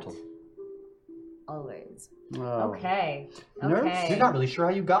Why not? judgmental. Always. Oh. Okay. Nurse? Okay. You're not really sure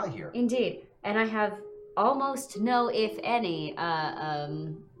how you got here. Indeed. And I have almost no, if any,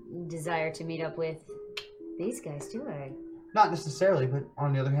 desire to meet up with these guys, do I? Not necessarily, but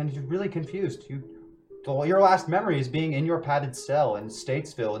on the other hand, you're really confused. Your last memory is being in your padded cell in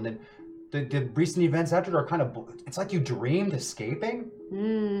Statesville, and then the recent events after are kind of... It's like you dreamed escaping,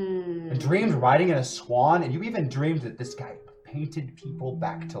 and dreamed riding in a swan, and you even dreamed that this guy painted people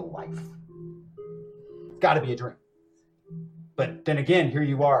back to life. It's got to be a dream. But then again, here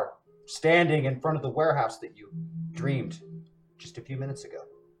you are, standing in front of the warehouse that you dreamed just a few minutes ago.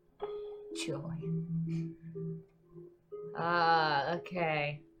 Joy.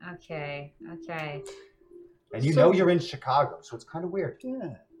 Okay. And you know you're in Chicago, so it's kind of weird.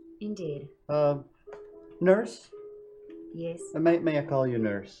 Yeah. Indeed. Nurse? Yes. May I call you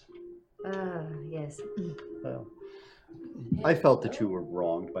Nurse? Yes. Well, I felt that you were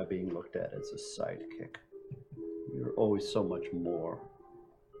wronged by being looked at as a sidekick. You're always so much more.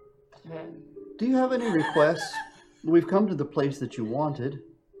 Do you have any requests? We've come to the place that you wanted.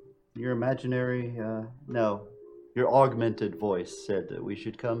 Your imaginary, no, your augmented voice said that we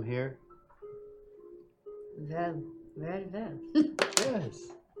should come here. Well, very well. Yes.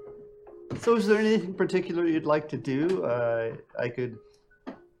 So is there anything particular you'd like to do? I could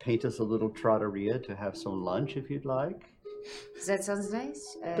paint us a little trattoria to have some lunch if you'd like. That sounds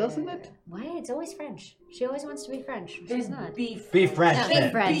nice. Doesn't it? Why? It's always French. She always wants to be French. She's not. Be French No, then.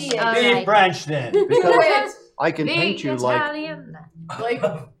 be French. Be All right. French then. Because I can Be paint you Italian. Like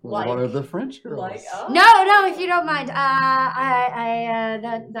one of the French girls. Like, oh. No, if you don't mind.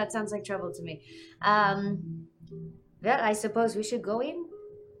 That sounds like trouble to me. Well, I suppose we should go in.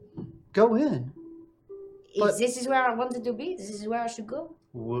 Go in. This is where I wanted to be. This is where I should go.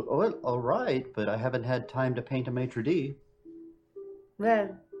 Well, all right, but I haven't had time to paint a maitre d'.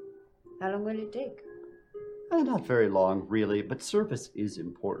 Well, how long will it take? Not very long, really, but service is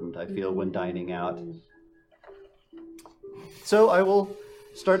important, I feel, when dining out. So I will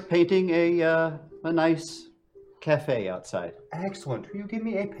start painting a nice cafe outside. Excellent. Will you give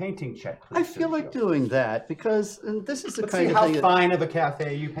me a painting check, please? I feel like doing that because this is the Let's kind see of how thing. fine of a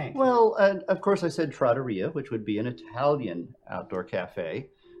cafe you paint. Well, of course, I said trattoria, which would be an Italian outdoor cafe,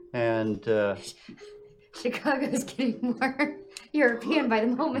 and Chicago's getting more European by the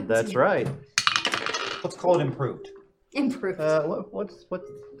moment. that's right. Let's call it improved. Improved. What's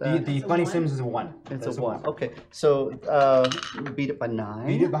The Funny Sims is a 1. It's That's a 1. Okay, so beat it by 9.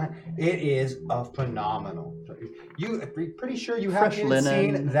 Beat it by. It is a phenomenal. You pretty sure you Fresh haven't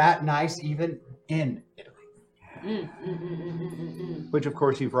linen. seen that nice even in Italy. Which, of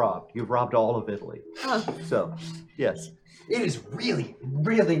course, you've robbed. You've robbed all of Italy. Oh. So, yes. It is really,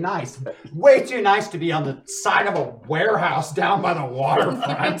 really nice. Way too nice to be on the side of a warehouse down by the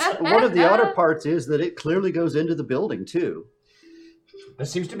waterfront. One of the odder parts is that it clearly goes into the building, too. There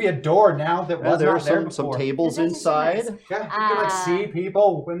seems to be a door now that was there are not there some before. tables inside. Yeah, you can like see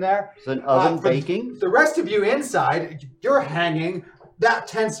people in there. There's an oven For baking. The rest of you inside, you're hanging. That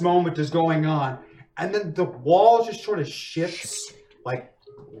tense moment is going on. And then the wall just sort of shifts, like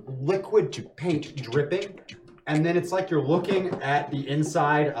liquid to paint dripping. And then it's like you're looking at the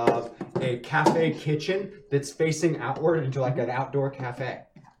inside of a cafe kitchen that's facing outward into like an outdoor cafe.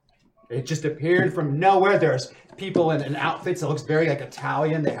 It just appeared from nowhere. There's people in outfits that looks very like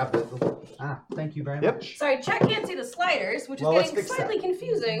Italian. They have the thank you very much. Sorry, Chet can't see the sliders, which is Well, let's getting fix slightly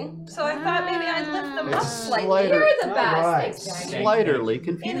confusing. So I thought maybe I'd lift them up It's slightly. slider- You're the All best. right. Thanks, guys. Sliderly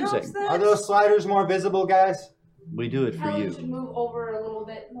In hopes confusing. that- Are those sliders more visible, guys? We do it for Helen you. should move over a little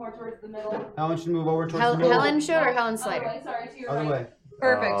bit more towards the middle. Helen should move over towards the middle. Helen should or Helen Slider? Other way, sorry, to your Other right. way.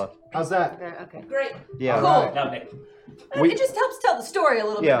 Perfect. How's that? Okay. Great. Yeah. Cool. All right. Now, Nick. We- It just helps tell the story a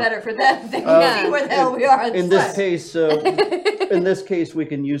little Yeah. bit better for them. They can see where the hell we are. on the In this slide. case, we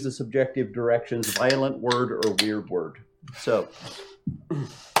can use the subjective directions: violent word or weird word. So,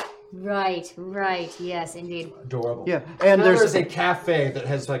 Right. Yes, indeed. Adorable. yeah, and There's a cafe that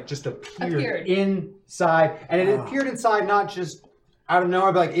has like just appeared inside, and it appeared inside not just out of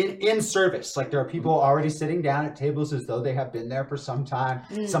nowhere, but like in service. Like there are people already sitting down at tables as though they have been there for some time.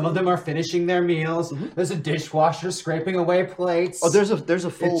 Some of them are finishing their meals. There's a dishwasher scraping away plates. Oh, there's a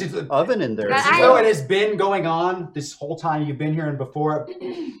full It's just- oven in there. But as I- So well. it has been going on this whole time you've been here and before,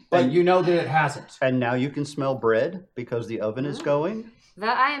 but you know that it hasn't. And now you can smell bread because the oven is going.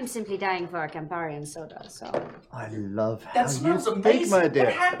 Well, I am simply dying for a Campari and soda, so. I love how That you smells think, amazing. my What dear.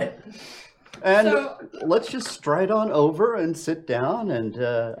 happened? And So- let's just stride on over and sit down and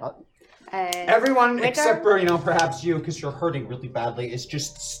Everyone Waiter? except for, perhaps you, because you're hurting really badly, is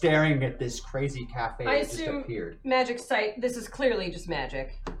just staring at this crazy cafe I that just assume appeared. magic sight. This is clearly just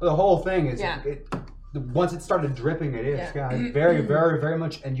magic. The whole thing is, Yeah. once it started dripping, it is, Yeah. very, very, very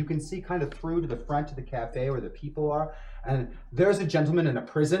much, and you can see kind of through to the front of the cafe where the people are, and there's a gentleman in a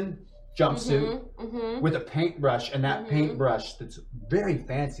prison jumpsuit with a paintbrush, and that paintbrush that's very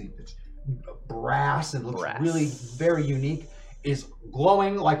fancy, it's brass and looks really very unique, is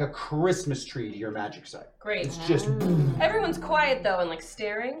glowing like a Christmas tree to your magic sight. Great. It's just Everyone's quiet though and like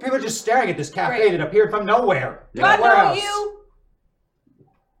staring. people are just staring at this cafe Great. that appeared from nowhere. Do I know Warehouse. you?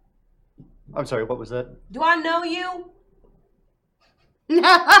 I'm sorry, what was that? Do I know you?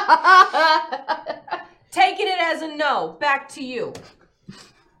 Taking it as a no. Back to you.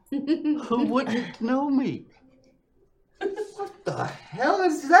 Who wouldn't know me? What the hell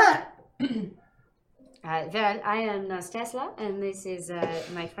is that? Well, I am Stasla, and this is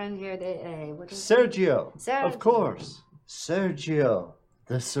my friend here. What is Sergio, Sergio. of course. Sergio,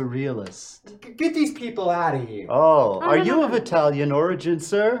 the surrealist. Get these people out of here. Oh, are no, you no, of no. Italian origin,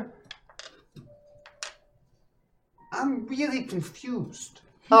 sir? I'm really confused.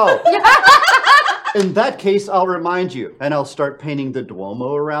 Oh, In that case, I'll remind you, and I'll start painting the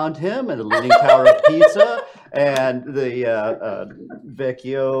Duomo around him, and the Leaning Tower of Pisa, and the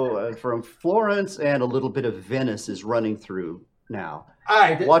Vecchio from Florence, and a little bit of Venice is running through now. All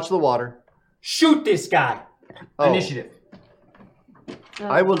right. Watch the water. Shoot this guy. Oh. Initiative. Oh,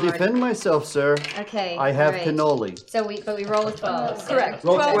 I will Lord. defend myself, sir. Okay. I have right. cannoli. So we roll with 12. Correct.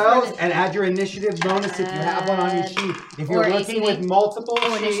 Roll 12 12 and add your initiative bonus if you have one on your sheet. If you're Or working ACV. with multiple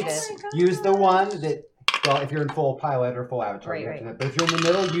Initiative. sheets, use the one that, well, if you're in full pilot or full avatar, Right, you have to right. have- but if you're in the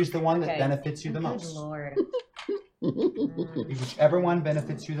middle, use the one that Okay. benefits you the Good most. Lord. Whichever one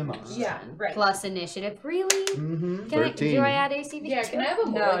benefits you the most. Yeah, right. Plus initiative. Really? Mm-hmm. Can I, 13. do I add ACV? Yeah, can I have a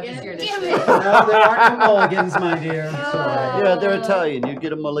No, mulligan? just your Damn initiative. it. No, there aren't no mulligans, my dear. Sorry. Yeah, they're Italian. You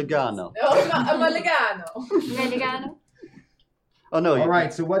get a mulligano. Oh, a mulligano. Religano? Oh, no. All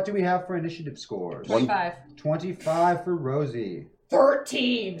right, so what do we have for initiative scores? 25. 25 for Rosie.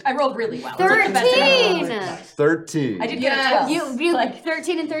 13. I rolled really well. 13! 13. I did Yes. get a 12. You like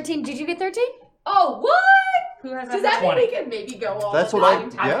 13 and 13. Did you get 13? Oh, what? Who has Does that? that mean we can maybe go all That's the what I, same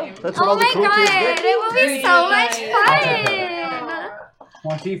time? yeah, that's what Oh all the my cool god, kids get. it will be so much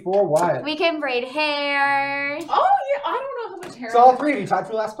fun! 24 Wyatt. We can braid hair. Oh, yeah, I don't know how much hair. So all three of you tied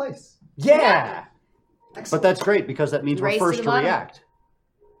for last place. Yeah! But that's great because that means Race we're to first the to bottom. react.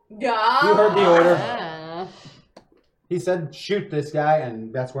 Yeah. You heard the order. Ah. He said, shoot this guy,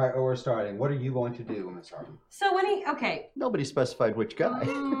 and that's where we're starting. What are you going to do, Miss Harden? So when he, okay. Nobody specified which guy.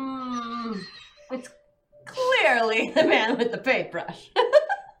 It's clearly the man with the paintbrush.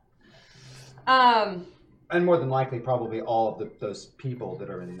 And more than likely, probably all of those people that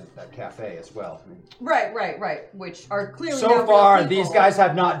are in that cafe as well. I mean, Right. Which are clearly so not far, real people. these guys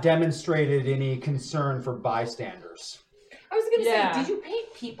have not demonstrated any concern for bystanders. I was going to Yeah. say, did you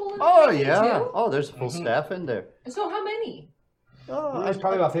paint people in the Oh, painting yeah. too? Oh, there's a full staff in there. So how many? Oh, There's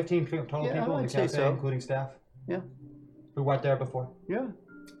probably about 15 total Yeah, people in I'd the say cafe, so. including staff. Yeah. Who weren't there before. Yeah.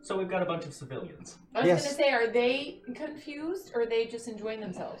 So we've got a bunch of civilians. I was Yes. going to say, are they confused or are they just enjoying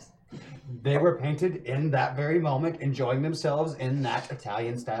themselves? They were painted in that very moment, enjoying themselves in that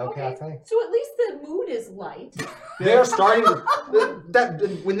Italian-style cafe. So at least the mood is light. They're starting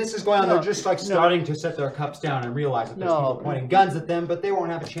when this is going on, they're just like starting to set their cups down and realize that there's people pointing guns at them, but they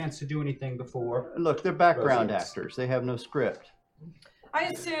won't have a chance to do anything before. Look, they're background Rosie. actors. They have no script. I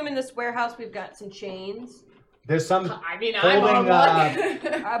assume in this warehouse we've got some chains. There's some I mean, holding, I'm on one.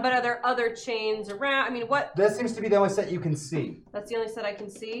 But are there other chains around? I mean, what? that seems to be the only set you can see. That's the only set I can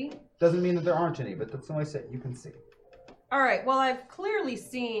see. Doesn't mean that there aren't any, but that's the only set you can see. All right. Well, I've clearly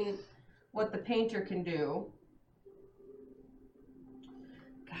seen what the painter can do.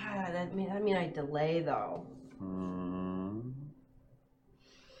 God, I mean, I delay though.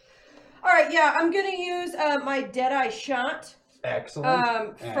 All right. Yeah, I'm gonna use my Deadeye shot.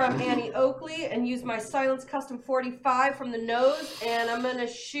 Excellent. From Annie Oakley, and use my Silence Custom 45 from the nose, and I'm gonna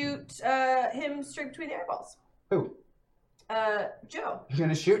shoot him straight between the eyeballs. Who? Joe. You're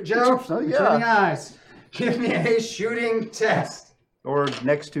gonna shoot Joe? Oh, yeah. Between the eyes. Give me a shooting test. Or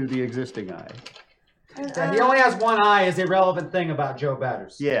next to the existing eye. He only has one eye is a relevant thing about Joe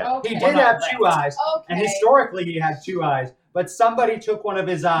Batters. Yeah. Okay. He did have two eyes, and Okay. historically he had two eyes, but somebody took one of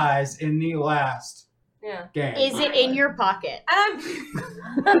his eyes in the last Yeah. game. Is it in your pocket?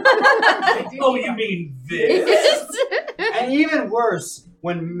 Oh, you mean this? And even worse,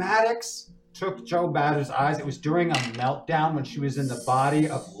 when Maddox took Joe Batters' eyes, it was during a meltdown when she was in the body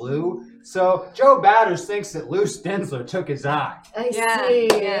of Lou. So Joe Batters thinks that Lou Stensler took his eye. I see.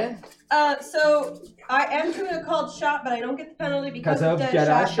 Yeah. So I am doing a called shot, but I don't get the penalty because of dead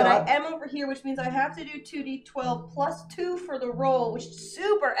Deadeye shot. But shot. I am over here, which means I have to do 2d12 plus 2 for the roll, which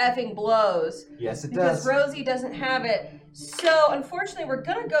super effing blows. Yes, it Because does. Rosie doesn't have it. So unfortunately, we're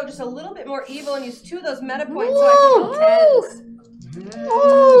gonna go just a little bit more evil and use 2 of those meta points so I can do 10s.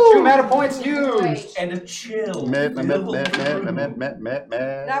 2 meta points used. And a chill. Met. That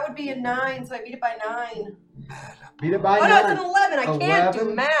would be a 9, so I beat it by 9. Beat it by Oh 9. no, it's an 11. I can't do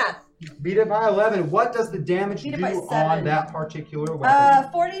 11. math. Beat it by 11. What does the damage Beat it do by on 7. that particular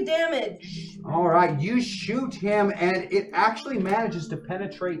weapon? 40 damage. All right, you shoot him, and it actually manages to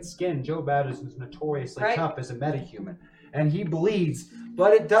penetrate skin. Joe Batters is notoriously tough as a metahuman, and he bleeds,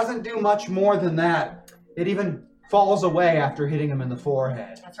 but it doesn't do much more than that. It even falls away after hitting him in the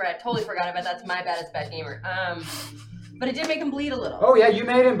forehead. That's right. I totally forgot about that. That's my bad. It's bad gamer. But it did make him bleed a little. Oh yeah, you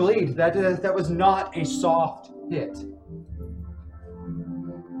made him bleed. That was not a soft hit.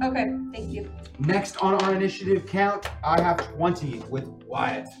 Okay, thank you. Next on our initiative count, I have 20 with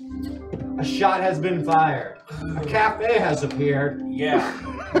Wyatt. A shot has been fired. A cafe has appeared. Yeah.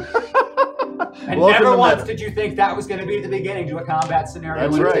 And Welcome never to once Meta. did you think that was going to be the beginning to a combat scenario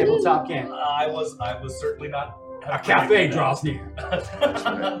That's in a right. tabletop game. I was certainly not. A cafe draws near.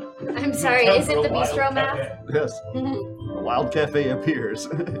 I'm sorry, is it the bistro math? Yes. A wild cafe appears.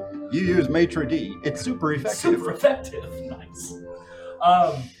 You use maitre d'. It's super effective. Super effective. Nice.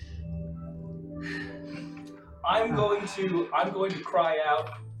 I'm going to cry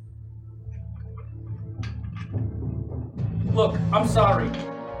out. Look, I'm sorry,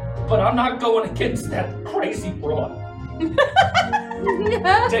 but I'm not going against that crazy broad.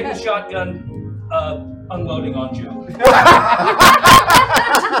 Take the shotgun, unloading on Joe.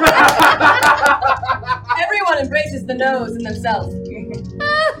 Everyone embraces the nose in themselves.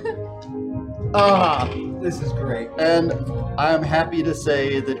 This is great. And I'm happy to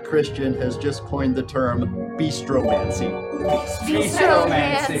say that Christian has just coined the term bistromancy.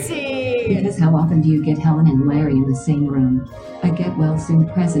 Because how often do you get Helen and Larry in the same room? A get well soon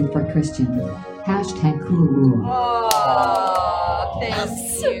present for Christian. Hashtag cool rule. Oh,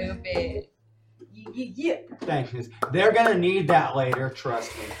 thanks, you, babe. Yeah. Thank you. They're going to need that later,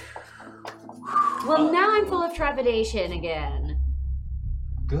 trust me. Well, now I'm full of trepidation again.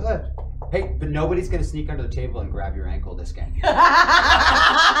 Good. Hey, but nobody's going to sneak under the table and grab your ankle this game.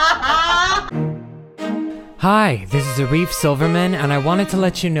 Hi, this is Arif Silverman, and I wanted to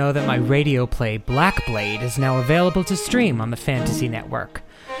let you know that my radio play Black Blade is now available to stream on the Fantasy Network.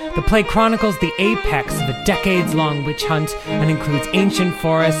 The play chronicles the apex of a decades-long witch hunt and includes ancient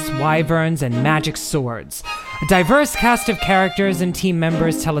forests, wyverns, and magic swords. A diverse cast of characters and team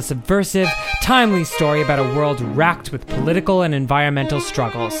members tell a subversive, timely story about a world racked with political and environmental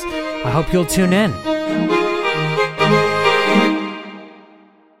struggles. I hope you'll tune in.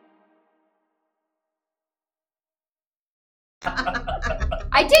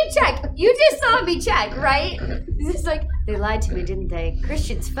 I did check. You just saw me check, right? It's just like, they lied to me, didn't they?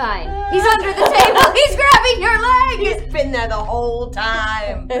 Christian's fine. He's under the table. He's grabbing your leg. He's been there the whole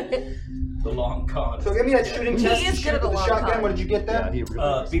time. The long con. So give me that shooting He test is to good shoot at the with the long shotgun. con. What did you get there? He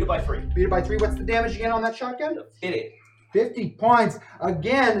really Beat it by 3. Beat it by 3. What's the damage again on that shotgun? 50. 50 points.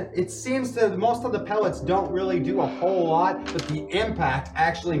 Again, it seems that most of the pellets don't really do a whole lot, but the impact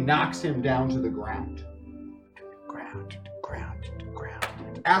actually knocks him down to the ground. Ground.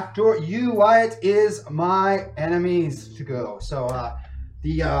 After you, Wyatt, is my enemies to go. So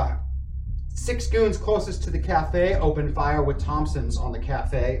the 6 goons closest to the cafe open fire with Thompsons on the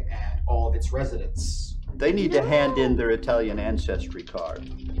cafe and all of its residents. They need to hand in their Italian ancestry card.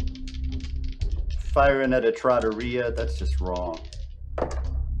 Firing at a trattoria, that's just wrong.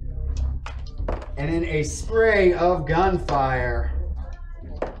 And in a spray of gunfire,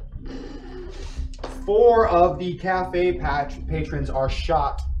 4 of the cafe patrons are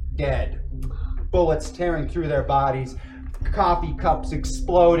shot dead. Bullets tearing through their bodies, coffee cups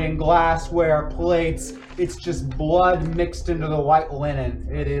exploding, glassware, plates. It's just blood mixed into the white linen.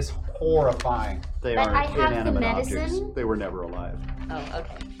 It is horrifying. They But aren't I have the inanimate medicine. objects. They were never alive. Oh,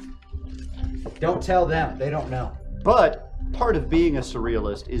 okay. Don't tell them. They don't know. But part of being a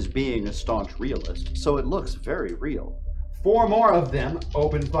surrealist is being a staunch realist, so it looks very real. 4 more of them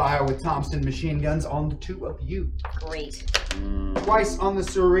open fire with Thompson machine guns on the 2 of you. Great. Twice on the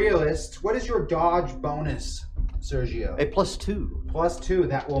surrealist. What is your dodge bonus, Sergio? A +2. +2.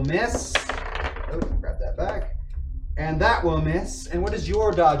 That will miss. Oh, grab that back. And that will miss. And what is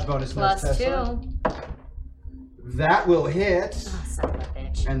your dodge bonus, Miss Tessa? +2. That will hit. Oh, son of a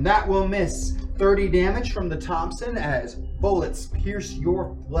bitch. And that will miss. 30 damage from the Thompson as bullets pierce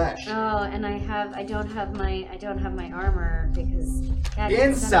your flesh. Oh, and I don't have my armor because God,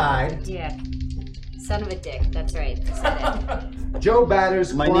 Inside. Son of a dick. That's right. I said it. Joe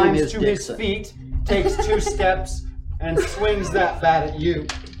Batters My name climbs is to Dixon. his feet, takes 2 steps, and swings that bat at you.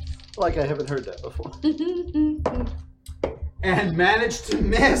 Like I haven't heard that before. And managed to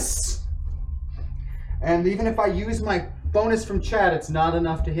miss. And even if I use my bonus from chat, it's not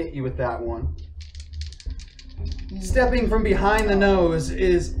enough to hit you with that one. Stepping from behind the nose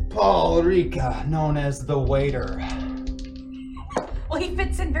is Paul Rica, known as the waiter. Well, he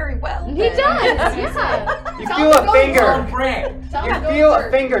fits in very well. He does, yeah. You feel a finger. Tell You him to feel go a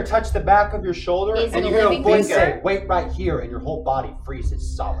first. finger touch the back of your shoulder, Is and it you a hear a living voice finger? say, "Wait right here," and your whole body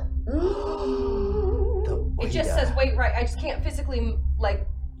freezes solid. It just says wait right. I just can't physically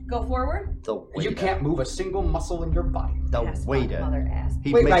go forward. The waiter. You can't move a single muscle in your body. The Ass fuck, waiter. mother ass.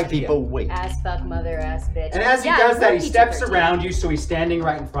 He Wait makes right here. people wait. Ass fuck mother ass bitch. And as he Yeah, does that, he it's steps PG-13. around you, so he's standing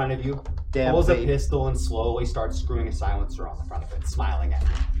right in front of you, Damn pulls a babe. pistol, and slowly starts screwing a silencer on the front of it, smiling at you.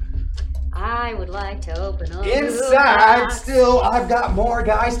 I would like to open up. Inside, still, I've got more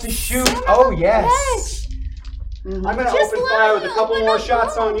guys to shoot. Oh, yes. I'm going to open fire with a couple more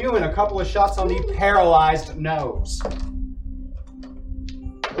shots on you and a couple of shots on the paralyzed nose.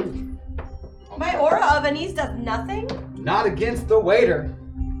 My aura of unease does nothing? Not against the waiter.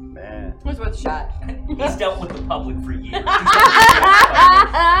 Man. What's worth a shot? He's dealt with the public for years.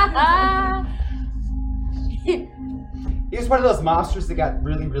 He was one of those mobsters that got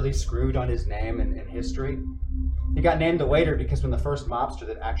really, really screwed on his name in history. He got named the waiter because when the first mobster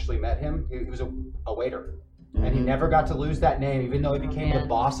that actually met him, he was a waiter. And he never got to lose that name, even though he became the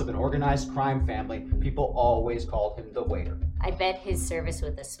boss of an organized crime family. People always called him the waiter. I bet his service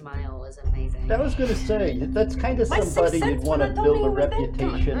with a smile was amazing. I was going to say, that's kind of somebody you'd want to build a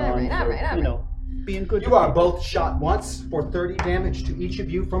reputation on for, you know, being good. You are both shot once for 30 damage to each of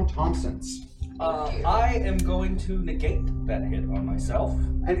you from Thompson's. I am going to negate that hit on myself.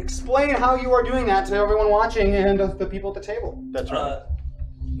 And explain how you are doing that to everyone watching and the people at the table. That's right.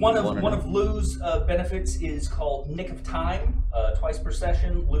 One of Lou's benefits is called Nick of Time. Twice per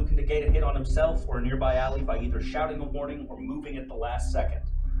session, Lou can negate a hit on himself or a nearby ally by either shouting a warning or moving at the last second.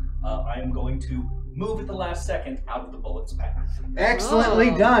 I am going to move at the last second out of the bullet's path.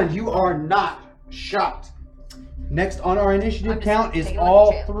 Excellently done. You are not shot. Next on our initiative count is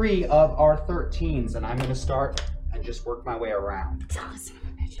all 3 of our 13s, and I'm going to start and just work my way around.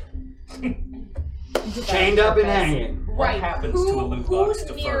 Chained up and hanging. What happens to a loot box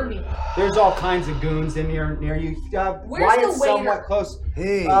deferred? There's all kinds of goons in near you. Wyatt's somewhat close.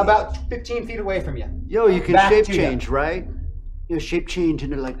 Hey. About 15 feet away from you. Yo, you can Back shape to you. change, right? You know, shape change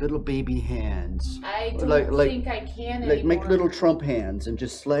into like little baby hands. I don't think I can Like anymore. make little Trump hands and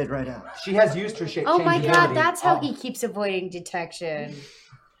just slide right out. She has used her shape Oh change my god, ability. that's how he keeps avoiding detection.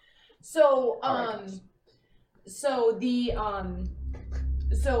 So, so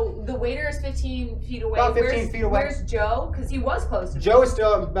the waiter is 15 feet away. About 15 feet away. Where's Joe? Because he was close to me. Joe is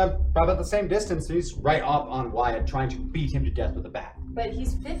still about the same distance. He's right up on Wyatt, trying to beat him to death with a bat. But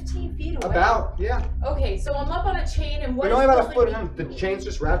he's 15 feet away. About, yeah. Okay, so I'm up on a chain and what We're is only about a holding foot me? in. The chain's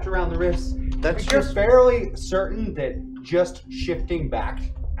just wrapped around the wrists. That's You're just fairly certain that just shifting back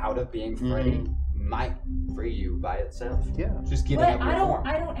out of being Freddy might free you by itself. Yeah. Just giving But up your form.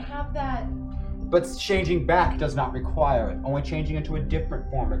 I don't have that. But changing back does not require it. Only changing into a different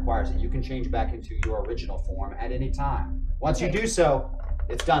form requires it. You can change back into your original form at any time. Once you do so,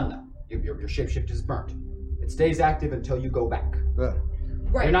 it's done though. Your shapeshift is burnt. It stays active until you go back.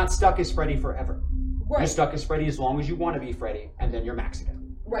 Right. You're not stuck as Freddy forever. Right. You're stuck as Freddy as long as you want to be Freddy, and then you're max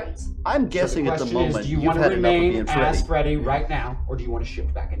again. Right. I'm guessing so at the question moment is, do you you've want to had enough of remain being as Freddy. Freddy right now, or do you want to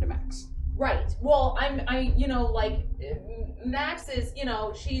shift back into max? Right. Well, you know, like Max is, you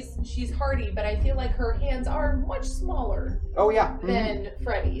know, she's hardy, but I feel like her hands are much smaller. Oh yeah. Than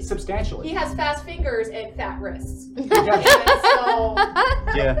Freddy's. Substantially. He has fast fingers and fat wrists. Yeah. And so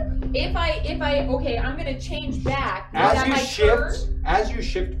Yeah. if I okay, I'm gonna change back. Is As that you my shift, turn? as you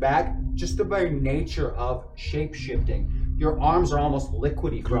shift back, just the very nature of shape shifting, your arms are almost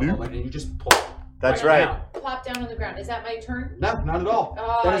liquidy for a moment, and you just pull. That's right. down. Plop down on the ground. Is that my turn? No, not at all.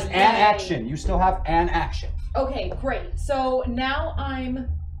 Oh, That is an yay. action. You still have an action. Okay, great. So now I'm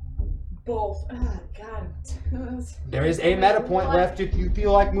both. Oh, God. There is a meta point left if you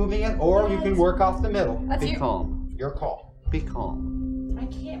feel like moving it, or you can work off the middle. Be calm. Your call. Be calm. I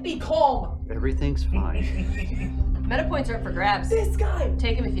can't be calm. Everything's fine. Meta points are up for grabs. This guy.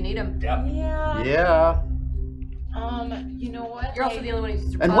 Take them if you need them. Yeah. Yeah. You know what? You're also the only one who's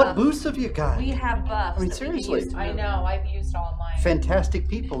used your And buff. what boosts have you got? We have buffs. I mean, that we can seriously. use to I move. know. I've used all mine. Fantastic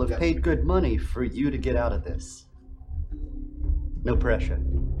people have paid good money for you to get out of this. No pressure.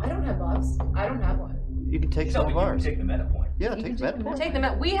 I don't have buffs. I don't have one. You can take some of ours. Take the meta point. Yeah, take the meta point. Take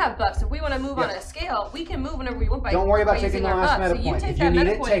them. We have buffs. If we want to move on a scale, we can move whenever we want by Don't worry about by taking using the our last buffs. meta So you point. take If that you need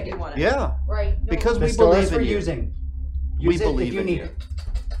meta it, point take if you it. want it. Yeah. Right. No. Because we Pistol believe is for in you. using. We Use it believe if you in need you. it.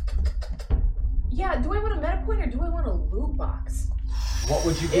 Yeah. Do I want a meta point or do I want a loot box? What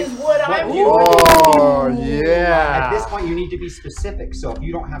would you get? Is what I you Oh, At yeah. this point, you need to be specific. So if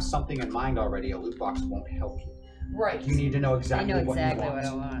you don't have something in mind already, a loot box won't help you. Right. You need to know exactly I know what exactly you what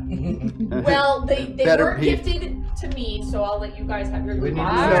I want. want. Well, they Better weren't be. gifted to me, so I'll let you guys have your We loot need to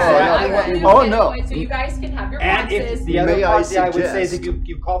box. know exactly I what will you do want. Oh, meta no. points so you guys can have your And boxes. if the other May I part I would say is suggest- if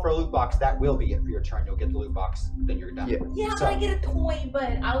you call for a loot box, that will be it for your turn. You'll get the loot box, then you're done. Yeah. Yeah, So- I get a toy,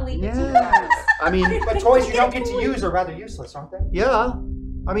 but I'll leave it to you Yeah. guys. I mean, But toys you don't get to use are rather useless, aren't they? yeah.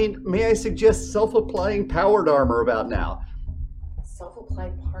 I mean, may I suggest self-applying powered armor about now?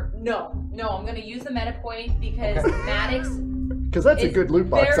 Self-applied part? No, I'm gonna use the meta point because Maddox Because that's a is good loot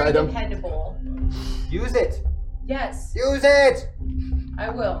box very item. dependable. Use it. Yes, Use it. I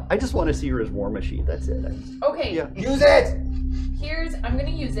will. I just want to see her as War Machine. That's it. Okay, Yeah. Use it. I'm gonna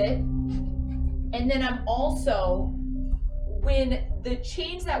use it. And then I'm also, when the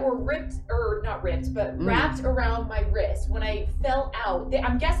chains that were wrapped around my wrist, when I fell out,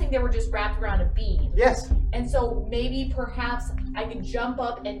 I'm guessing they were just wrapped around a bead. Yes. And so maybe perhaps I could jump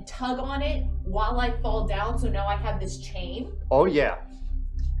up and tug on it while I fall down, so now I have this chain. Oh, yeah.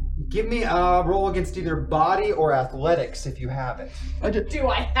 Give me a roll against either body or athletics if you have it. Do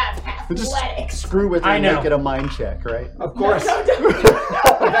I have athletics? Screw with it and make it a mind check, right? Of course. No.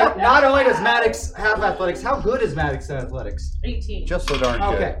 In fact, not only does Maddox have athletics, how good is Maddox at athletics? 18. Just so darn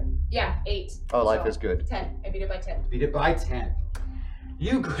good. Okay. Yeah, 8. Oh, life is good. 10. I beat it by 10. Beat it by 10.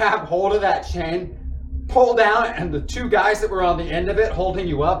 You grab hold of that chain, pull down, and the two guys that were on the end of it holding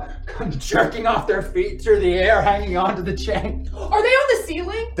you up come jerking off their feet through the air, hanging onto the chain. Are they on the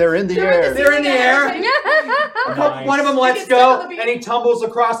ceiling? They're in the air. They're in the air. Nice. One of them lets go, and he tumbles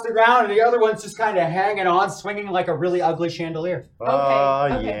across the ground, and the other one's just kind of hanging on, swinging like a really ugly chandelier. Oh,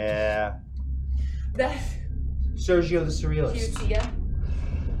 Okay. yeah. That Sergio the Surrealist. cute, yeah.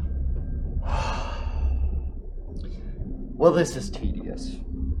 Well, this is tedious.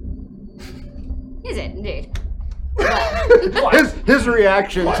 Is it indeed? His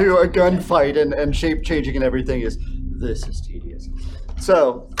reaction to a gunfight and shape changing and everything is, this is tedious.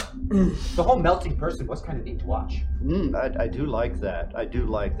 So, the whole melting person was kind of neat to watch. I do like that. I do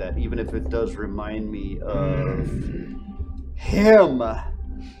like that, even if it does remind me of him.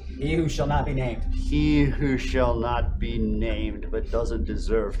 He who shall not be named. He who shall not be named, but doesn't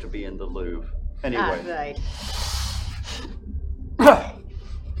deserve to be in the Louvre. Anyway. Right.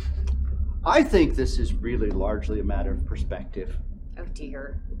 I think this is really largely a matter of perspective. Oh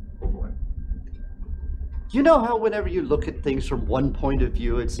dear. You know how whenever you look at things from one point of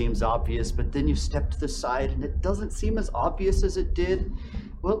view, it seems obvious, but then you step to the side and it doesn't seem as obvious as it did?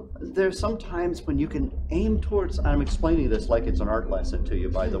 Well, there's some times when you can aim towards, I'm explaining this like it's an art lesson to you,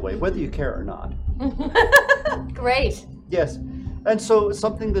 by the way, whether you care or not. Great. Yes. And so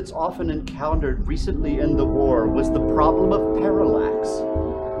something that's often encountered recently in the war was the problem of parallax,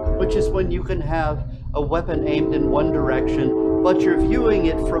 which is when you can have a weapon aimed in one direction, but you're viewing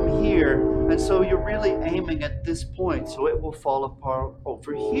it from here, and so you're really aiming at this point, so it will fall apart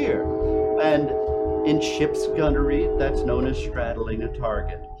over here. And in ship's gunnery, that's known as straddling a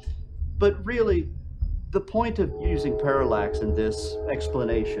target. But really, the point of using parallax in this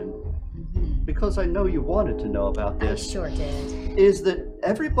explanation, because I know you wanted to know about this, I sure did, is that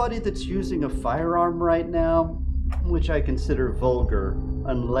everybody that's using a firearm right now, which I consider vulgar,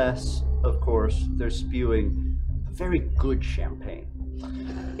 unless, of course, they're spewing very good champagne,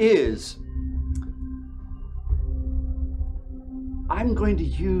 is I'm going to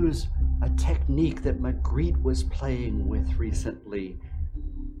use a technique that Magritte was playing with recently,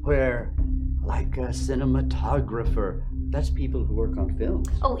 where, like a cinematographer, that's people who work on films.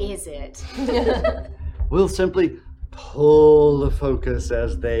 Oh, is it? We'll simply pull the focus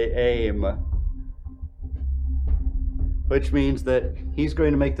as they aim. Which means that he's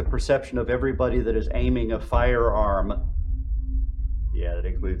going to make the perception of everybody that is aiming a firearm, yeah, that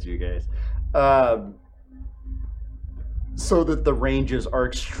includes you guys, so that the ranges are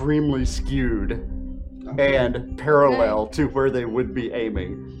extremely skewed and parallel to where they would be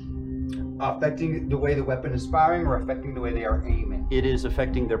aiming. Affecting the way the weapon is firing or affecting the way they are aiming? It is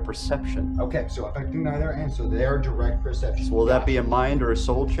affecting their perception. Okay, so affecting their aim, so their direct perception. So will that be a mind or a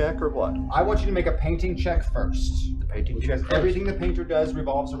soul check or what? I want you to make a painting check first. The painting check first. Everything the painter does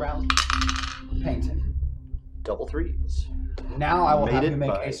revolves around painting. Double threes. Now I will have you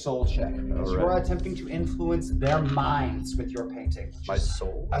make a soul check, because you are attempting to influence their minds with your painting. My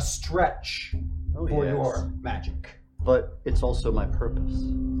soul? A stretch for your magic. But it's also my purpose.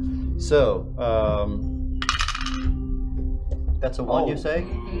 So, that's a 1, you say?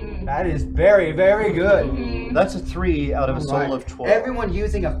 That is very, very good. That's a 3 out of a soul of 12. Everyone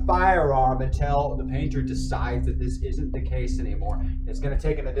using a firearm until the painter decides that this isn't the case anymore is going to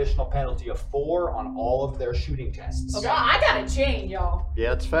take an additional penalty of 4 on all of their shooting tests. Oh, I got a chain, y'all.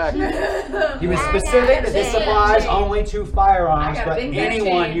 Yeah, it's fact. He was specific that this applies only to firearms, I got a but big fat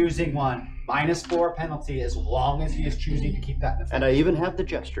anyone chain. using one. -4 penalty as long as he is choosing to keep that in effect. And I even have the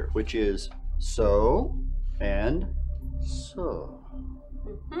gesture, which is so and so.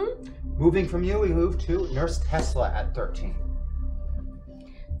 Moving from you, we move to Nurse Tesla at 13.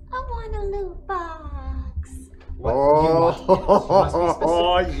 I want a loot box.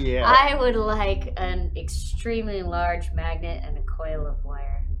 Oh, yeah. I would like an extremely large magnet and a coil of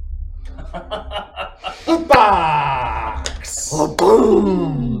wire. Loot box! Oh,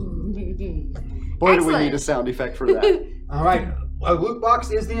 boom! Boy, do we Excellent. need a sound effect for that. All right. A loot box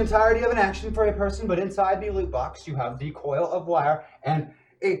is the entirety of an action for a person, but inside the loot box, you have the coil of wire, and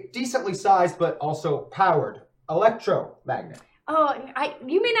a decently sized but also powered electromagnet. Oh,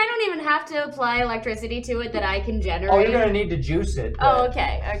 you mean I don't even have to apply electricity to it that I can generate? Oh, you're going to need to juice it. Oh,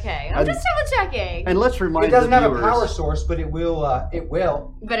 okay. I'm just double checking. And let's remind it doesn't the have viewers, a power source, but it will. But it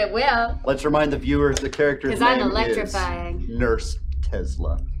will. Let's remind the viewers the character's name I'm electrifying. is Nurse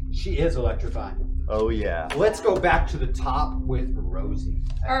Tesla. She is electrifying. Oh, yeah. Let's go back to the top with Rosie.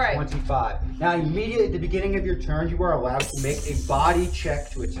 All right. 25. Now, immediately at the beginning of your turn, you are allowed to make a body check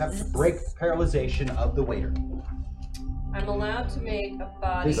to attempt to break the paralyzation of the waiter. I'm allowed to make a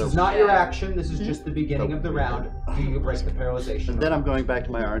body This is not your action. This is just the beginning of the round. Do you break the paralyzation? And then I'm going back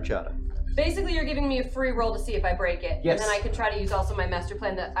to my Archata. Basically, you're giving me a free roll to see if I break it. Yes. And then I can try to use also my master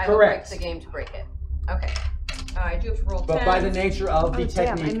plan that I will break the game to break it. Okay. I do have to roll 10. But by the nature of the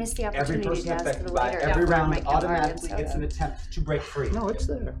technique, I missed the every opportunity person to ask affected the by waiter every for round my cover automatically and gets an attempt to break free. No, it's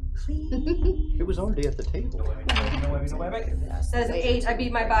there. It was already at the table. That is 8. I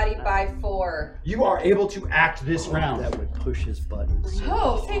beat my body by 4. You are able to act this round. That would push his buttons.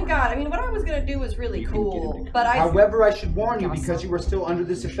 Oh, thank God. I mean, what I was going to do was really cool. But However, I should warn you, because you are still under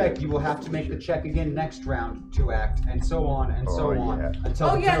this effect, you will have to make the check again next round to act, and so on, and so on, until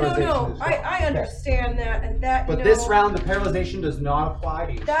Oh, the yeah, paralyzation no. is gone. I understand that. And that, But you this know, round, the paralyzation does not apply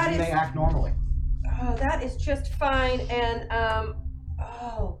to you. That You may is- act normally. Oh, that is just fine. And,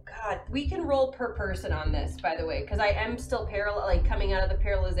 oh, God. We can roll per person on this, by the way, because I am still coming out of the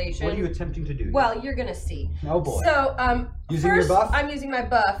paralyzation. What are you attempting to do? Well, you're going to see. Oh, boy. So, Using first, your buff? I'm using my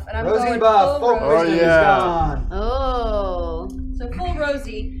buff, and I'm Rosie going buff. full Full Rosie. wisdom is gone. Oh. So full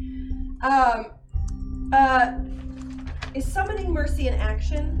Rosie. Is summoning Mercy an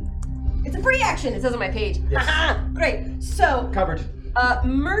action? It's a free action. It says on my page. Yes. Haha, great. So Covered.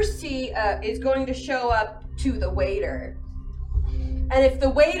 Mercy is going to show up to the waiter, and if the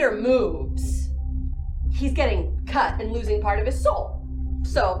waiter moves, he's getting cut and losing part of his soul.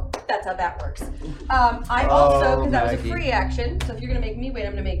 So that's how that works. I also, because that was a Maggie. free action, so if you're gonna make me wait,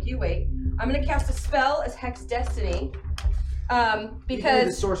 I'm gonna make you wait. I'm gonna cast a spell as Hex Destiny. You can do the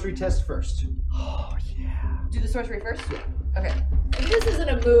Because sorcery test first. do the sorcery first. Okay. This isn't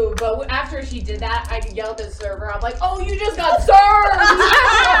a move, but after she did that, I yelled at the server. I'm like, "Oh, you just got served!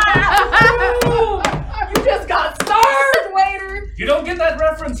 You just got served, waiter!" You don't get that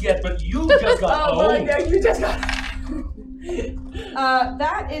reference yet, but you just got well, yeah, you just got.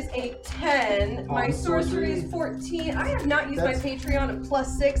 That is a 10. My sorcery is 14. I have not used my Patreon of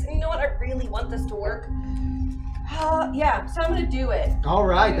 +6. And you know what? I really want this to work. Yeah, so I'm gonna do it. All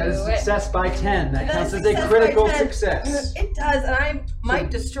right, that is a Do it. success by 10. That counts as a success by critical 10. success. It does, and I might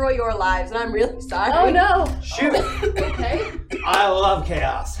destroy your lives, and I'm really sorry. Oh no! Shoot! Okay. I love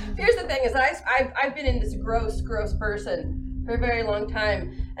chaos. Here's the thing: is I've been in this gross person for a very long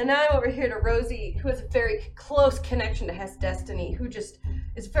time, and now I'm over here to Rosie, who has a very close connection to Hess Destiny, who just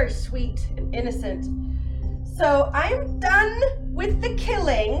is very sweet and innocent. So I'm done with the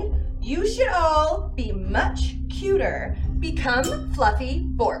killing. You should all be much cuter. Become fluffy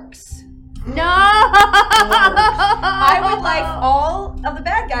Borks. No! I would like all of the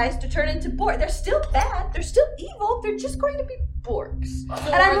bad guys to turn into Borks. They're still bad. They're still evil. They're just going to be Borks.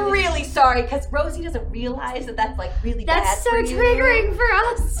 And I'm really sorry because Rosie doesn't realize that that's like really bad. That's so for you. triggering for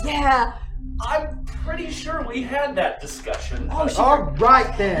us. Yeah. I'm pretty sure we had that discussion. Oh, All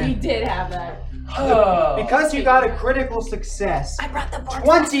right We then. did have that. Because you got a critical success, I brought the Borks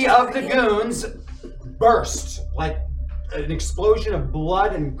 20 back of the goons burst like an explosion of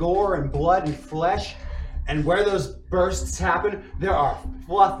blood and gore and blood and flesh. And where those bursts happen, there are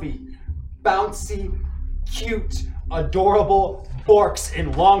fluffy, bouncy, cute, adorable Borks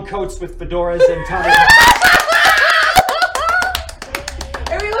in long coats with fedoras and tummy.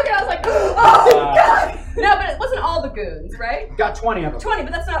 And we look at it, I was like, oh God! No, but it wasn't all the goons, right? Got 20 of them. 20,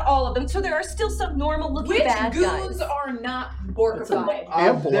 but that's not all of them. So there are still some normal looking Which bad goons guys. are not Borkified?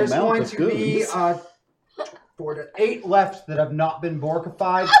 Ample There's amount going of to be goons. 4 to 8 left that have not been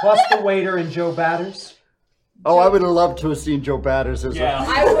Borkified, plus the waiter and Joe Batters. Oh, I would have loved to have seen Joe Batters as Yeah.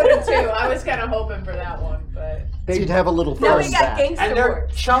 I would have too. I was kind of hoping for that one, but He'd have a little Now fun we got back. gangster And there are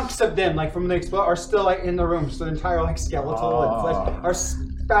Borks. chunks of them, like from the explode, are still like in the room. So the entire like skeletal and flesh are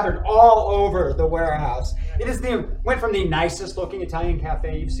spattered all over the warehouse. It is went from the nicest looking Italian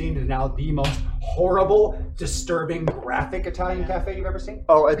cafe you've seen to now the most horrible, disturbing, graphic Italian cafe you've ever seen.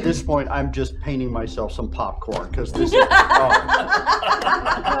 Oh, at this point, I'm just painting myself some popcorn because this is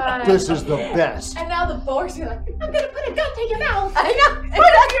this is the best. and now the Borks are like, I'm gonna put a gun to your mouth. I know. Put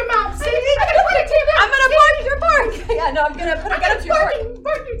it to your mouth, see? I'm gonna put it to your mouth. I'm gonna bark your bark. Yeah, no, I'm gonna put a gun up to your bark.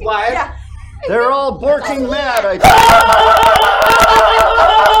 Wyatt, Yeah. They're all barking mad. I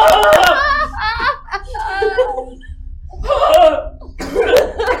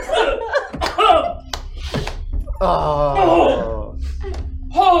Oh.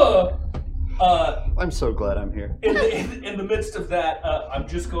 Oh. I'm so glad I'm here. In the midst of that, I'm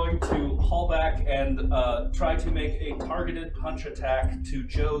just going to haul back and try to make a targeted punch attack to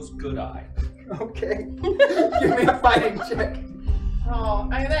Joe's good eye. Okay. Give me a fighting check. Oh,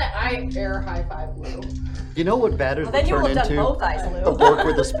 I air high five Lou. You know what batters Well, then you would will turn have done into? both eyes, Lou. A bork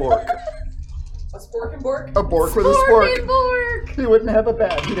with a spork. A spork and bork? A bork with a spork. He wouldn't have a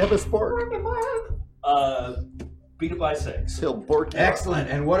bat. He'd have a spork. Beat it by 6. He'll bork. Excellent.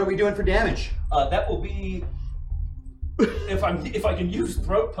 And what are we doing for damage? That will be if I can use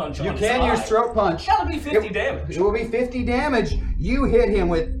throat punch on You his can eye. use throat punch. That'll be 50 damage. It will be 50 damage. You hit him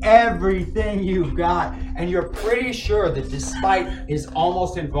with everything you've got, and you're pretty sure that despite his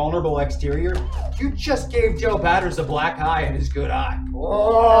almost invulnerable exterior, you just gave Joe Batters a black eye and his good eye.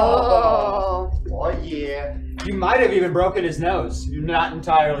 Oh yeah. You might have even broken his nose. You're not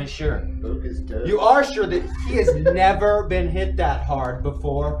entirely sure. Broke his toe. You are sure that he has never been hit that hard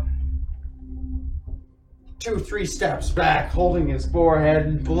before. 2-3 steps back, holding his forehead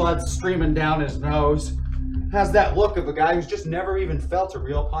and blood streaming down his nose. Has that look of a guy who's just never even felt a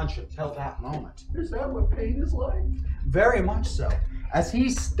real punch until that moment. Is that what pain is like? Very much so. As he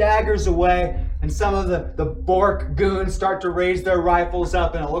staggers away and some of the Bork goons start to raise their rifles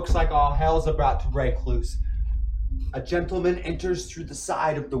up and it looks like all hell's about to break loose, a gentleman enters through the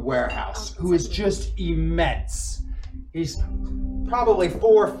side of the warehouse who is just immense. He's probably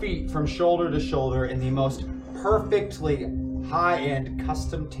 4 feet from shoulder to shoulder in the most perfectly high-end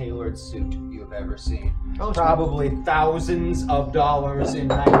custom-tailored suit you've ever seen. Probably thousands of dollars in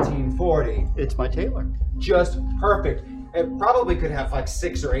 1940. It's my tailor. Just perfect. It probably could have like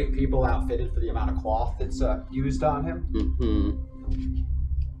 6 or 8 people outfitted for the amount of cloth that's used on him. Mm-hmm.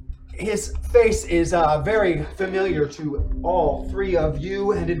 His face is very familiar to all 3 of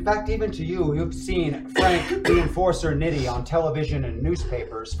you, and in fact even to you. You've seen Frank the Enforcer Nitty on television and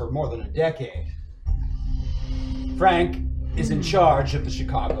newspapers for more than a decade. Frank is in charge of the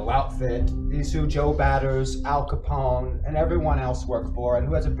Chicago outfit. These who Joe Batters, Al Capone, and everyone else work for, and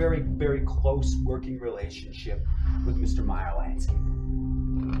who has a very, very close working relationship with Mr. Meyer Lansing.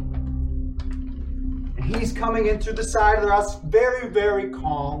 And he's coming in through the side of the house, very, very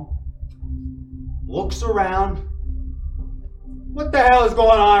calm. Looks around. What the hell is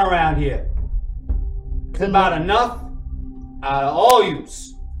going on around here? It's about enough out of all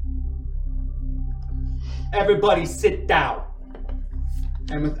yous. Everybody sit down.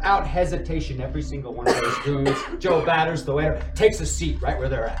 And without hesitation, every single one of those goons, Joe Batters, the waiter, takes a seat right where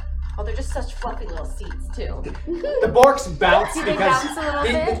they're at. Oh, they're just such fluffy little seats, too. The Borks bounce Do they because bounce a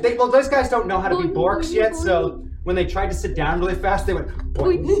little bit? well, those guys don't know how to be Borks yet, so when they tried to sit down really fast, they went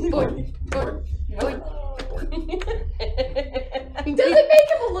boing, boing, boing. Does it make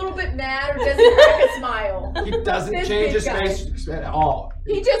him a little bit mad, or does he crack a smile? He doesn't This change big his guy. face at all.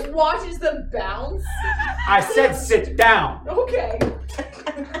 He just watches them bounce. I said sit down. Okay. I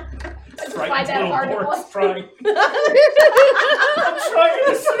Frightened find that little hard to Bork's watch. trying. I'm trying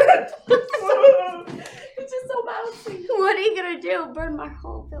to sit. It's just so bouncy. What are you gonna do? Burn my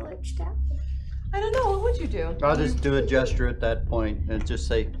whole village down? I don't know. What would you do? I'll just do a gesture at that point and just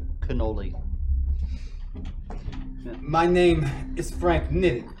say cannoli. My name is Frank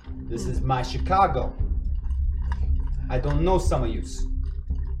Nitty. This is my Chicago. I don't know some of yous.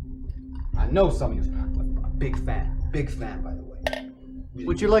 I know some of yous. I'm a big fan by the way.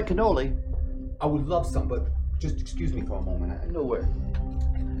 Would you like cannoli? I would love some, but just excuse me for a moment. I know where.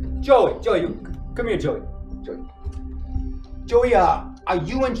 Joey, come here, Joey. Joey, are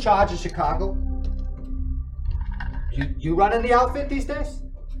you in charge of Chicago? You running the outfit these days?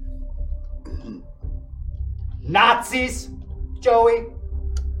 Nazis, Joey,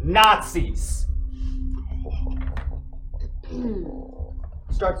 Nazis.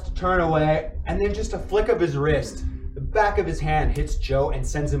 Starts to turn away, and then just a flick of his wrist, the back of his hand hits Joe and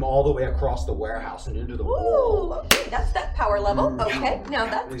sends him all the way across the warehouse and into the wall. Ooh, okay, that's that power level. Okay, now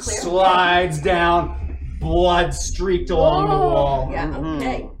that's He clear. slides down, blood streaked along the wall. Yeah,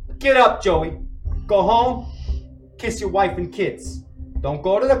 okay. Get up, Joey. Go home, kiss your wife and kids. Don't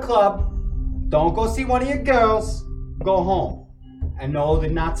go to the club. Don't go see one of your girls. Go home. And know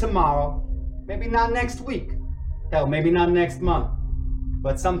that not tomorrow, maybe not next week, hell, maybe not next month,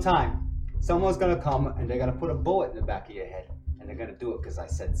 but sometime, someone's gonna come and they're gonna put a bullet in the back of your head, and they're gonna do it because I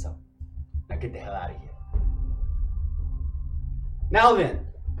said so. Now get the hell out of here. Now then,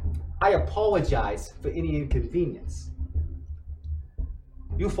 I apologize for any inconvenience.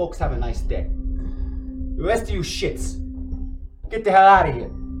 You folks have a nice day. The rest of you shits, get the hell out of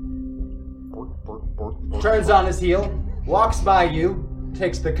here. Turns on his heel, walks by you,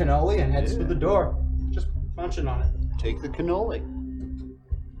 takes the cannoli, and heads for the door. Just munching on it. Take the cannoli.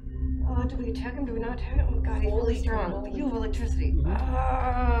 Oh, do we attack him? Do we not attack him? Oh my god, he's really strong. The hue of electricity.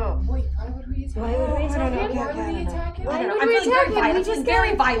 Oh. Wait, why would we attack him? Why would we attack him? Why would we attack him? I don't know. I'm feeling very violent. He's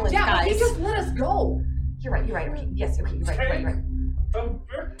very violent, yeah, guys. he just let us go. You're right. Okay. Yes. Okay. You're right.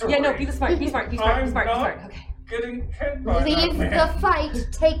 Yeah. No. Be smart. Be smart. Okay. Getting hit by Leave the fight.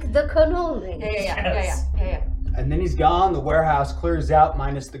 Take the cannoli. Yeah. And then he's gone. The warehouse clears out,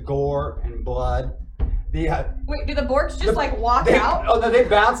 minus the gore and blood. Wait, do the Borgs just walk out? Oh no, they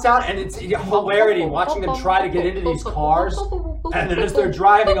bounce out, and it's hilarity watching them try to get into these cars. And then as they're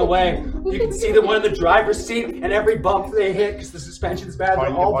driving away, you can see them one in the driver's seat, and every bump they hit, because the suspension's bad,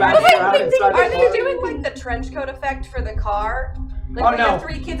 they're all bouncing around inside the car. Are they doing the trench coat effect for the car? Like you have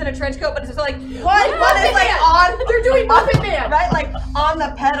 3 kids in a trench coat, but it's just like one is on. They're doing Muppet Man, right? Like on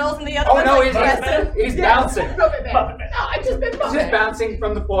the pedals, and the other one's he's bouncing. Muppet Man. No, I've just been He's just bouncing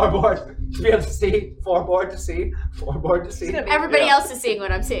from the floorboard to be able to see, floorboard to see. Everybody else is seeing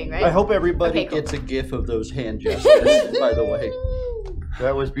what I'm seeing, right? I hope everybody gets a gif of those hand gestures, by the way.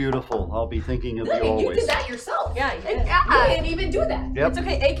 That was beautiful. I'll be thinking of you always. You did that yourself. Yeah, you did. You didn't even do that. Yep. It's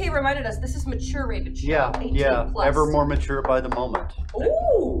okay. AK reminded us this is mature rated show. Yeah, 18 plus. ever more mature by the moment.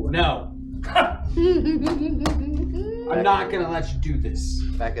 Ooh. No. I'm not gonna let you do this.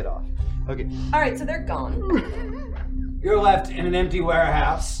 Back it off. Okay. All right, so they're gone. You're left in an empty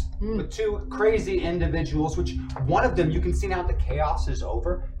warehouse with 2 crazy individuals, which one of them you can see now the chaos is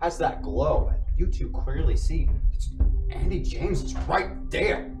over, has that glow. You 2 clearly see it's Andi James is right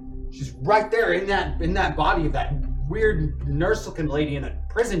there. She's right there in that body of that weird nurse-looking lady in a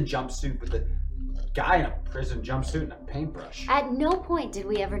prison jumpsuit with a guy in a prison jumpsuit and a paintbrush. At no point did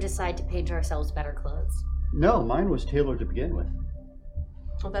we ever decide to paint ourselves better clothes. No, mine was tailored to begin with.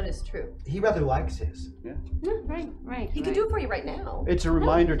 Well, that is true. He rather likes his. Yeah. Right. He can do it for you right now. It's a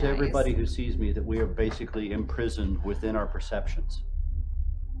reminder to everybody who sees me that we are basically imprisoned within our perceptions.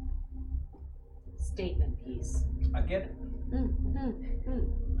 Statement piece. I get it.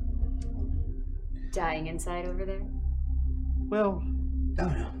 Dying inside over there? Well,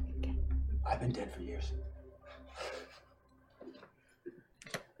 no. I've been dead for years.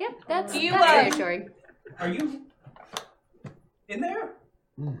 Yep, that's you, reassuring. Are you in there?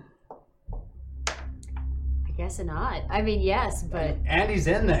 I guess not. I mean, yes, but Andy's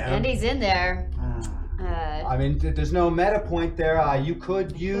in there. Andy's in there. I mean, there's no meta point there. You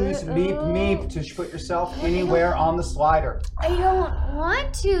could use Meep to put yourself anywhere on the slider. I don't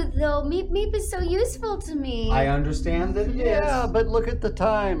want to, though. Meep is so useful to me. I understand that it is. Yeah, but look at the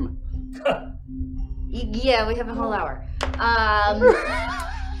time. Yeah, we have a whole hour.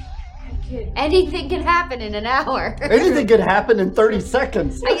 Anything can happen in an hour. Anything can happen in 30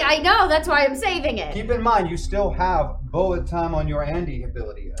 seconds. I know, that's why I'm saving it. Keep in mind, you still have bullet time on your Andi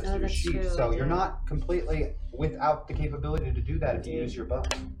ability as your that's sheet, true, so I you're do. not completely without the capability to do that if you use your bow.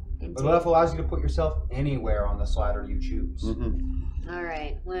 But buff allows you to put yourself anywhere on the slider you choose. All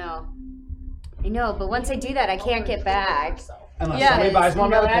right, well, I know, but once I do that, I can't get back. Unless somebody buys more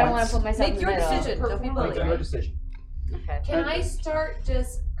meta I don't want points. to put myself Make in your the middle. decision. Don't be bullied. Make your decision. Okay. Can I start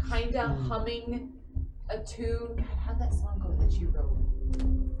just kind of humming a tune? God, how'd that song go that you wrote?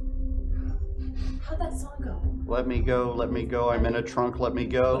 How'd that song go? Let me go, I'm in a trunk, let me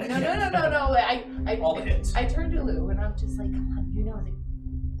go. No. All the hits. I turned to Lou and I'm just like, come on, you know the.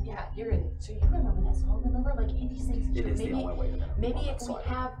 Yeah, you're in it. So you remember that song? Remember, like Andi sings. It is the only way to Maybe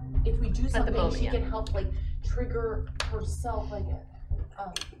if we do something, moment, she yeah. can help like trigger herself like a.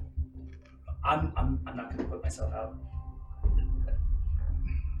 I'm not gonna put myself out.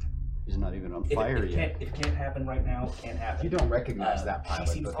 He's not even on If fire it yet. can't happen right now, it can't happen. You don't recognize that pilot,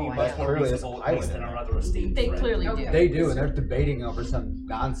 She seems to be but much more clearly there's a reasonable, at pilot least in than there. our other esteemed They friend. clearly do. They do, and they're debating over some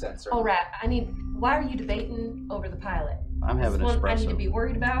nonsense. Oh, Rat, why are you debating over the pilot? I'm having This one I need to espresso. be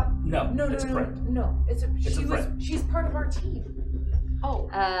worried about? No, No, it's a friend. It's a It's a friend. She's part of our team. Oh,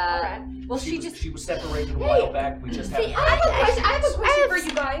 alright. Well, she was separated a while back. We just See, haven't. I have a question for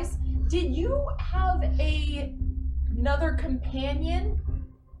you guys. Did you have another companion?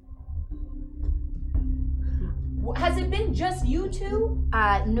 Has it been just you two?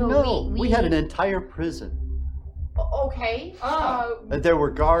 No, we had an entire prison. Okay. There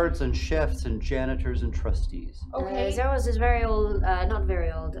were guards and chefs and janitors and trustees. Okay. Zeros is very old, not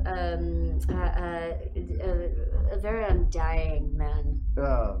very old, a very undying man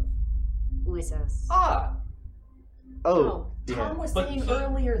with us. Oh, Tom was But saying he-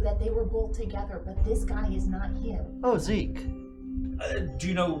 earlier that they were both together, but this guy is not him. Oh, Zeke. Do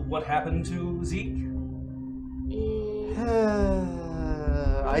you know what happened to Zeke?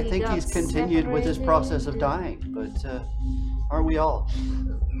 I think he's continued with his process of dying, but aren't we all?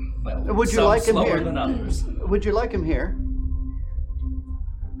 Well, Would you Some like him slower here? than others. Would you like him here?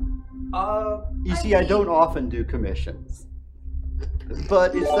 You see, I don't often do commissions,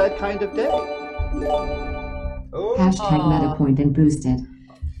 but it's that kind of day. Hashtag MetaPoint and boosted.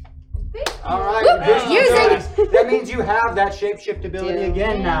 All right, that means you have that shapeshift ability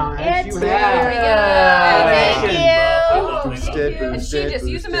again now. As you have. Thank you. And she just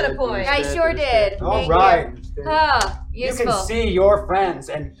used a meta point. I sure did. All right. Oh, You useful. can see your friends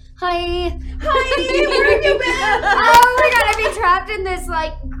and Hi. Where have you been? Oh my god, I've been trapped in this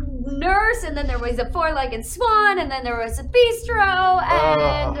like nurse, and then there was a four-legged swan, and then there was a bistro,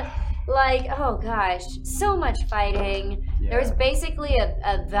 and like, oh gosh, so much fighting. There was basically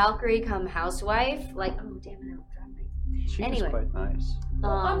a Valkyrie come housewife. Like, oh damn it, I'll drop my. She Anyway. was quite nice.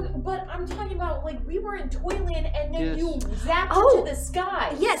 But I'm talking about like we were in Toyland and then Yes. you zapped into the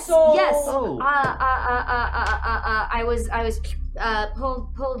sky. Yes, so... yes. Oh. I was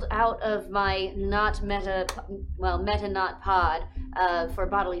pulled out of my meta not pod for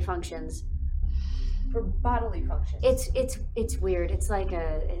bodily functions. For bodily functions. It's weird. It's like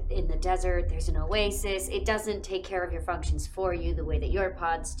in the desert. There's an oasis. It doesn't take care of your functions for you the way that your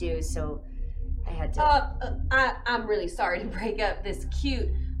pods do. So I had to. I'm really sorry to break up this cute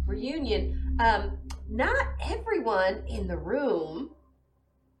reunion. Not everyone in the room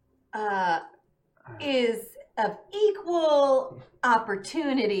is of equal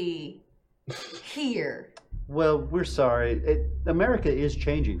opportunity here. Well, we're sorry. America is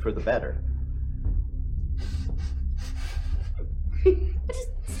changing for the better. Just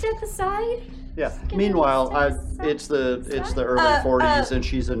step aside. Yeah. Meanwhile, it's the early 40s, and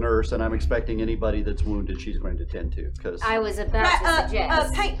she's a nurse, and I'm expecting anybody that's wounded she's going to tend to. Because I was about to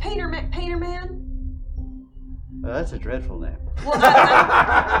suggest. Painter man. That's a dreadful name. Well,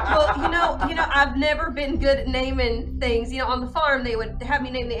 I've never been good at naming things. On the farm they would have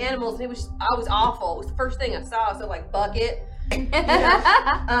me name the animals, and I was awful. It was the first thing I saw. So like bucket.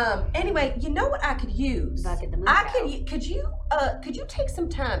 Anyway, you know what I could use? Bucket the moon Could you take some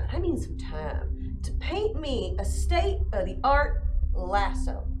time? I mean some time to paint me a state-of-the-art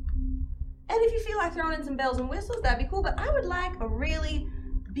lasso. And if you feel like throwing in some bells and whistles, that'd be cool. But I would like a really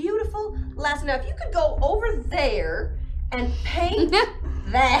beautiful lasso. Now, if you could go over there and paint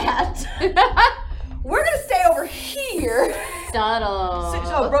that, we're gonna stay over here. Subtle.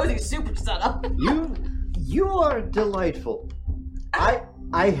 So Rosie's super subtle. You are delightful.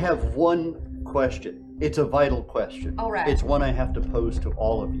 I have one question. It's a vital question. All right. It's one I have to pose to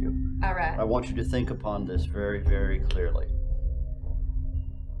all of you. All right. I want you to think upon this very, very clearly.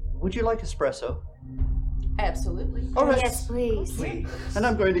 Would you like espresso? Absolutely. All right. Yes, please. And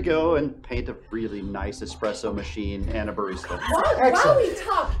I'm going to go and paint a really nice espresso machine and a barista. While we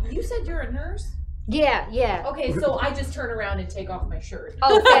talk, you said you're a nurse? Yeah. Okay, so I just turn around and take off my shirt.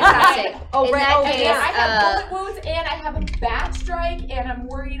 Oh, fantastic. In that Okay, case, I have bullet wounds and I have a bat strike and I'm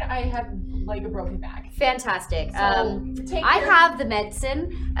worried I have like a broken back. Fantastic. So, I have the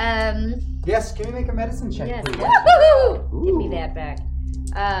medicine. Yes, can we make a medicine check, Yes. please? Woo-hoo! Give me that back.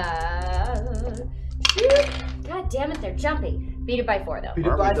 God damn it, they're jumpy. Beat it by 4 though. Beat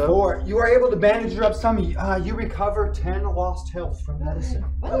it by 4. You are able to bandage her up some. You recover 10 lost health from medicine.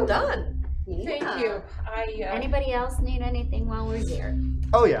 Well done. Thank you. Anybody else need anything while we're here?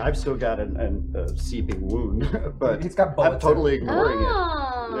 Oh yeah, I've still got a seeping wound, but It's got bullets I'm totally in it. ignoring it.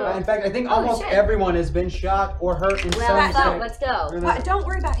 Oh. In fact, I think almost everyone has been shot or hurt in some way. Let's go. Well, don't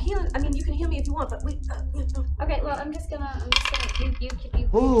worry about healing. I mean, you can heal me if you want, but we. Okay, well, I'm just gonna you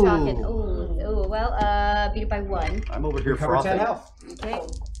keep Ooh. talking. Ooh, well, beat it by 1. I'm over here Recover 10 frothing. health. Okay.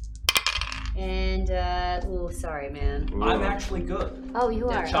 And sorry, man. I'm actually good. Oh, you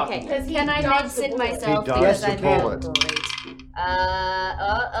are. Chocolate. Okay. Because he Can I dodged the medicine bullet. myself He because dodged I'm the bullet. great?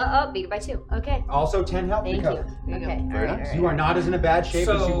 Beat it by 2. Okay. Also 10 health Thank recovered. you. Okay. Very all nice. right. You are not as in a bad shape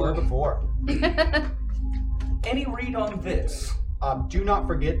as you were before. Any read on this? Do not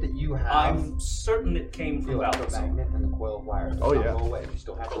forget that you have I'm certain it came the from Balthazar. electromagnet and the coil of wire. Oh, Don't yeah. go away. You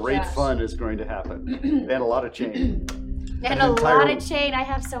still have to Great fun is going to happen. And a lot of chain. And An a entire- lot of chain. I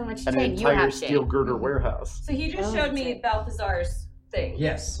have so much An chain. You entire have steel chain. girder warehouse. So he just showed me Balthazar's thing.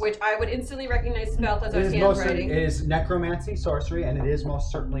 Yes. Which I would instantly recognize as It Balthazar's is, handwriting. it is necromancy, sorcery, and it is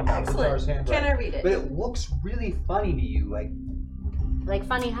most certainly Balthazar's Excellent. handwriting. Can I read it? But it looks really funny to you. Like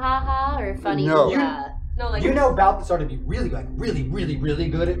funny ha-ha or funny No. hoo-ha? No, like You know Balthazar to be really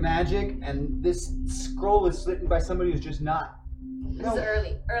good at magic, and this scroll is written by somebody who's just not. This is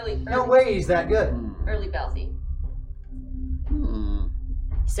early. No way he's that good. Early Balthy.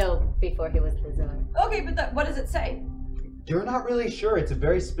 So before he was the czar. Okay, but what does it say? You're not really sure. It's a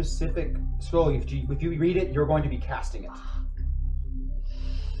very specific scroll. If you read it, you're going to be casting it.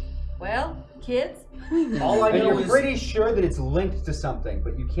 Well, kids. All I And know you're is pretty sure that it's linked to something,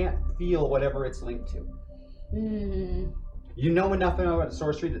 but you can't feel whatever it's linked to. You know enough about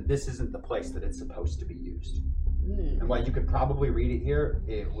sorcery that this isn't the place that it's supposed to be used. And while you could probably read it here,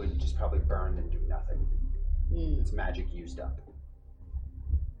 it would just probably burn and do nothing. It's magic used up.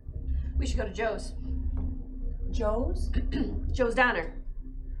 We should go to Joe's. Joe's? Joe's Diner.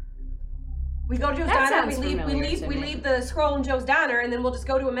 We go to Joe's That Diner, sounds we familiar to me. leave the scroll in Joe's Diner, and then we'll just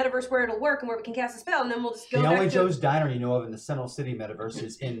go to a metaverse where it'll work and where we can cast a spell, and then we'll just go The back only to... Joe's Diner you know of in the Sentinel City metaverse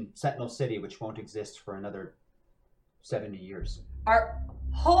is in Sentinel City, which won't exist for another 70 years.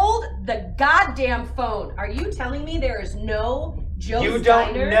 Hold the goddamn phone. Are you telling me there is no Joe's You don't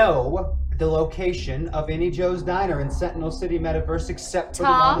Diner? know the location of any Joe's Diner in Sentinel City metaverse except for the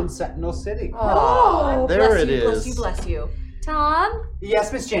one in Sentinel City. Oh, there bless it you, is. Bless you, bless you. Tom,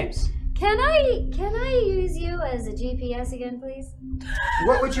 Yes, Miss James. can I use you as a GPS again, please?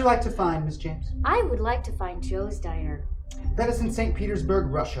 What would you like to find, Miss James? I would like to find Joe's Diner. That is in St. Petersburg,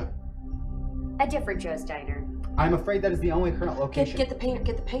 Russia. A different Joe's Diner. I'm afraid that is the only current location. Get the painter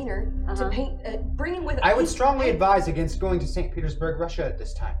to paint. Bring him with. I would strongly advise against going to St. Petersburg, Russia at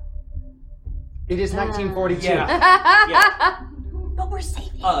this time. It is 1942. Yeah. But we're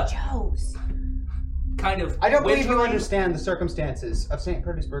saving Joe's. Kind of. I don't believe you wintry. understand the circumstances of St.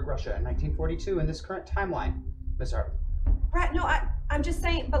 Petersburg, Russia in 1942 in this current timeline, Miss Harvey. Right? No, I'm just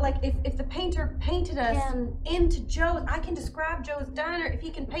saying. But like, if the painter painted us into Joe's, I can describe Joe's Diner. If he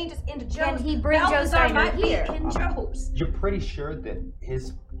can paint us into Joe's, Can he bring Joe's Balthazar Diner might be here? in Joe's. You're pretty sure that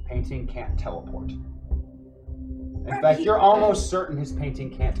his painting can't teleport. In Right, fact, he- you're almost certain his painting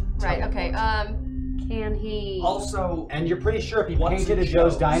can't teleport. Right. Okay. Can he? Also, And you're pretty sure if he What's painted in a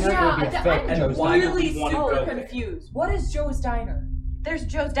Joe's Joe's? Diner, it would be a fake and Joe's why Diner. do we want to go there? confused. What is Joe's Diner? There's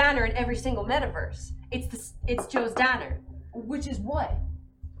Joe's Diner in every single metaverse. It's Joe's Diner. Which is what?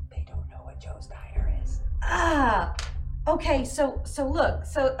 They don't know what Joe's Diner is. Ah. Okay. So look.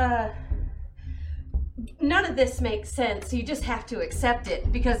 None of this makes sense. So you just have to accept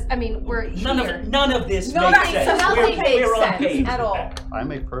it because I mean we're here. None of this No, makes right, sense. so nothing We're on sense page at with all. that. I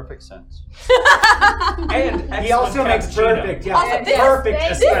make perfect sense. And He also excellent makes cappuccino. perfect. Yeah, Also, this- perfect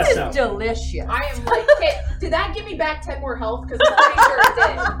This espresso. is delicious. I am like, okay, did that give me back 10 more health? Because I'm pretty sure it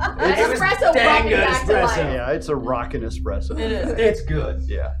did. That It was espresso dang brought me good back to espresso. life. Yeah, it's a rockin' espresso. It is. It's good.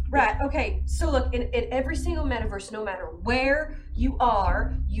 Yeah. Right. Okay. So look, in every single metaverse, no matter where you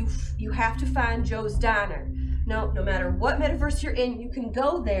are, you have to find Joe's Diner. No matter what metaverse you're in, you can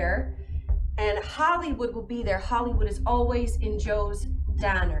go there, and Hollywood will be there. Hollywood is always in Joe's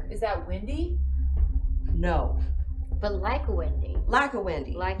Diner. Is that Wendy? No, But like a Wendy. like a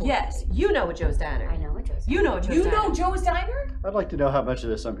Wendy. Like a yes, you know a Joe's Diner. I know what Joe's. You know a Joe's You Diner. know Joe's Diner? I'd like to know how much of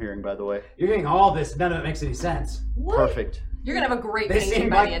this I'm hearing, by the way. You're getting all this. None of it makes any sense. What? Perfect. You're gonna have a great They painting seem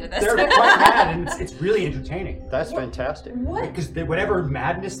by like the end of this. they're quite mad, and it's really entertaining. That's fantastic. What? Because whatever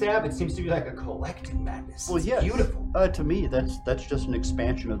madness they have, it seems to be like a collective madness. Well, It's yes. beautiful. To me, that's just an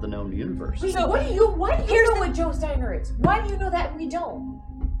expansion of the known universe. Wait, why do you know what Joe's Diner is? Why do you know that and we don't?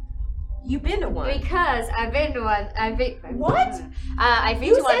 You've been to one. Because I've been to one. What? I've been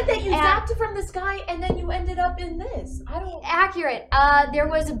You to one. said that you and- zapped from the sky and then you ended up in this. I don't. Accurate. There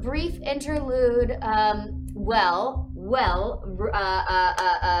was a brief interlude.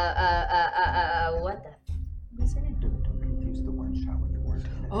 What the? What's her name? Don't confuse the one shot when you weren't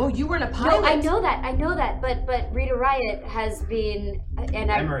in it. Oh, you were in a pilot. No, I know that. But Rita Riot has been, and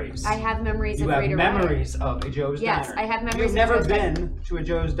Memories. I have memories You of have Rita Riot. memories of a Joe's Yes, Diner. I have memories You've of never Joe's been to a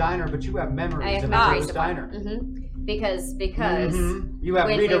Joe's Diner, but you have memories I have of memories a Joe's of Diner. Mm-hmm. Because You have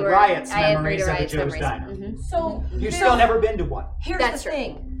when Rita we were- Riot's I have memories Rita of a Riot's Joe's memories. Diner. Mhm. So You've still never been to one. Here's That's the true.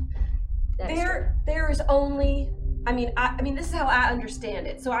 thing. That's There is only. I mean, this is how I understand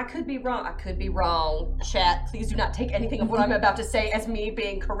it. So I could be wrong. Chat, please do not take anything of what I'm about to say as me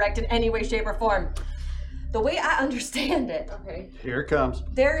being correct in any way, shape, or form. The way I understand it, Okay. Here it comes.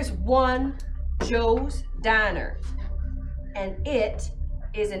 there is one Joe's Diner, and it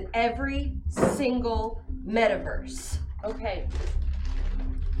is in every single metaverse. Okay.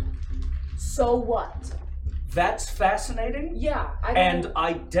 So what? That's fascinating. Yeah. And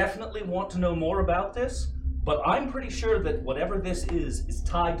I definitely want to know more about this, but I'm pretty sure that whatever this is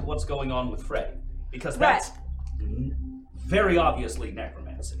tied to what's going on with Freddy. Because that's very obviously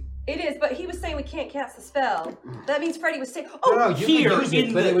necromancy. It is, but he was saying we can't cast the spell. That means Freddy was saying, oh, No, you here could use it,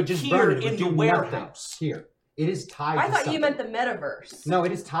 in but the- it would just here burn. It would in do the nothing. warehouse. Here. It is tied I to thought something. you meant the metaverse. No,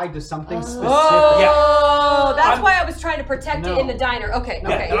 it is tied to something specific. Oh, that's I'm- why I was trying to protect No. it in the diner. Okay, No,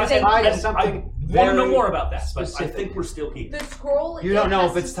 okay. it's Thank tied you. to something Want to know more about that, but I think we're still here. The scroll. You don't know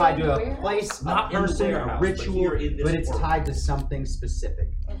if it's tied to a place, Not a in the person, warehouse, a but ritual, here in this but it's world. tied to something specific.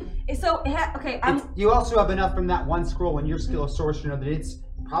 So, okay, You also have enough from that one scroll and your skill of sorcery to know that it's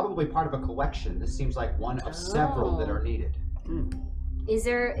probably part of a collection. This seems like one of several that are needed. Is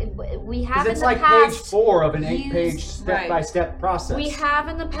there? We have Because it's in the like past page 4 of an 8-page used- step-by-step process. We have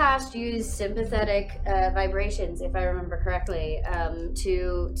in the past used sympathetic vibrations, if I remember correctly,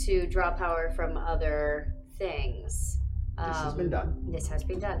 to draw power from other things. This has been done. This has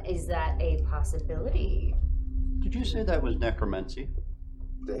been done. Is that a possibility? Did you say that was necromancy?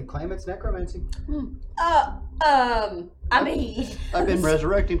 They claim it's necromancy. I mean... I've been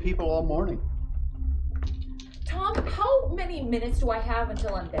resurrecting people all morning. Tom, how many minutes do I have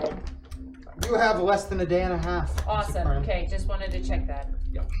until I'm dead? You have less than a day and a half. Awesome. Okay, just wanted to check that.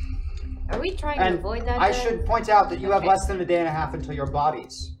 Yep. Are we trying And to avoid that? I then? should point out that you have less than a day and a half until your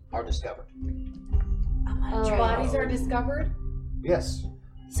bodies are discovered. Bodies are discovered? Yes.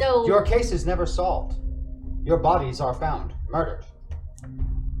 So your case is never solved. Your bodies are found, murdered,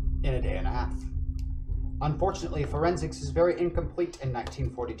 in a day and a half. Unfortunately, forensics is very incomplete in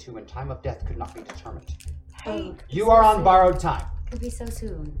 1942 and time of death could not be determined. Hey, You are on borrowed time. Could be so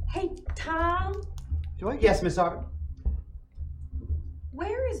soon. Hey, Tom, Yes, Miss Arden.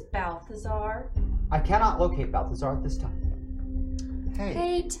 where is Balthazar? I cannot locate Balthazar at this time.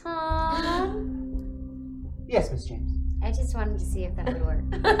 Hey, Tom. Yes, Miss James. I just wanted to see if that would work.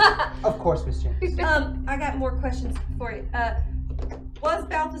 Of course, Miss James. I got more questions for you. Was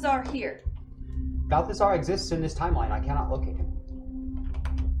Balthazar here? Balthazar exists in this timeline. I cannot locate him.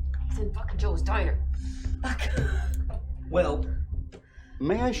 He's in fucking Joe's diner. Fuck. Well,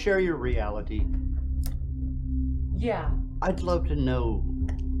 may I share your reality? Yeah. I'd love to know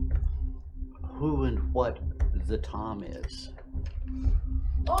who and what the Tom is.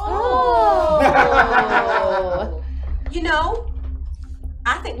 Oh! You know,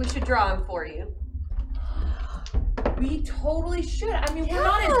 I think we should draw him for you. We totally should. I mean, we're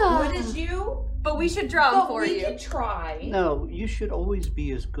not as good as you, but we should draw him for we you. could try. No, you should always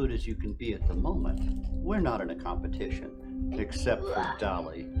be as good as you can be at the moment. We're not in a competition, except for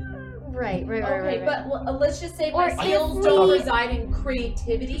Dolly. Right. Okay, but let's just say my Or skills if don't we- reside in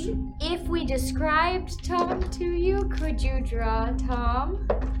creativity. If we described Tom to you, could you draw Tom?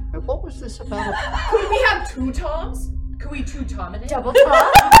 And what was this about? Could we have 2 Toms? Could we 2 Tom in it? Double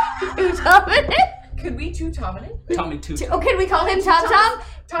Tom? 2 Tom in it? Could we 2 Tom in it? Tommy 2 Oh, can we call him Tom Tom?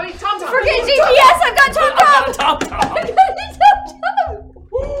 Tommy Tom Tom. Forget GPS, I've got Tom Tom! Tom Tom!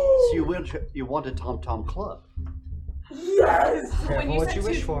 So you want a Tom Tom club? Yes! Careful what you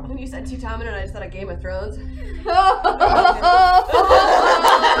wish for. When you said 2 Tom in it, I just thought of Game of Thrones.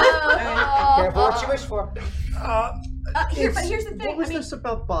 Careful what you wish for. But here's the thing. What was this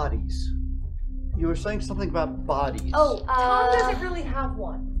about bodies? You were saying something about bodies. Oh, Tom doesn't really have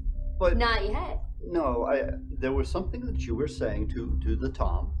one. But not yet. no, there was something that you were saying to the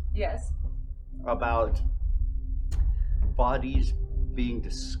Tom Yes. about bodies being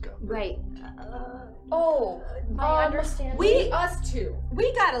discovered. Right. I understand. Us 2.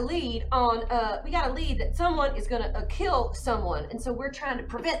 We got a lead on. We got a lead that someone is gonna kill someone, and so we're trying to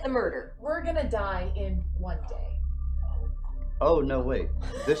prevent the murder. We're gonna die in 1 day. Oh, no, wait.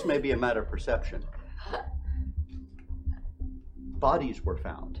 This may be a matter of perception. Bodies were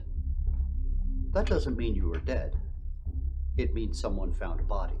found. That doesn't mean you were dead. It means someone found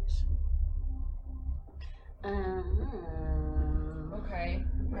bodies. Okay.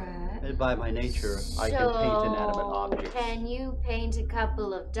 Right. And by my nature, I can paint inanimate objects. Can you paint a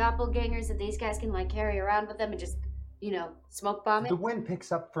couple of doppelgangers that these guys can like carry around with them and just, smoke bomb it? The wind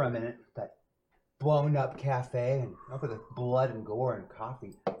picks up for a minute. That blown up cafe and over the blood and gore and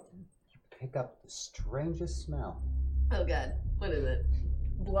coffee. You pick up the strangest smell. Oh god, what is it?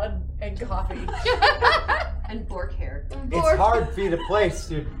 Blood and coffee. And bork hair. It's hard for you to place.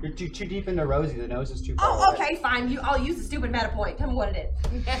 You're too deep into Rosie. The nose is too far Oh, away. okay, fine. I'll use the stupid meta point. Tell me what it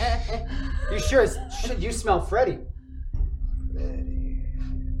is. You sure? You smell Freddy. Freddy.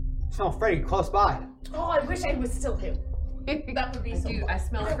 You smell Freddy close by. Oh, I wish I was still him. That would be so fun. I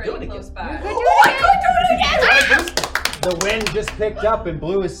smell Freddy close by. The wind just picked up and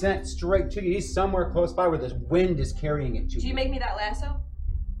blew his scent straight to you. He's somewhere close by where the wind is carrying it to you. Do you make me that lasso?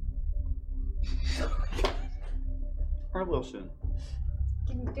 I will soon.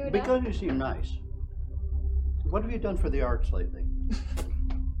 Can you do it Because you seem nice. What have you done for the arts lately?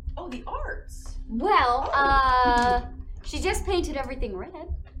 Oh, the arts. Well, she just painted everything red.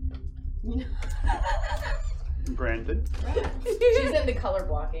 Brandon? She's into color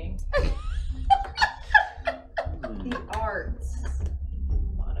blocking. The arts.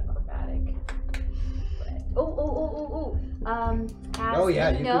 Monochromatic. Oh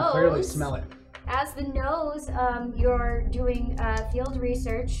yeah, you can clearly smell it. As the nose, you're doing field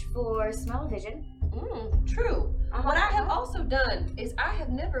research for smell-o-vision. True. What I have also done is I have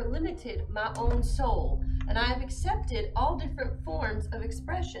never limited my own soul, and I have accepted all different forms of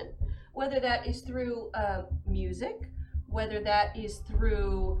expression, whether that is through music, whether that is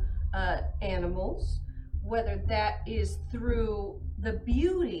through animals, whether that is through the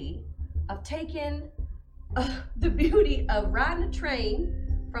beauty of taking the beauty of riding a train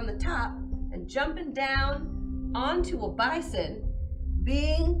from the top and jumping down onto a bison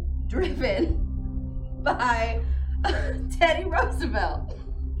being driven by Teddy Roosevelt.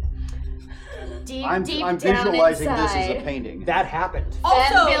 I'm down visualizing inside. this as a painting. That happened.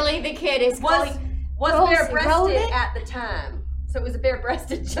 Also, Billy the Kid is was Rosie, bare-breasted at the time, so it was a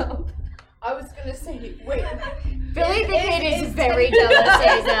bare-breasted jump. I was gonna say, wait. Billy the Kid is very jealous,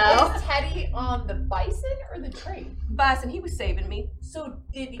 though. Is Teddy on the bison or the train? Bison, he was saving me. So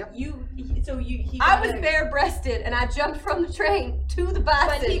did you? I was bare-breasted and I jumped from the train to the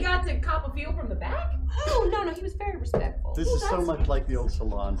bison. But he got to cop a feel from the back? Oh no, he was very respectful. This is so much like the old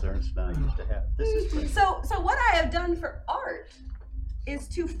salons Ernst and I used to have. This is great. So what I have done for art is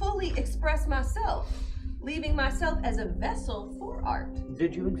to fully express myself, leaving myself as a vessel for art.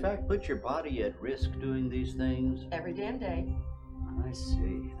 Did you in fact put your body at risk doing these things? Every damn day. I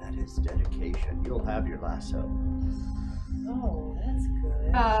see. That is dedication. You'll have your lasso. Oh, that's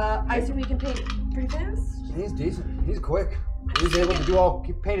good. I assume you can paint pretty fast? He's decent. He's quick. He was able to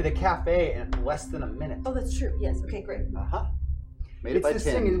he painted a cafe in less than a minute. Oh, that's true. Yes. Okay, great. Made it It's by this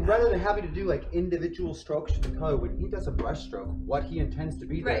 10. thing, rather than having to do like individual strokes to the color, when he does a brush stroke, what he intends to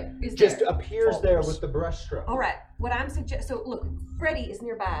be there is just there. appears there with the brush stroke. All right. What I'm suggesting. So look, Freddy is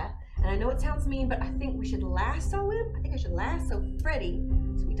nearby, and I know it sounds mean, but I think we should lasso him. I think I should lasso Freddy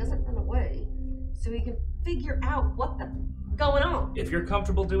so he doesn't run away, so he can figure out what the going on. If you're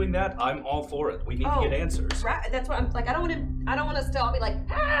comfortable doing that, I'm all for it. We need to get answers. Right. That's what I'm like. I don't want us to all be like,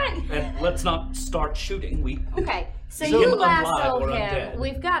 ah! And let's not start shooting. Okay, so See him you alive lasso or him. undead.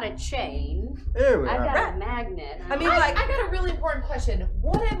 We've got a chain. There we I've are. got a magnet. I mean, I got a really important question.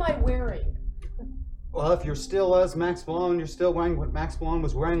 What am I wearing? Well, if you're still as Max Malone, you're still wearing what Max Malone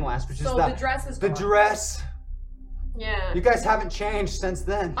was wearing last, which is So the dress is the gone. dress. Yeah. You guys haven't changed since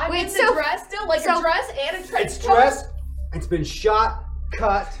then. I'm in the dress still, like a dress and a trench It's coat. dressed. It's been shot,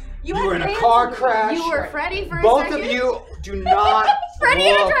 cut. You were in a fancy. car crash. You were Freddy for a Both second. of you do not. Freddy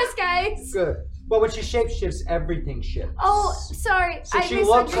in a look dress, guys. Good. Well, when she shapeshifts, everything shifts. Oh, sorry. So I she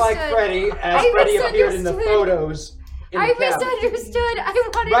looks like misunderstood. Freddy as I Freddy appeared in the misunderstood. photos. In the I cabin. misunderstood. I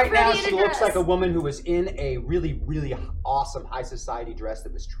wanted Right Freddy now, in a she dress. looks like a woman who was in a really, really awesome high society dress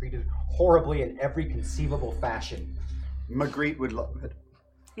that was treated horribly in every conceivable fashion. Magritte would love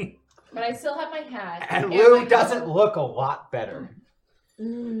it. But I still have my hat. And my Lou coat. doesn't look a lot better.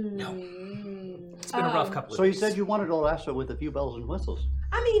 It's been a rough couple of So you days. said you wanted a lasso with a few bells and whistles.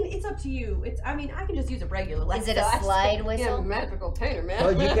 I mean, it's up to you. I can just use a regular lasso. Is it a slide whistle? Yeah, magical painter, man.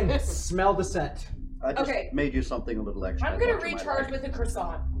 Well, you can smell the scent. I just Okay. made you something a little extra. I'm gonna Not to my recharge liking. with a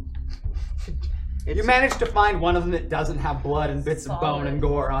croissant. You managed to find one of them that doesn't have blood and bits of bone and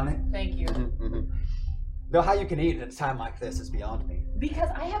gore on it. Thank you. Though how you can eat at a time like this is beyond me. Because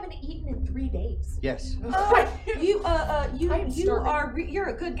I haven't eaten in 3 days. Yes. You're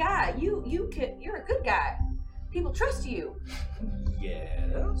a good guy. You're a good guy. People trust you.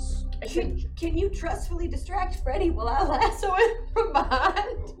 Yes. Can you trustfully distract Freddy while I lasso him from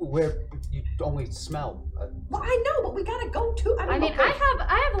behind? Where you only smell. Well, I know, but we gotta go to. I mean, okay.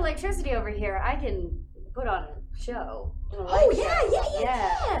 I have electricity over here. I can put on a show. Oh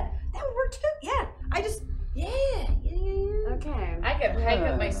yeah. That would work too. Yeah. Okay. I could hike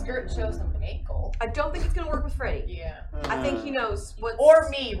up my skirt and show some ankle. I don't think it's gonna work with Freddy. Yeah. I think he knows what. Or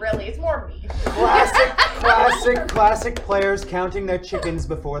me, really. It's more me. Classic players counting their chickens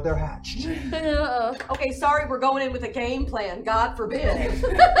before they're hatched. Okay, sorry, we're going in with a game plan. God forbid.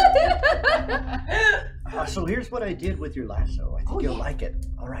 So here's what I did with your lasso. I think you'll like it.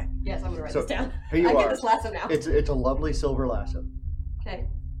 All right. Yes, I'm gonna write So this down. here you I are. get this lasso now. It's a lovely silver lasso, Okay.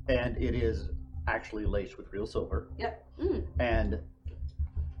 and it is actually laced with real silver. Yep. And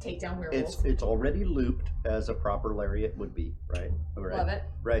Take down werewolves. it's already looped as a proper lariat would be, right? Right. Love it.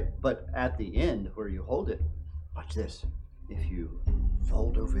 Right. But at the end where you hold it, watch this. If you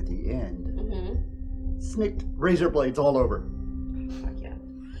fold over the end, snicked razor blades all over. Fuck yeah.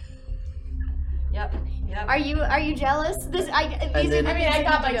 Yep. Are you jealous? I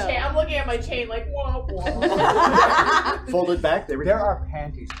got my chain. I'm looking at my chain like, whoa, whoa. Folded back. There are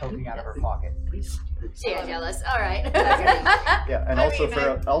panties poking out of her pocket. Yeah, jealous. All right. Yeah, and also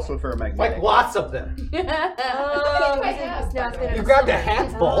ferromagnetic. Like lots of them. You grabbed a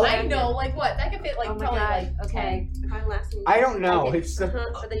handful. I know, like what? That could fit like probably like okay. If I'm lasting. I don't know. It's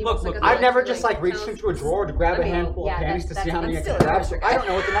look. I've never just like reached into a drawer to grab a handful of panties to see how many I can grab. So I don't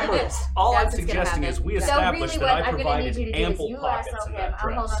know what the number is. All I'm suggesting is we establish that I provided ample pockets in that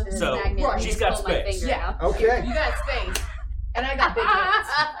dress. So she's got space. Yeah. Okay. You got space, and I got big hands.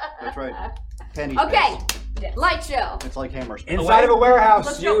 That's right. Penny Okay. space. Yes. Light show. It's like hammer space. Inside of a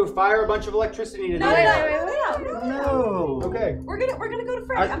warehouse, you fire a bunch of electricity into the air. No. Okay. We're gonna go to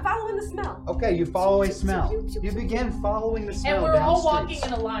Freddy. I'm following the smell. Okay, you follow a smell. You begin following the smell. And we're down all streets.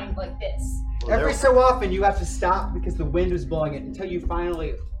 walking in a line like this. Every so often, you have to stop because the wind is blowing it until you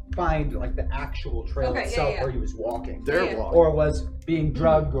finally find like the actual trail itself where he was walking. They're walking. Or was being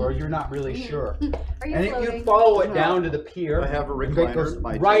drugged, or you're not really sure. Are you And floating? you follow it down to the pier. I have a and it recliner goes at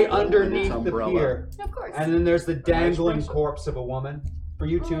my right table and underneath its the umbrella. pier. Of course. And then there's the dangling espresso. corpse of a woman. For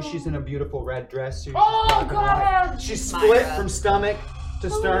you two, she's in a beautiful red dress. So Oh, God! She's split from stomach to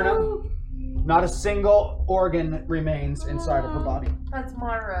sternum. Not a single organ remains inside of her body. That's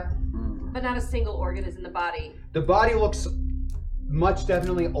Myra. But not a single organ is in the body. The body looks much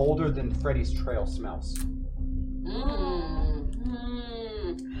definitely older than Freddy's trail smells.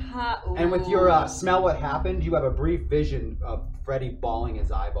 And with your smell what happened, you have a brief vision of Freddy bawling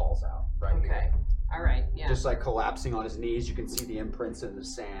his eyeballs out. Right. Okay. All right. Yeah. Just like collapsing on his knees. You can see the imprints in the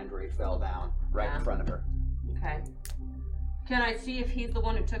sand where he fell down right in front of her. Okay. Can I see if he's the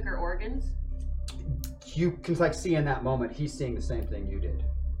one who took her organs? You can like see in that moment he's seeing the same thing you did.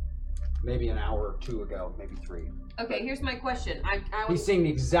 Maybe an hour or two ago, maybe 3. Okay, here's my question. I was He's seeing the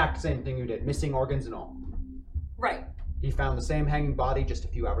exact same thing you did, missing organs and all. right. He found the same hanging body just a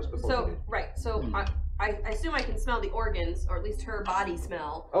few hours before you So did. right. So I assume I can smell the organs, or at least her body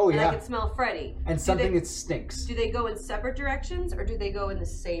smell. Oh, And yeah. I can smell Freddy. And Do something they- that stinks. Do they go in separate directions, or do they go in the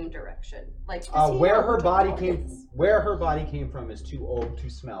same direction? Like Where her body came from is too old to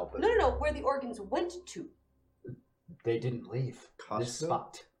smell, but No. Where the organs went to. they didn't leave this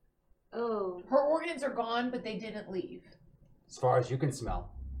spot. Oh. Her organs are gone, but they didn't leave. As far as you can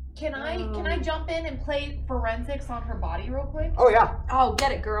smell. Can I jump in and play forensics on her body real quick? Oh yeah. Oh,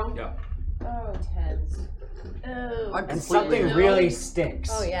 get it, girl. Yeah. Oh, tense. Oh. And something really stinks.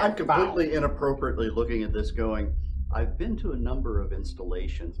 Oh yeah. I'm completely inappropriately looking at this going, I've been to a number of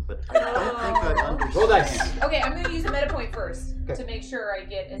installations, but I don't think I understand. Roll dice. Okay, I'm going to use a meta point first Okay. to make sure I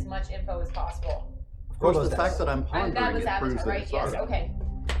get as much info as possible. Of course, Roll the those fact dice. that I'm That pondering was it proves Avatar, that right? it's Yes, already. okay.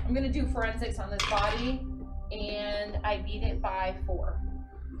 I'm going to do forensics on this body, and I beat it by 4.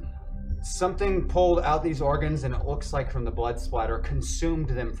 Something pulled out these organs, and it looks like from the blood splatter consumed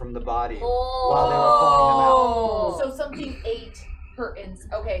them from the body while they were pulling them out. So something ate her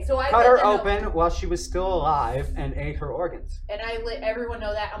okay, so I Cut let her them know- open while she was still alive and ate her organs. and I let everyone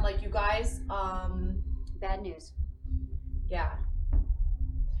know that. I'm like, you guys, Bad news. yeah.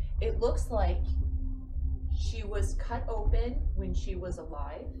 It looks like she was cut open when she was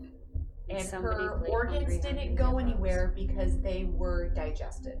alive, and Somebody her played organs Hungry didn't Hungry go Hippos. anywhere because they were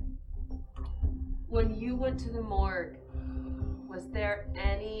digested. When you went to the morgue, was there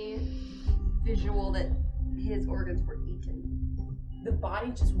any visual that his organs were eaten? The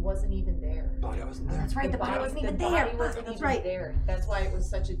body just wasn't even there. Body wasn't there. That's right. The body wasn't even the there. body wasn't That's even right. there. That's why it was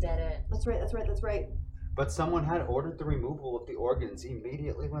such a dead end. That's right. That's right. That's right. But someone had ordered the removal of the organs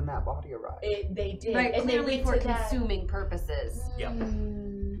immediately when that body arrived. They did. Right. And Clearly they for went to that. consuming purposes. Yep.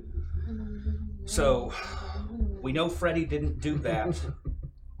 So we know Freddy didn't do that,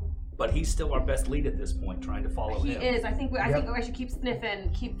 but he's still our best lead at this point, trying to follow He him. is. I think I should keep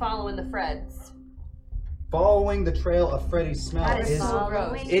sniffing, keep following the Freds. Following the trail of Freddy's smell That is is so gross.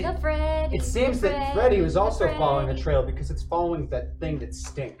 Following It- the Freddy. It seems the that Freddy was also Freddy. following a trail because it's following that thing that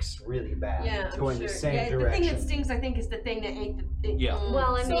stinks really bad. Yeah, It's I'm going sure. the same Yeah, direction. the thing that stinks, I think, is the thing that ate the. Yeah.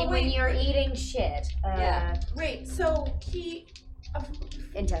 Well, I So mean, when wait, you're eating shit. Yeah. Wait, so he.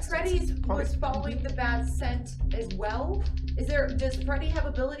 Intestines. Freddy's was following the bad scent as well? Does Freddy have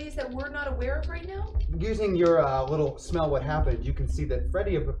abilities that we're not aware of right now? Using your little smell what happened, you can see that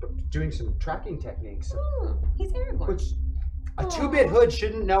Freddy is doing some tracking techniques. He's airborne. Which a 2-bit hood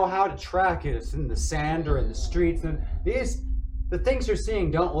shouldn't know how to track it. It's in the sand or in the streets. And the things you're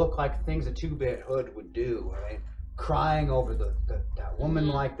seeing don't look like things a 2-bit hood would do. I mean, crying over that woman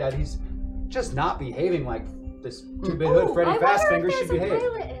like that. He's just not behaving like this 2-bit hood Freddy Fast Fingers should behave. There's a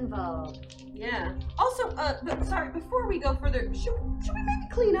pilot involved. Yeah. Also, sorry, before we go further, should we maybe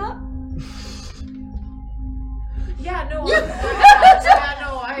clean up? Yeah, no,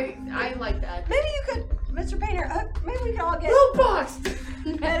 I like that. Maybe you could, Mr. Painter, maybe we could all get Box!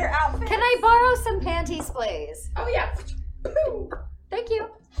 better outfits. Can Can I borrow some panties, please? Oh yeah. Thank you.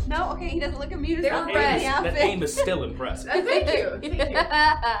 No, okay, he doesn't look amused. They're red. That aim is still impressive. Thank you.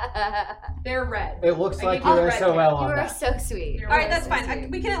 They're red. It looks like you're SOL on You are that. so sweet. All right, that's fine.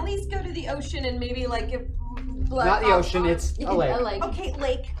 We can at least go to the ocean and maybe like give blood. Not the ocean, it's a lake. Okay,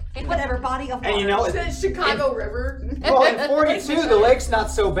 lake. Whatever, body of water. And you know, The Chicago River. well, in 42, the lake's not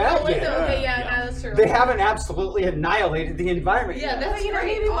so bad Oh, is it? yet. Okay, yeah, no, that's true. They haven't absolutely annihilated the environment Yeah, yet. that's you know,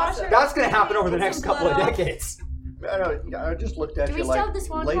 great. maybe wash Awesome. That's going to happen over the next some couple of blood off. decades. I just looked at Do we you still like, have this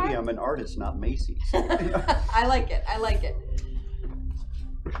one lady, card? I'm an artist, not Macy's. I like it. I like it.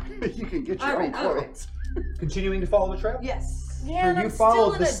 You can get All your right, own all clothes. Continuing to follow the trail? Yes. Yeah, So you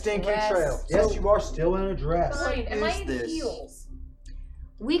followed the stinking trail. Yes, you are still in a dress. Fine. Am I is in this? heels?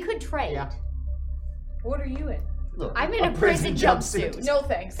 We could trade. Yeah. What are you in? Look, I'm in a prison jumpsuit. No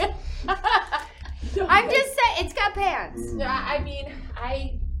thanks. I'm just saying, it's got pants. I mean,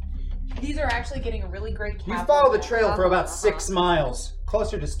 these are actually getting a really great cap. You follow the trail for about 6 miles,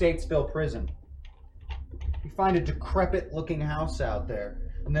 closer to Statesville Prison. You find a decrepit-looking house out there,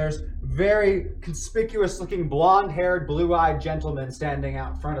 and there's very conspicuous-looking blonde-haired, blue-eyed gentlemen standing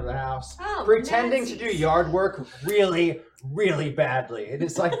out front of the house, pretending to do yard work really, really badly. It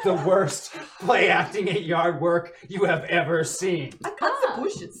is like the worst play acting at yard work you have ever seen. I cut the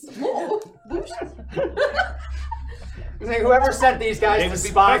bushes. Bushes. Like, whoever sent these guys They to would be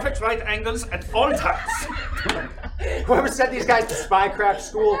spy, perfect right angles at all times. whoever sent these guys to spycraft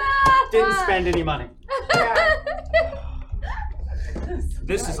school didn't spend any money.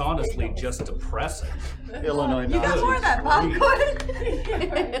 This is honestly just depressing. Illinois You got Nazis. more of that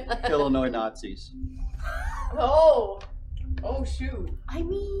popcorn? Illinois Nazis. Oh shoot. I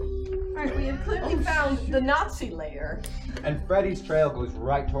mean... All right, we have clearly found the Nazi lair. And Freddy's trail goes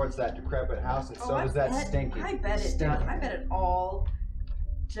right towards that decrepit house, and so does that stinky. I bet it does. I bet it all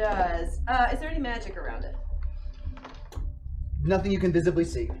does. Is there any magic around it? Nothing you can visibly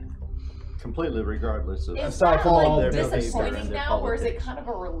see. Completely regardless of Is Aside that from all like their behavior disappointing and their now, or is it politics. kind of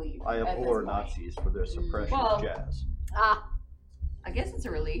a relief? I at abhor this point? Nazis for their suppression Well, of jazz. I guess it's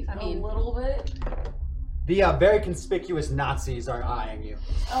a relief. I A mean, little bit. The very conspicuous Nazis are eyeing you.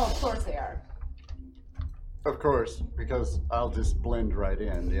 Oh, of course they are. Of course, because I'll just blend right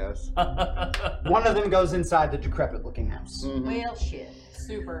in, yes. One of them goes inside the decrepit-looking house. well, shit.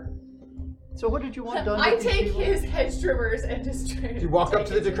 Super. So what did you want done I with these take people? his hedge trimmers and just try You walk up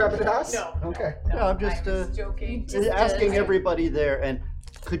to the decrepit house? No. Okay. No, I'm just joking. asking everybody there, and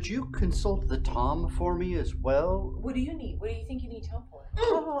could you consult the Tom for me as well? What do you need? What do you think you need help for?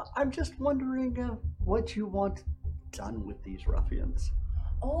 I'm just wondering what you want done with these ruffians.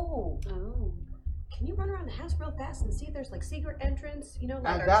 Oh. Can you run around the house real fast and see if there's like secret entrance? You know,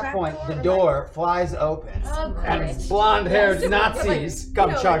 like At our that trap point, door, the or, door flies open, Oh, and great. blonde-haired Yes. Nazis Like, come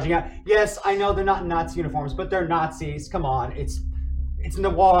you know, charging out. Yes, I know they're not in Nazi uniforms, but they're Nazis. Come on, it's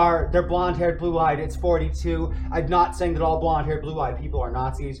noir. They're blonde-haired, blue-eyed. It's 42. I'm not saying that all blonde-haired, blue-eyed people are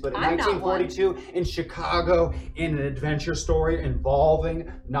Nazis, but in I'm not 1942, in Chicago, in an adventure story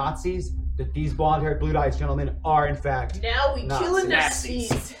involving Nazis, that these blonde-haired, blue-eyed gentlemen are in fact Now we Nazis. killing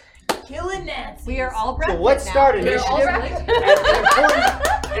Nazis. Killing Nazis. We are all So breathless let's now. start They're all initiative.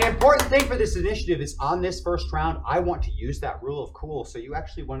 right. An important thing for this initiative is on this first round, I want to use that rule of cool. So you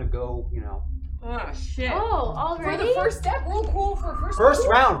actually want to go, Oh shit. Oh, For already? the first step, real cool for first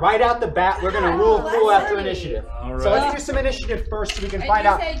round, right out the bat, we're going to rule Wow, cool that's after funny. initiative. All So right. let's do some initiative first so we can And find you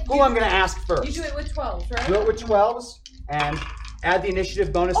out said who you- I'm going to ask first. You do it with 12s, right? Do it with 12s and add the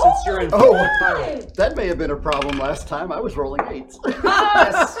initiative bonus since you're in Oh, fire. that may have been a problem last time. I was rolling 8s.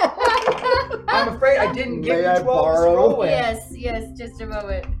 Yes. I'm afraid I didn't give May you I 12s to borrow? roll with. Yes, just a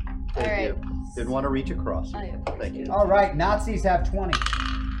moment. Thank All right. you. Didn't want to reach across. I Thank you. All right, Nazis have 20.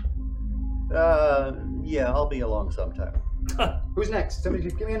 Yeah, I'll be along sometime. Who's next? Somebody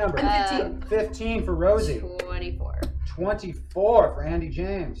just give me a number. 15. 15 for Rosie. 24. 24 for Andy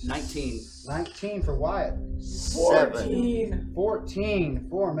James. 19. 19 for Wyatt. 7. 14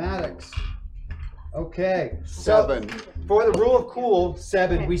 for Maddox. Okay. So 7. for the rule of cool,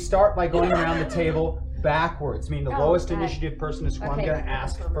 7, we start by going around the table backwards, meaning the lowest okay. initiative person is who I'm Okay. going to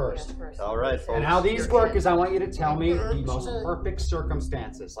ask first. All right, folks. And how these work is I want you to tell me the most perfect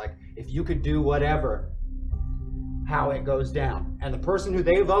circumstances. Like, if you could do whatever, how it goes down. And the person who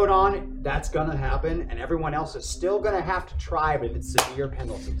they vote on, that's going to happen. And everyone else is still going to have to try, but it's severe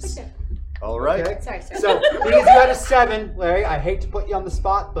penalties. All right. Okay? Sorry. So, because you had a 7, Larry, I hate to put you on the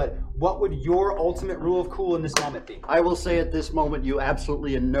spot, but what would your ultimate rule of cool in this moment be? I will say at this moment, you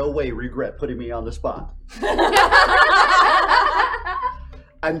absolutely in no way regret putting me on the spot.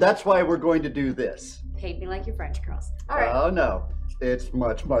 And that's why we're going to do this. Hate me like your French girls. All right. Oh, no. It's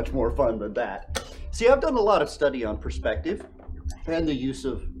much, much more fun than that. See, I've done a lot of study on perspective and the use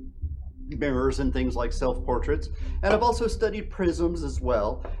of mirrors and things like self-portraits, and I've also studied prisms as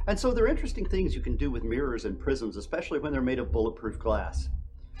well. And so there are interesting things you can do with mirrors and prisms, especially when they're made of bulletproof glass.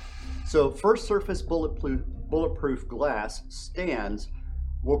 So first surface bulletproof glass stands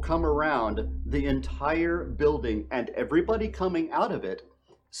will come around the entire building and everybody coming out of it,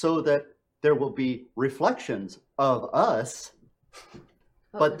 so that there will be reflections of us,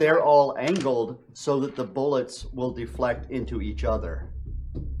 but they're all angled so that the bullets will deflect into each other.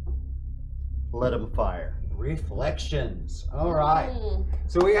 Let them fire. Reflections. All right.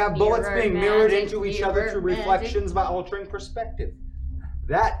 So we have bullets being mirrored into each other through reflections by altering perspective.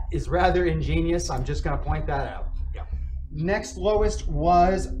 That is rather ingenious. I'm just going to point that out. Yeah. Next lowest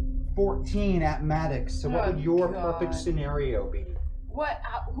was 14 at Maddox. So what would your perfect scenario be? What?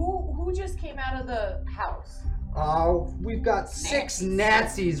 Who just came out of the house? Oh, we've got 6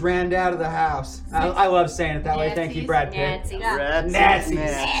 Nazis ran out of the house. I love saying it that way. Thank you, Brad Pitt.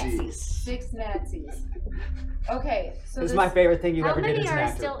 Nazis. 6 Nazis. Okay, so this is my favorite thing you've ever did as an How many are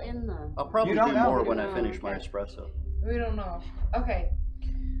actor. still in the... I'll probably do more when I finish my espresso. We don't know. Okay.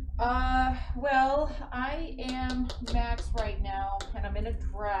 Well, I am Max right now, and I'm in a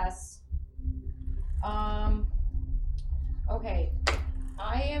dress. Okay.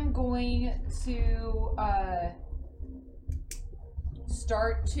 I am going to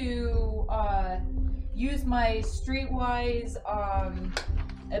start to use my streetwise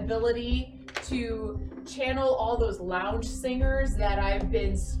ability to channel all those lounge singers that I've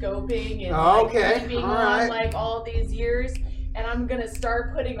been scoping and living on like all these years, and I'm gonna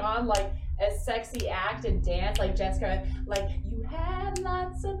start putting on like a sexy act and dance like Jessica, like you had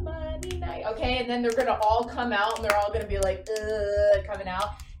lots of money night. Okay, and then they're gonna all come out and they're all gonna be like coming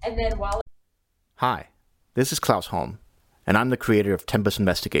out, and then while Hi, this is Klaus Holm, and I'm the creator of Tempest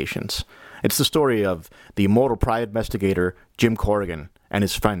Investigations. It's the story of the immortal private investigator Jim Corrigan and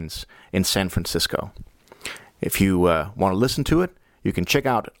his friends in San Francisco. If you want to listen to it, you can check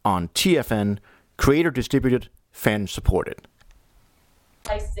out on TFN, creator distributed, fan supported.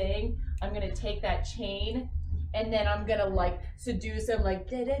 I sing, I'm gonna take that chain and then I'm gonna like seduce him, like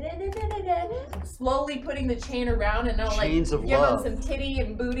slowly putting the chain around, and I'll like give him some titty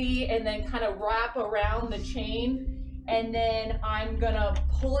and booty and then kind of wrap around the chain. And then I'm gonna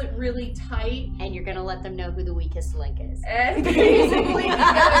pull it really tight. And you're gonna let them know who the weakest link is. And basically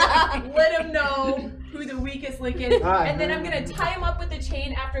let them know who the weakest link is. And then I'm gonna tie him up with the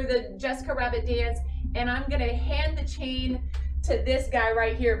chain after the Jessica Rabbit dance. And I'm gonna hand the chain to this guy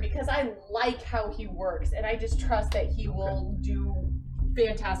right here because I like how he works. And I just trust that he will do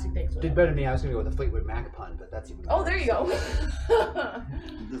fantastic things with it. Did better than me. I was gonna go with the Fleetwood Mac pun, but that's even better. Oh, there you go.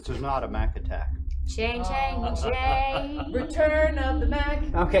 This is not a Mac attack. Chain, chain, chain. Return of the Mac.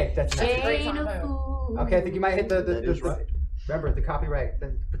 Okay, that's a great song. Okay, I think you might hit the right. Remember the copyright,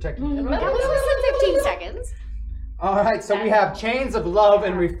 the protected. That was 15 seconds. All right, so we have chains of love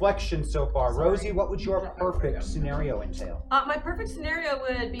and reflection so far. Rosie, what would your perfect scenario entail? My perfect scenario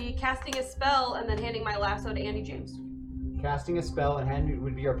would be casting a spell and then handing my lasso to Andi James. Casting a spell and handing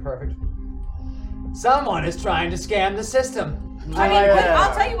would be your perfect. Someone is trying to scam the system.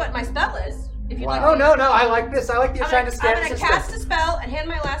 I'll tell you what my spell is. If you'd like. Oh no, I like this. I like the trying to scam the system. I'm gonna cast a spell and hand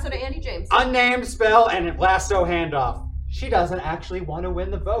my lasso to Andi James. Unnamed spell and lasso handoff. She doesn't actually want to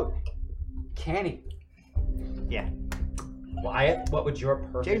win the vote. Can he? Yeah. Wyatt, what would your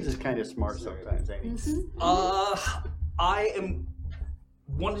perfect? James is kind of smart sometimes, ain't he? I am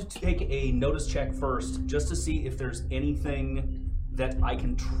wanted to take a notice check first, just to see if there's anything that I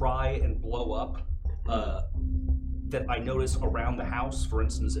can try and blow up that I notice around the house. For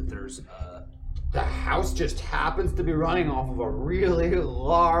instance, if there's the house just happens to be running off of a really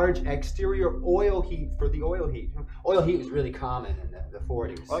large exterior oil heat for the oil heat. Oil heat was really common in the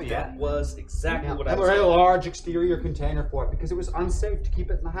 40s. Oh yeah, that was exactly what I was. was A very large exterior container for it because it was unsafe to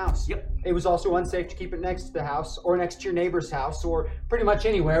keep it in the house. Yep. It was also unsafe to keep it next to the house or next to your neighbor's house or pretty much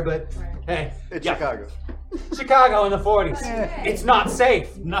anywhere. But hey, it's Chicago. Chicago in the 40s. It's not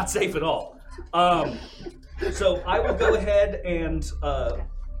safe. Not safe at all. So I will go ahead and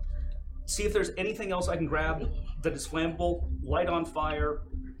see if there's anything else I can grab that is flammable, light on fire,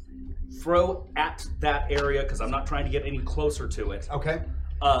 throw at that area because I'm not trying to get any closer to it. Okay.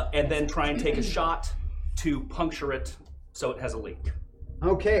 And then try and take a shot to puncture it so it has a leak.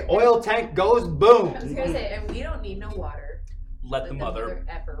 Okay, oil tank goes boom. I was gonna say, and we don't need no water. Let the mother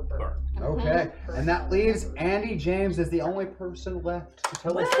ever burn. Okay, and that leaves Andi James as the only person left to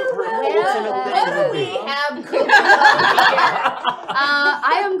tell us what her What do we have cooking up here?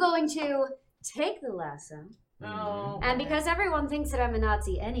 I am going to take the lasso Oh. And because everyone thinks that I'm a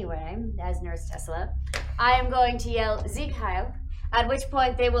Nazi anyway, as Nurse Tesla, I am going to yell Sieg Heil, at which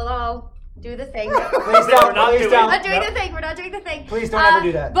point they will all do the thing. Please don't. We're not doing the thing. We're not doing the thing. Please don't ever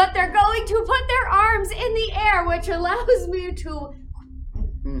do that. But they're going to put their arms in the air, which allows me to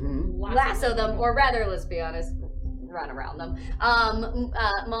lasso them, or rather, let's be honest, run around them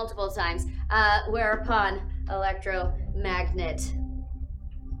multiple times. Whereupon electromagnet.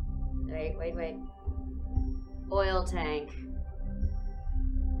 Wait. Oil tank.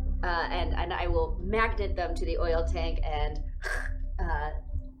 And I will magnet them to the oil tank and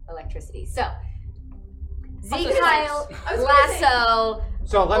electricity. So, Sieg Heil, lasso.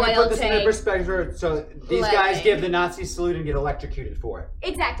 So let me oil put this tank, in perspective. So these guys give the Nazi salute and get electrocuted for it.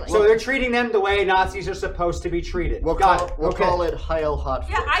 Exactly. So they're treating them the way Nazis are supposed to be treated. We'll call it Heil Hot.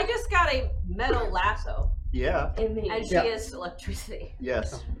 Yeah, I just got a metal lasso. Yeah. And she has electricity.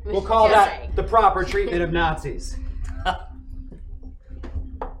 Yes. We'll call that the proper treatment of Nazis.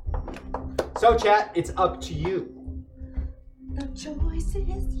 So, chat, it's up to you. The choice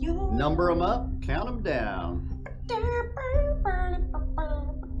is yours. Number them up, count them down.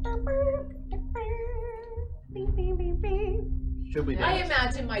 Should we I dance?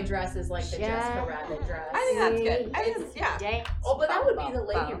 imagine my dress is like the Jessica Rabbit dress. I think that's good. I think, yeah. Oh, but that would be the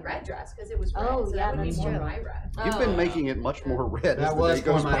lady in red dress because it was red. Oh, so yeah, that would be that's more true. my red. You've been making it much more red as That the was day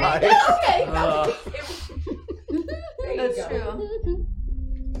goes for by. Okay. That's true.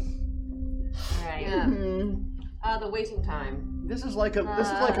 All right. Yeah. The waiting time. This is like a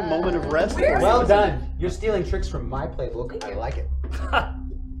moment of rest. for Well you. done. You're stealing tricks from my playbook. I like it.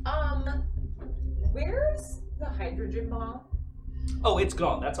 Where's the hydrogen bomb? Oh, it's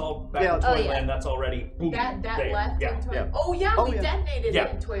gone. That's all back Yeah. in Oh, Toyland. That's already That there. left Yeah. in Toyland. Yeah. Oh yeah, we yeah. detonated Yeah.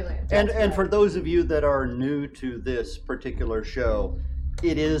 it in Toyland. And for those of you that are new to this particular show,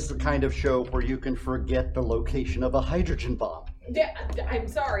 it is the kind of show where you can forget the location of a hydrogen bomb. I'm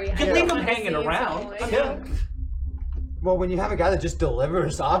sorry. You I can don't leave them wanna hanging see it around. somewhere. Well, when you have a guy that just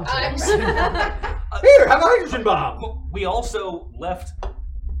delivers objects. I'm Here, have a hydrogen bomb. We also left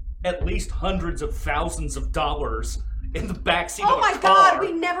at least hundreds of thousands of dollars in the backseat Oh of a my car. god,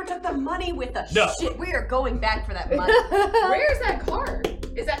 we never took the money with us. No. Shit, we are going back for that money. Where's that car?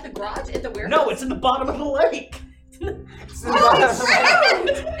 Is that the garage at the warehouse? No, it's in the bottom of the lake. It's in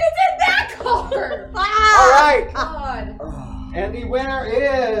that car. All right. God. And the winner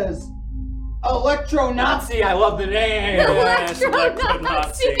is Electro-Nazi. I love the name.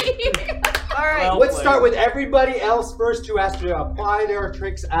 Electro-Nazi. All right. Well Let's played. start with everybody else first who has to apply their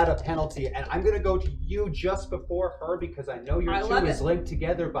tricks at a penalty. And I'm going to go to you just before her because I know your I two love is it. linked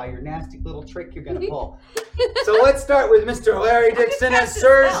together by your nasty little trick you're going to pull. So let's start with Mr. Larry Dixon as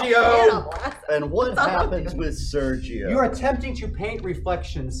Sergio. And what happens with Sergio? You're attempting to paint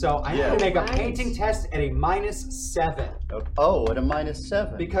reflections, so I need to make a painting test at a -7. Oh, at a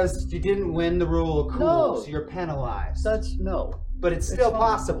 -7. Because you didn't win the rule of cool, No. so you're penalized. That's no. But it's still fine.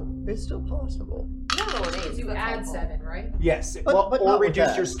 possible. It's still possible. You add 7, right? Yes, But or not with reduce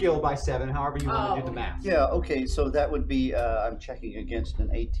that. your skill by 7, however you want to do the math. Yeah, okay, so that would be, I'm checking against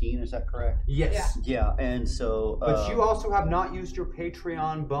an 18, is that correct? Yes. Yeah, and so... But you also have not used your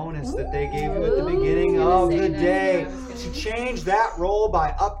Patreon bonus that they gave you at the beginning of the day to change that roll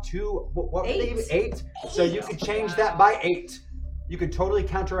by up to, what did they give you? 8? So you could change that by 8. You could totally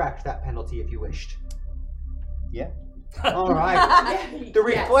counteract that penalty if you wished. Yeah. All right. The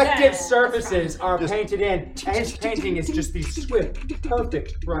reflective Yes. surfaces are painted in, and his painting is just these swift,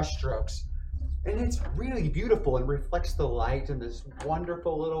 perfect brush strokes. And it's really beautiful and reflects the light in this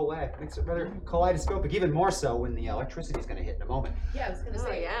wonderful little way. Makes it rather kaleidoscopic, even more so when the electricity is going to hit in a moment. Yeah, I was gonna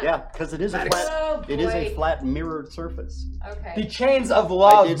say. Yeah, because it is a Maddox. flat. It is a boy. flat mirrored surface. Okay. The chains of I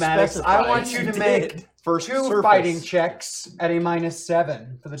love, did Maddox. specify. I want you to You make did. First 2 surface. fighting checks at a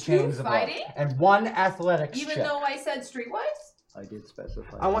 -7 for the chains of love, fighting? and 1 athletics Even check. though I said streetwise? I did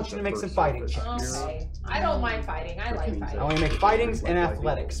specify. I want you to make some fighting checks. Okay. I don't mind fighting. I like I fighting. want you to make fightings and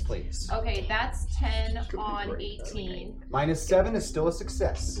athletics, please. Okay, that's 10 on 18. -7 is still a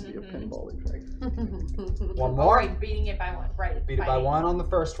success. Mhm. One Oh, more. right, beating it by 1. Right. Beat it by fighting. 1 on the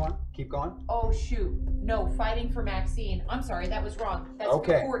first one. Keep going. Oh, shoot. No, fighting for Maxine. I'm sorry, that was wrong. That's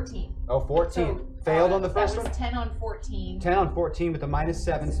Okay. 14. Oh, 14. So, Failed on the first that was one? 10 on 14. 10 on 14 with a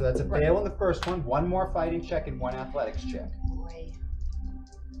 -7, so that's a Right. fail on the first one. 1 more fighting check and 1 athletics check. Boy.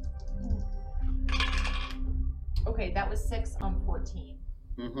 Okay, that was 6 on 14.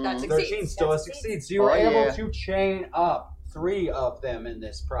 That 13 still succeeds. So you were able to chain up 3 of them in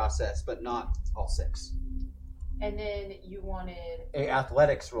this process, but not all 6. And then you wanted A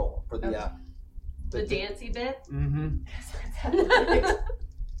athletics roll for the The dancey bit. Mm-hmm.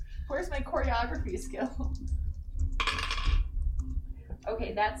 Where's my choreography skill?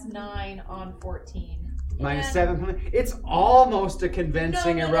 Okay, that's 9 on 14. Minus 7. It's almost a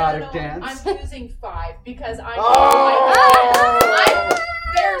convincing erotic dance. I'm using 5 because I Oh!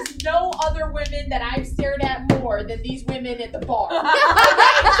 there's no other women that I've stared at more than these women at the bar. Okay,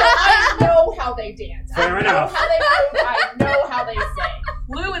 so I know how they dance. Fair enough. I know how they move. I know how they sing.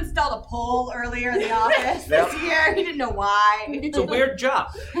 Lou installed a pole earlier in the office this year. He didn't know why. It's a weird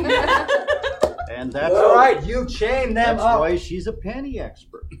job. And that's all right. You chain them that's up. why she's a panty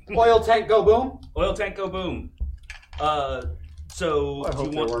expert. Oil tank, go boom. Oil tank, go boom. So I do hope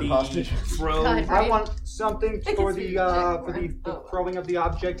you they want weren't the hostages. throw? I want something for the throwing of the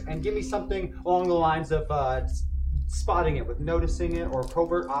object, and give me something along the lines of spotting it with noticing it, or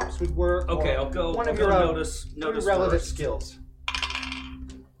covert ops would work. Okay, or I'll go. One I'll of go your notice relevant first. skills.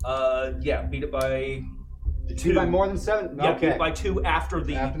 Yeah, beat it by 2. By more than 7. Yeah, Okay. beat it by 2 after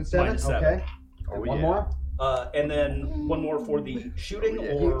the After the 7. minus 7. Okay. Oh, One yeah. more. And then one more for the shooting,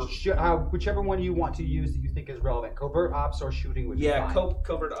 or Whichever one you want to use that you think is relevant. Covert ops or shooting would be fine.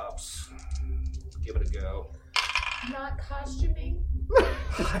 covert ops. Give it a go. Not costuming.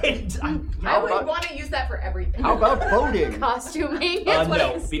 I would want to use that for everything. How about voting? Costuming?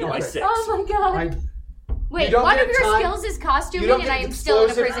 No, beat it by 6. Oh my god. Wait, don't one get of your time- skills is You costuming, don't and get I am still in a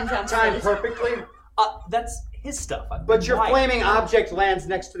explosive prison jump time suit. perfectly. That's his stuff. But your Wyatt. flaming object lands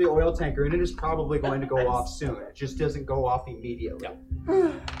next to the oil tanker, and it is probably going to go off soon. It just doesn't go off immediately.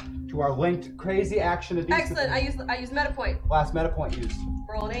 To our linked crazy action of these. Excellent. I use meta point. Last meta point used.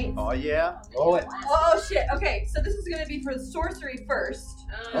 Roll an 8. Oh yeah. Roll it. Oh shit. Okay, so this is going to be for sorcery first.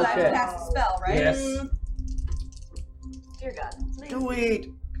 I have to Okay. cast a spell, right? Yes. Dear God. Do it.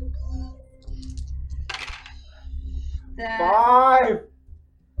 That, 5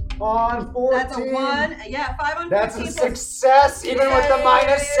 on 14. that's a 1. Yeah, 5 on 14. That's a plus- success, even with the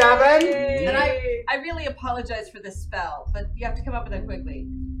minus 7. And I really apologize for this spell, but you have to come up with it quickly.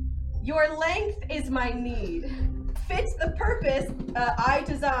 Your length is my need. Fits the purpose I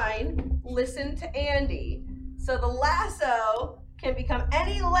design. Listen to Andi. So the lasso can become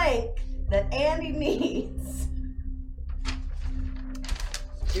any length that Andi needs.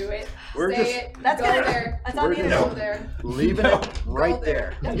 Do it. We're Say just- it. That's go gonna- there. that's on We're the just internet. Go there. leaving it right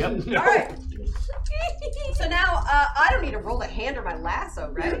there. Yep. All right. So now I don't need to roll the hand or my lasso,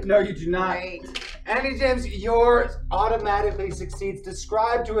 right? No, you do not. Great. Andy James, yours automatically succeeds.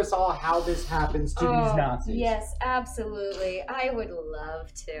 Describe to us all how this happens to these Nazis. Yes, absolutely. I would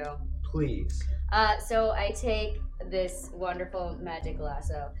love to. Please. So I take this wonderful magic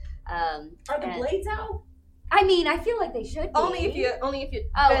lasso. Are the blades out? I mean, I feel like they should be. Only if you Oh,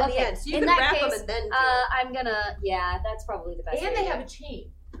 bend okay. the end. So you In can that wrap case, them and then do I'm gonna. Yeah, that's probably the best. And way they to have do a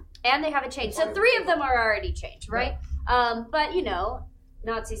chain. And they have a chain. So 3 of them are already chained, right? But you know,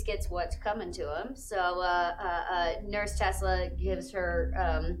 Nazis gets what's coming to them. So Nurse Tesla gives her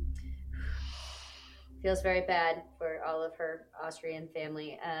feels very bad for all of her Austrian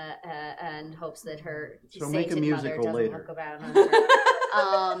family and hopes that her So make a sainted mother musical doesn't later. look bad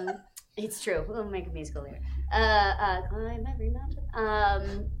on her. It's true. We'll make a musical later. Climb every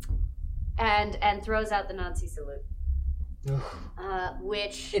mountain. And throws out the Nazi salute.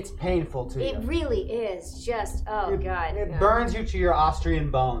 Which it's painful to it you. really is. Just god, It burns you to your Austrian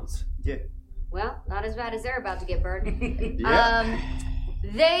bones. Yeah. Well, not as bad as they're about to get burned. Yeah.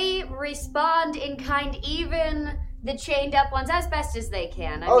 They respond in kind, even the chained up ones, as best as they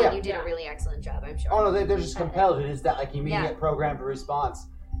can. I Oh, mean, yeah. you did a really excellent job, I'm sure. Oh no, they're just compelled. It is that like immediate Yeah. programmed response.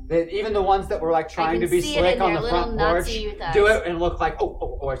 Even the ones that were like trying can to be see it slick in on their the little front Nazi porch, youth eyes. do it and look like I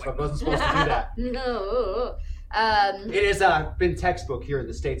wasn't supposed to do that. No. It has been textbook here in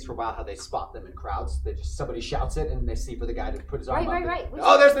the States for a while how they spot them in crowds. They just somebody shouts it and they see for the guy to put his arm up. Right.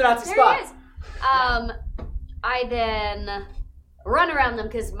 Oh, there's the Nazi there spot. He is. I then run around them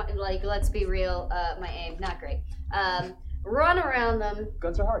because, like, let's be real, my aim not great. Run around them.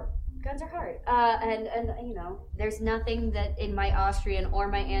 Guns are hard. And you know, there's nothing that in my Austrian or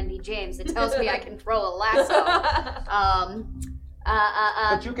my Andi James that tells me I can throw a lasso.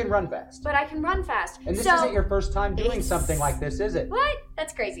 But you can run fast. But I can run fast. And this So- isn't your first time doing something like this, is it? What?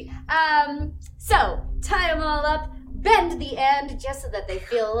 That's crazy. So tie them all up, bend the end just so that they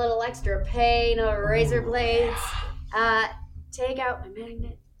feel a little extra pain or razor blades. Take out my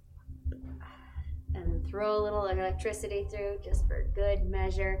magnet and then throw a little electricity through just for good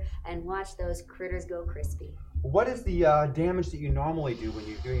measure and watch those critters go crispy. What is the damage that you normally do when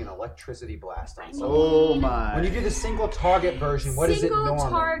you're doing an electricity blast on someone? Oh my. When you do the single target version, what is it Single normally?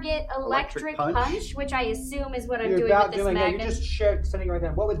 target electric punch? punch? Which I assume is what I'm You're doing about with this doing that. magnet. You just sending it right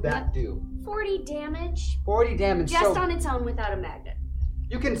down. What would that do? 40 damage. 40 damage. Just so on its own without a magnet.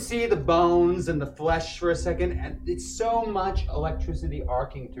 You can see the bones and the flesh for a second, and it's so much electricity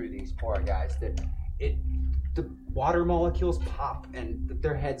arcing through these poor guys that the water molecules pop and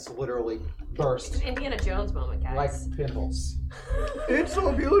their heads literally burst. It's an Indiana Jones moment, guys. Like pimples. It's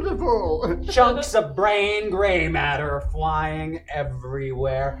so beautiful. Chunks of brain gray matter flying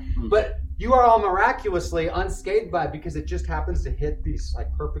everywhere. But you are all miraculously unscathed by it because it just happens to hit these like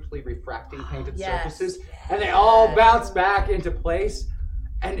perfectly refracting painted surfaces, and they all bounce back into place.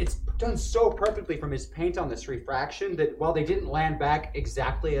 And it's done so perfectly from his paint on this refraction that while they didn't land back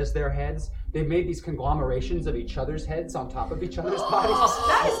exactly as their heads, they've made these conglomerations of each other's heads on top of each other's bodies.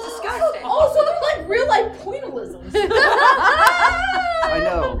 That is disgusting. Oh, so they're like real life pointillisms. I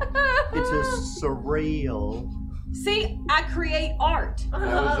know. It's a surreal. See, I create art.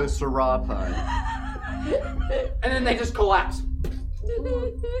 That was a serapine. And then they just collapse.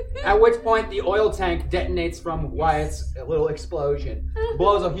 At which point the oil tank detonates from Wyatt's little explosion,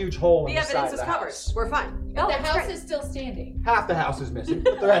 blows a huge hole in The the side evidence of is the covered. house. We're fine. But the house is still standing. Half the house is missing,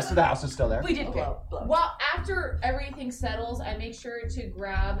 but the rest of the house is still there. We did blow. Well, after everything settles, I make sure to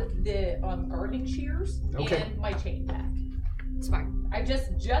grab the gardening shears and my chain pack. It's fine. I just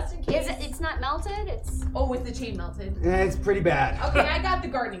in case. It's not melted. It's. Oh, is the chain melted? Yeah, it's pretty bad. Okay, I got the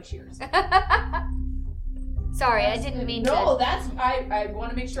gardening shears. Sorry, I didn't mean to. No, that's I want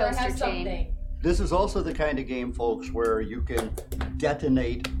to make sure I Toast have your chain. something. This is also the kind of game, folks, where you can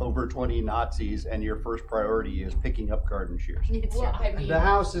detonate over 20 Nazis and your first priority is picking up garden shears. Well, I mean, The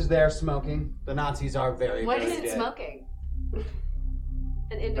house is there smoking. The Nazis are very, What very is it dead. smoking?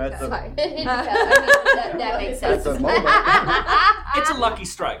 An indica. That's a- Sorry. That makes sense. That's a moment. It's a Lucky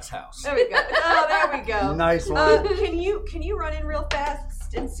Strikes house. There we go. Oh, there we go. Nice one. Can you run in real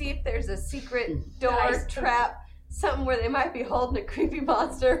fast and see if there's a secret door Nice. trap? Something where they might be holding a creepy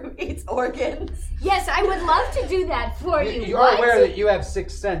monster who eats organs. Yes, I would love to do that for you. You are aware that you have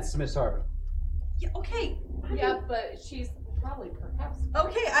sixth sense, Miss Harvey. Yeah, okay. yeah, but she's probably perhaps.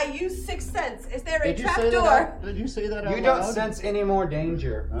 Okay, I use sixth sense. Is there a Did you trap say door? that? Did you say that out You don't loud? sense any more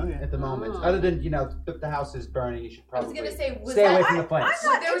danger Okay. at the moment. Other than, the house is burning. You should I was probably gonna say, was stay away that- from the flames.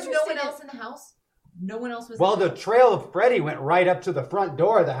 I'm not There was no one interested in- else in the house. No one else was. Well, in the trail of Freddy went right up to the front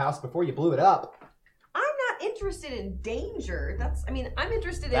door of the house before you blew it up. I'm not interested in danger. I'm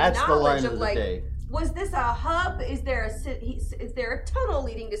interested in That's the knowledge line of of the like, day. was this a hub? Is there a tunnel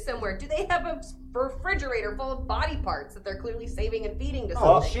leading to somewhere? Do they have a refrigerator full of body parts that they're clearly saving and feeding to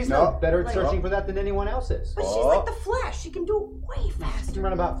Oh, something? she's No. no better at Like- searching for that than anyone else is. But she's like the Flash. She can do it way She can faster.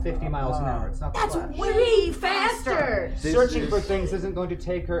 run about 50 miles an hour. It's not the That's Flash. way faster. This Searching is- for things isn't going to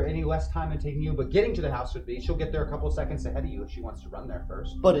take her any less time than taking you, but getting to the house would be. She'll get there a couple of seconds ahead of you if she wants to run there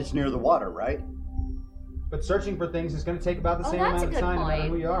first. But it's near the water, right? But searching for things is going to take about the Oh, same that's amount a of good time no matter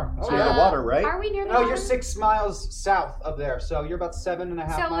point. who you are. It's near the water, right? Are we near the No, water? you're 6 miles south of there, so you're about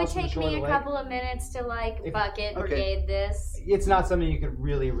 7.5 So it would miles from the take shore of me the a lake. couple of minutes to If- bucket, okay. brigade this. It's not something you could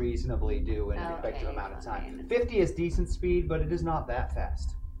really reasonably do in an Okay, effective amount of time. fine. 50 is decent speed, but it is not that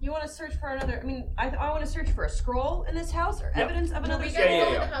fast. You want to search for another? I want to search for a scroll in this house or Yeah. evidence of another we scroll. gotta Yeah, go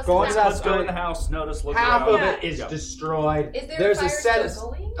yeah, in yeah. the house. Go into that Let's go in the story. house. Notice. Look Half around. of it is Yeah. destroyed. Is there There's a fire set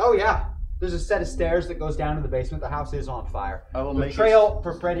still of going? Oh yeah. There's a set of stairs that goes down to the basement. The house is on fire. I will The make trail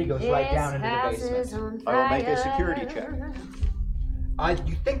for Freddy goes right This down into the house is basement. on I will make a fire. security check.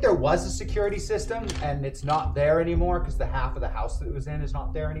 You think there was a security system, and it's not there anymore because the half of the house that it was in is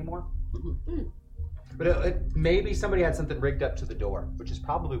not there anymore. But maybe somebody had something rigged up to the door, which is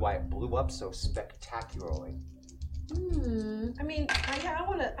probably why it blew up so spectacularly. I mean, I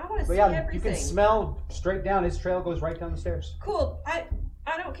want to But see yeah, everything. you can smell straight down. His trail goes right down the stairs. Cool.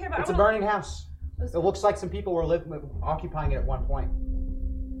 I don't care about. It's a burning house. It looks like some people were occupying it at one point.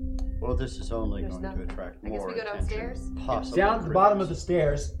 Well, this is only There's going nothing. to attract I guess more we go attention. downstairs? Possibly. Down at the bottom of the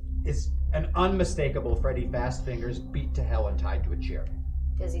stairs is an unmistakable Freddy Fast Fingers beat to hell and tied to a chair.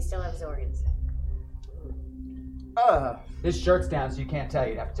 Does he still have his organs? His shirt's down, so you can't tell.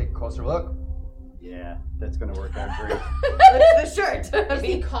 You'd have to take a closer look. Yeah, that's going to work out great. It's the shirt. Is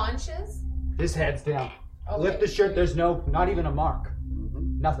he conscious? His head's down. Okay. Lift the shirt. There's not even a mark.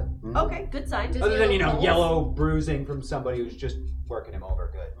 Nothing. Okay, good sign. Does Other he than have a pulse? yellow bruising from somebody who's just working him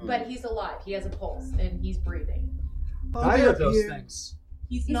over good. But he's alive. He has a pulse and he's breathing. Neither of those things.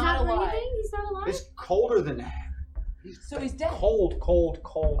 He's, He's not alive. breathing? He's not alive? It's colder than that. So he's dead. Cold.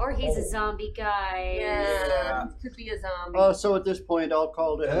 Or he's a cold. zombie guy. Yeah, could be a zombie. So at this point, I'll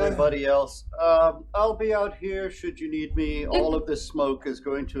call to everybody else. I'll be out here should you need me. All of this smoke is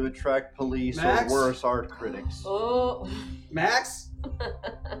going to attract police Max? or worse, art critics. Oh, Max?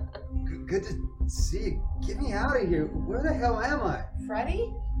 Good to see you. Get me out of here. Where the hell am I?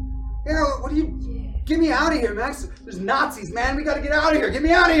 Freddy? Yeah, what are you... Get me out of here, Max. There's Nazis, man. We gotta get out of here. Get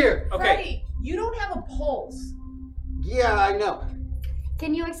me out of here. Okay. Freddy, you don't have a pulse. Yeah, I know.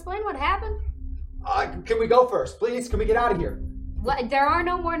 Can you explain what happened? Can we go first, please? Can we get out of here? What? There are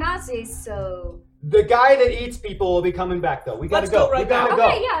no more Nazis, so... The guy that eats people will be coming back, though. We gotta Let's go right we gotta now. go.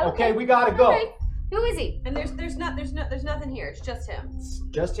 Okay, yeah, Okay, we gotta go. Okay. Who is he? And there's nothing here. It's just him.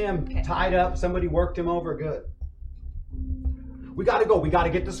 Just him, tied up. Somebody worked him over good. We gotta go. We gotta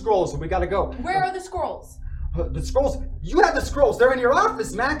get the scrolls, and we gotta go. Where are the scrolls? The scrolls? You have the scrolls. They're in your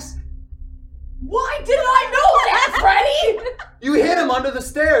office, Max. Why didn't I know that, Freddy? You hid him under the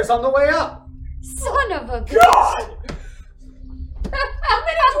stairs on the way up. Son of a God! How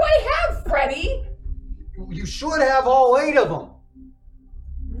many do I have, Freddy? You should have all 8 of them.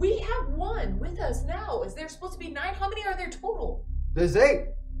 We have one with us now. Is there supposed to be 9? How many are there total? There's 8.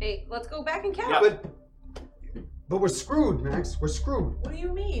 Hey, let's go back and count. Yeah, but we're screwed, Max. We're screwed. What do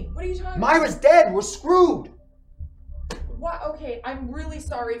you mean? What are you talking about? Myra's dead. We're screwed. Why? Okay, I'm really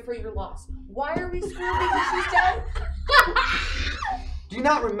sorry for your loss. Why are we screwed because she's dead? Do you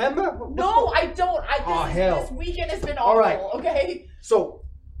not remember? No, I don't. Hell. This weekend has been awful, All right. okay? So,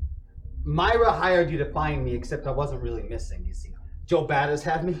 Myra hired you to find me, except I wasn't really missing. You see, Joe Batters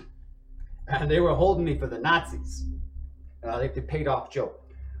had me, and they were holding me for the Nazis. They paid off Joe.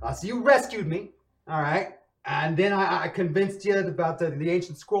 So you rescued me, all right? And then I convinced you about the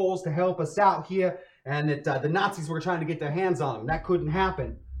ancient scrolls to help us out here, and that the Nazis were trying to get their hands on them. That couldn't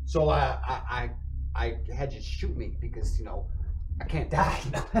happen. So I had you shoot me because, you know, I can't die.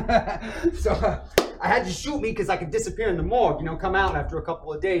 So I had you shoot me because I could disappear in the morgue, you know, come out after a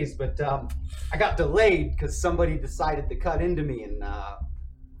couple of days. But I got delayed because somebody decided to cut into me and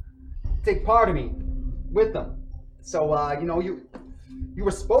take part of me with them. So, you know, you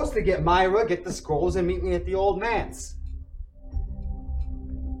were supposed to get Myra, get the scrolls, and meet me at the old man's.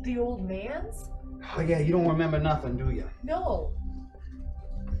 The old man's? Oh, yeah, you don't remember nothing, do you? No.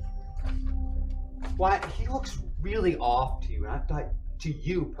 Why, he looks really off to you. And I thought, to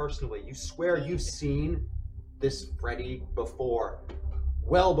you personally, you swear you've seen this Freddy before.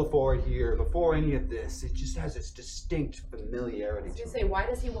 Well before here, before any of this. It just has its distinct familiarity. I was gonna say, why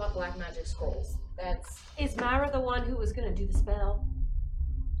does he want black magic scrolls? Is Myra the one who was gonna do the spell?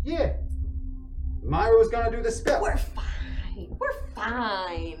 Yeah. Myra was gonna do the spell. We're fine. We're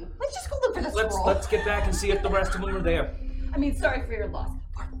fine. Let's just go look for the scroll. Let's get back and see if the rest of them are there. I mean, sorry for your loss.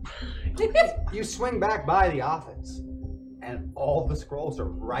 We're fine. You swing back by the office, and all the scrolls are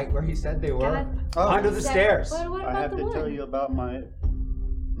right where he said they were. Under the stairs. I have to tell you about my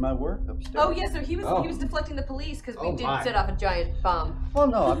work upstairs. Oh yeah, so he was deflecting the police because we did set off a giant bomb. Well,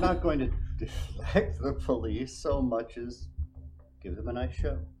 no, I'm not going to deflect the police so much as give them a nice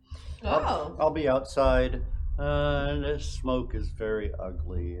show. Oh. I'll be outside. The smoke is very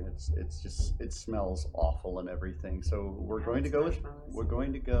ugly. It smells awful and everything. So we're going to go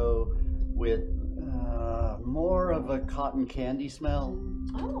with more of a cotton candy smell.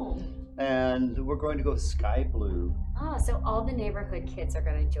 Oh. And we're going to go sky blue. Oh, so all the neighborhood kids are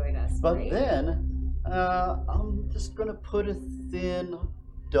going to join us. But right? then I'm just going to put a thin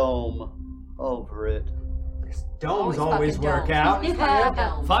dome over it. Domes always work out.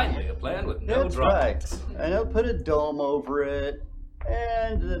 Finally, a plan with no That's drawbacks. right. And I'll put a dome over it,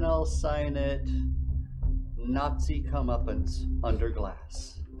 and then I'll sign it Nazi comeuppance under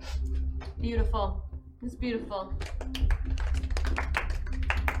glass. Beautiful. It's beautiful.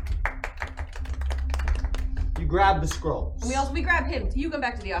 You grab the scrolls. And we grab him. You come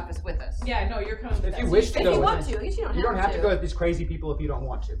back to the office with us. Yeah, no, you're coming with If you us. wish to If go you with want us. to, I guess you You don't have to go with these crazy people if you don't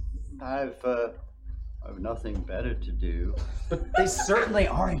want to. I've nothing better to do. But they certainly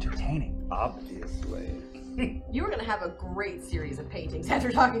are entertaining. Obviously. You were going to have a great series of paintings after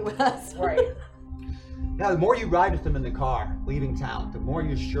talking with us. Right. Now, the more you ride with him in the car, leaving town, the more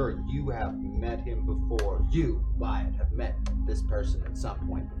you're sure you have met him before. You, Wyatt, have met this person at some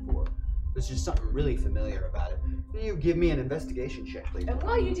point before. There's just something really familiar about it. Can you give me an investigation check, please? And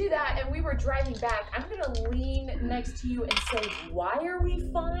while you do that, and we were driving back, I'm gonna lean next to you and say, why are we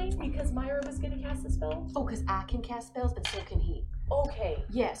fine? Because Myra was gonna cast the spell? Oh, because I can cast spells, but so can he. Okay.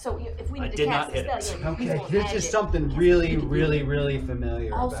 Yeah, so if we I need to did cast not a hit spell, it. yeah, Okay, there's just something really, really, really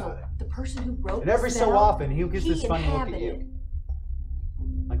familiar Also, about it. the person who wrote And every the so spell, often, he gives this funny look at inhabited. you.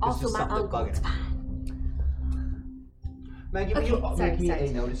 Like there's Also, just my something uncle, bugging it's him. fine. Maggie, will you make me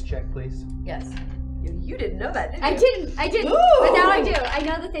a notice check, please? Yes. You didn't know that, did you? I didn't. Ooh. But now I do. I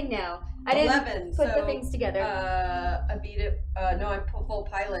know the thing now. I didn't 11, put the so, things together. I beat it. No, I'm full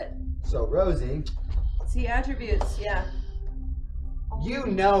pilot. So, Rosie, See attributes, yeah. you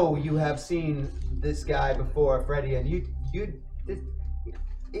know you have seen this guy before, Freddy, and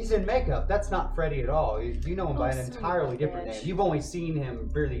He's in makeup. That's not Freddy at all. You know him by an entirely different name. You've only seen him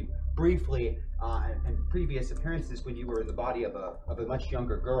really briefly in previous appearances when you were in the body of a much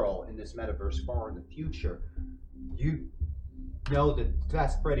younger girl in this metaverse far in the future. You know that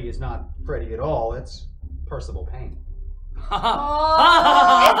Fast Freddy is not Freddy at all. It's Percival Payne. It's a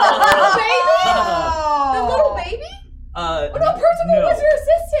little baby? The little baby? No, Percival was your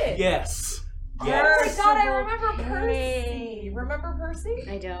assistant. Yes. Oh my god, I remember Percy. Remember Percy?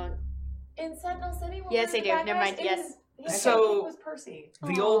 I don't. In Sentinel City? Yes, I do. Never mind. Yes. So, it was Percy.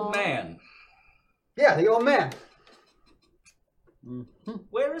 The old man. Yeah, the old man.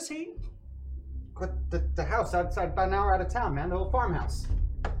 Where is he? The house outside, about an hour out of town, man. The old farmhouse.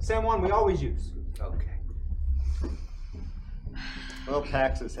 Same one we always use. Okay. Well,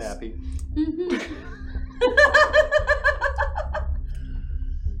 Pax is happy.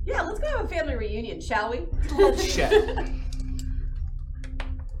 Yeah, let's go have a family reunion, shall we?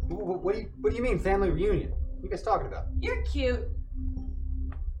 What do you mean family reunion? What are you guys talking about? You're cute.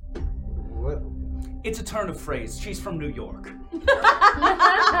 What? It's a turn of phrase. She's from New York. All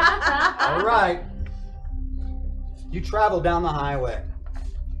right. You travel down the highway.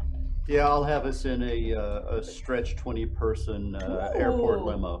 Yeah, I'll have us in a stretch 20-person airport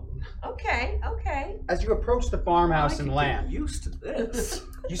limo. Okay. As you approach the farmhouse and land, used to this.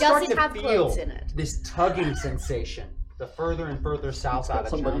 You start to have feel clothes in it. this tugging sensation. The further and further south out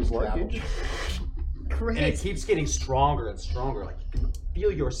of town Somebody's you travel. luggage. And it keeps getting stronger and stronger. Like you can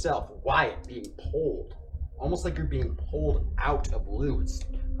feel yourself, Wyatt, being pulled. Almost like you're being pulled out of Lou. It's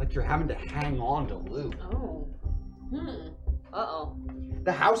like you're having to hang on to Lou. Oh. Uh-oh.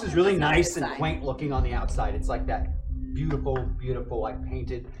 The house is really nice and quaint looking on the outside. It's like that beautiful, like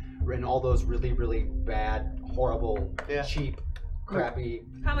painted in all those really, really bad, horrible, cheap, crappy.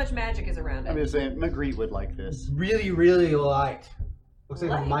 How much magic is around it? I'm just saying, Magritte would like this. Really, really light. Looks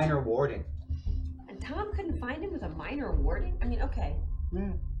like Light? a minor warding. And Tom couldn't find him with a minor warding? I mean, okay.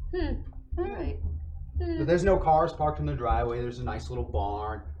 Yeah. All right. So there's no cars parked in the driveway. There's a nice little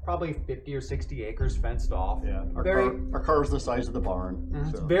barn, probably 50 or 60 acres fenced off. Yeah, our car's the size of the barn.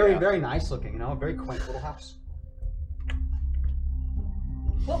 It's so, very, very nice looking, you know, a very quaint little house.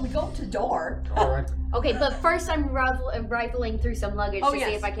 Well, we go up to the door. All right. Okay, but first I'm rifling through some luggage to see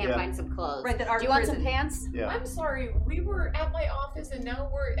if I can't find some clothes. Right, that Do you want some pants? Yeah. I'm sorry, we were at my office and now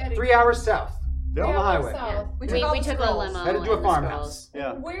we're at 3 hours south. Yeah. On the highway. South. We took a limo. Headed to a and the farmhouse. scrolls.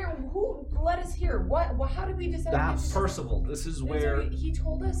 Yeah. Who led us here? How did we decide? That's Percival. This is where he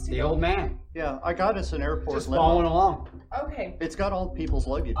told us to the go. old man. Yeah, I got us an airport Just limo. following along. Okay. It's got all people's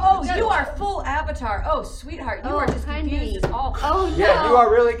luggage. Oh, you are full avatar. Oh, sweetheart, you are just confused as all. Oh, no. Yeah, you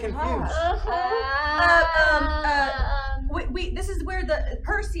are really confused. This is where the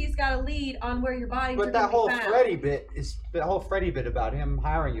Percy's got a lead on where your bodies are But gonna that whole be found. Freddy bit about him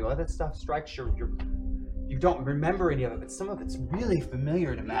hiring you. All that stuff strikes you don't remember any of it, but some of it's really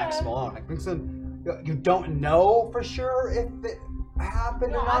familiar to Max Malone. I think you don't know for sure if it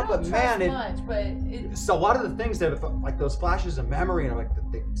happened or not, but man, so a lot of the things that like those flashes of memory and like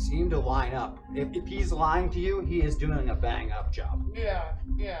they seem to line up. If he's lying to you, he is doing a bang up job. Yeah,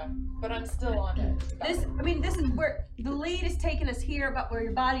 but I'm still on it. This is where the lead is taking us here about where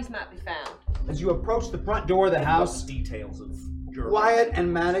your bodies might be found. As you approach the front door of the house, details of your Wyatt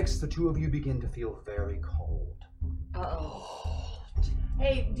and Maddox, the two of you begin to feel very cold.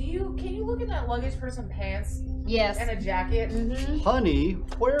 Hey, can you look in that luggage for some pants? Yes. And a jacket? Honey,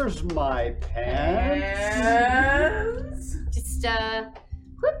 where's my pants? Just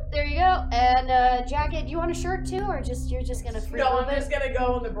whoop, there you go. And jacket. Do you want a shirt too, or you're just gonna free? No, I'm just gonna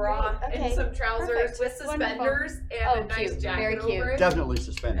go in the bra Okay. and some trousers Perfect. with suspenders and a nice cute. jacket Very cute. over it. Definitely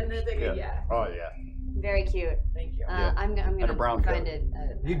suspended. And then they go, yeah. Oh yeah. Very cute. Thank you. I'm gonna a brown find coat. it.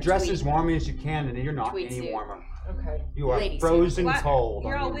 You dress as warmly as you can, and you're not Tweed any suit. warmer. Okay. You are Ladies' frozen Why- cold.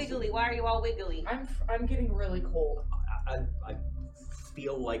 You're on all the inside. wiggly. Why are you all wiggly? I'm getting really cold. I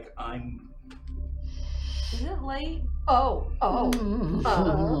feel like I'm. Is it late? Are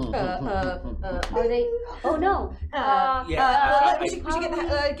they? Oh no. We should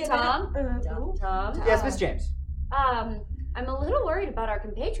get Tom. Tom. Yes, Miss James. I'm a little worried about our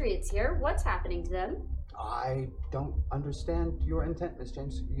compatriots here. What's happening to them? I don't understand your intent, Miss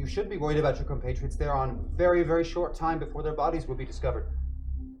James. You should be worried about your compatriots. They're on very, very short time before their bodies will be discovered.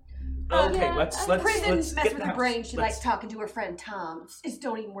 Okay, let's Prison mess mess with with her brain. She likes talking to her friend Tom. Just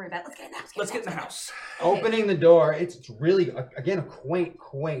don't even worry about it. Let's get in the house. Let's get in the house. Opening the door, it's really again a quaint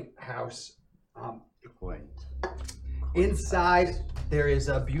house. Quaint. Inside, there is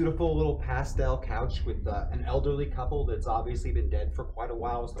a beautiful little pastel couch with an elderly couple that's obviously been dead for quite a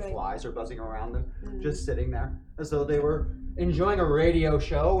while as the flies are buzzing around them, just sitting there, as though they were enjoying a radio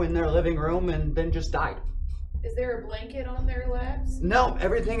show in their living room and then just died. Is there a blanket on their laps? No,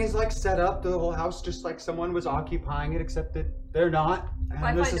 everything is like set up, the whole house, just like someone was occupying it, except that they're not. If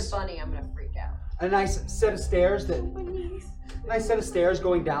I find a bunny, I'm gonna freak out. A nice set of stairs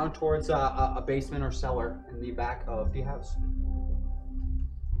going down towards a basement or cellar in the back of the house.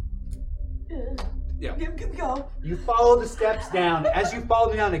 Yeah. Go. You follow the steps down. As you follow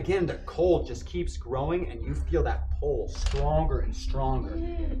them down again, the cold just keeps growing and you feel that pull stronger and stronger.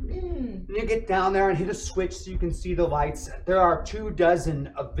 And you get down there and hit a switch so you can see the lights. There are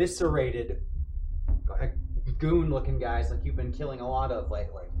 24 eviscerated goon-looking guys like you've been killing a lot of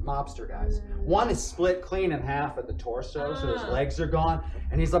lately, mobster guys. One is split clean in half at the torso, so his legs are gone,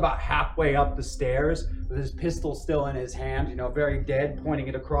 and he's about halfway up the stairs with his pistol still in his hand, you know, very dead, pointing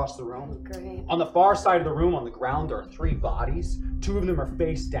it across the room. Great. On the far side of the room, on the ground, there are 3 bodies. 2 of them are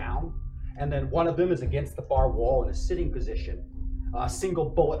face down, and then one of them is against the far wall in a sitting position. A single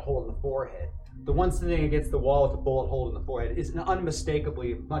bullet hole in the forehead. The one sitting against the wall with a bullet hole in the forehead is an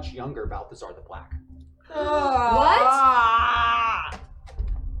unmistakably much younger Balthazar the Black. What?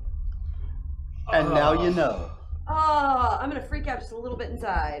 And now you know. Oh, I'm gonna freak out just a little bit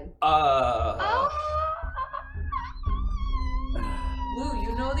inside. Lou,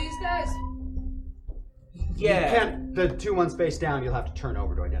 you know these guys? Yeah. You can't, the 2 ones face down, you'll have to turn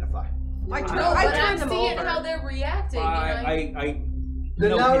over to identify. I I'm them seeing over. how they're reacting. The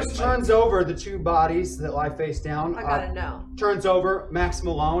nose turns over the 2 bodies that lie face down. I gotta know. Turns over Max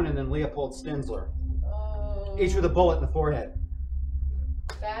Malone and then Leopold Stenzler. Each with a bullet in the forehead.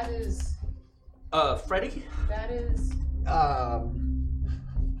 That is. Freddy? That is.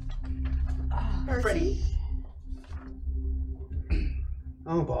 Freddy?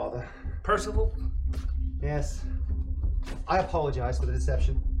 Oh, bother. Percival? Yes. I apologize for the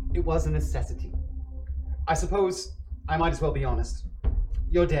deception. It was a necessity. I suppose I might as well be honest.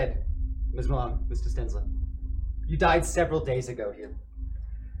 You're dead, Ms. Malone, Mr. Stenzler. You died several days ago here.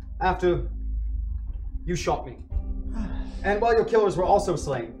 After you shot me. And while your killers were also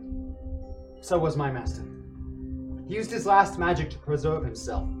slain, so was my master. He used his last magic to preserve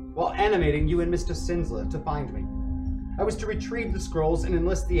himself, while animating you and Mr. Stenzler to find me. I was to retrieve the scrolls and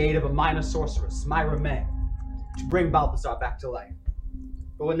enlist the aid of a minor sorceress, Myra May, to bring Balthazar back to life.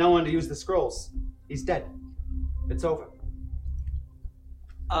 But with no one to use the scrolls, he's dead. It's over.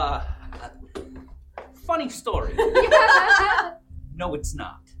 Funny story. No, it's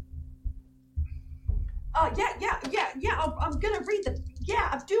not. Yeah. I'm gonna read the. Yeah,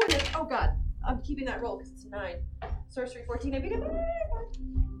 I'm doing it. Oh God, I'm keeping that roll because it's 9. Sorcery 14. I beat it.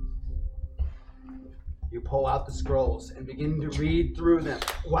 You pull out the scrolls and begin to read through them.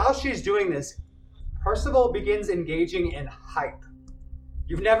 While she's doing this, Percival begins engaging in hype.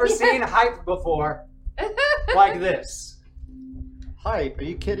 You've never seen hype before like this. Hype? Are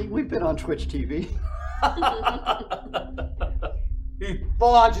you kidding? We've been on Twitch TV. He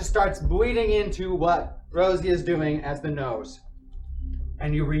full on just starts bleeding into what Rosie is doing as the nose.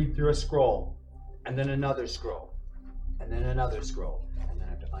 And you read through a scroll, and then another scroll, and then another scroll. And then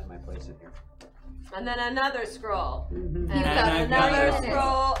I have to find my place in here. And then another scroll. Mm-hmm. And another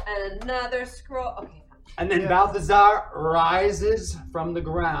scroll. And another scroll. Okay. And then Balthazar rises from the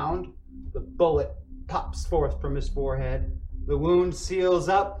ground. The bullet pops forth from his forehead. The wound seals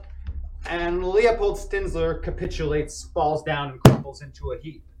up. And Leopold Stenzler capitulates, falls down, and crumples into a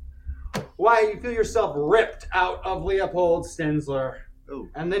heap. Why, you feel yourself ripped out of Leopold Stenzler. Ooh.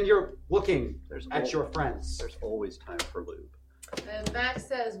 And then you're looking at your friends. There's always time for lube. And Max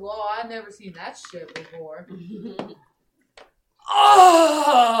says, well, I've never seen that shit before.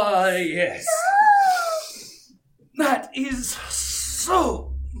 Yes. That is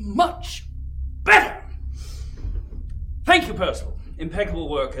so much better. Thank you, Percival. Impeccable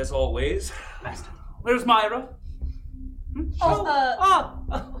work as always. Master. Where's Myra?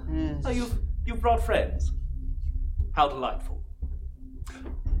 You've brought friends. How delightful.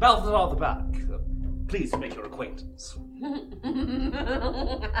 Balthazar the Black. Pleased to make your acquaintance.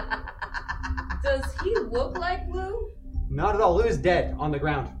 Does he look like Lou? Not at all. Lou is dead on the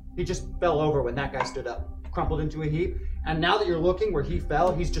ground. He just fell over when that guy stood up, crumpled into a heap. And now that you're looking where he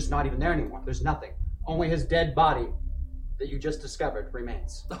fell, he's just not even there anymore. There's nothing. Only his dead body that you just discovered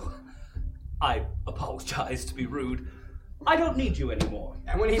remains. I apologize to be rude. I don't need you anymore.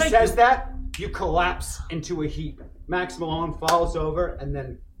 And when he says that, you collapse into a heap. Max Malone falls over, and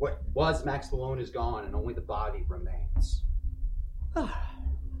then what was Max Malone is gone, and only the body remains.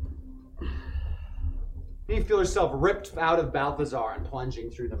 And you feel yourself ripped out of Balthazar and plunging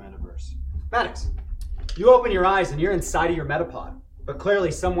through the metaverse. Maddox, you open your eyes and you're inside of your metapod, but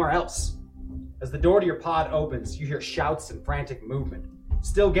clearly somewhere else. As the door to your pod opens, you hear shouts and frantic movement.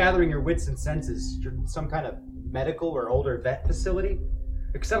 Still gathering your wits and senses, you're in some kind of medical or older vet facility.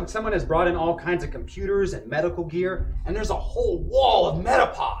 Someone has brought in all kinds of computers and medical gear, and there's a whole wall of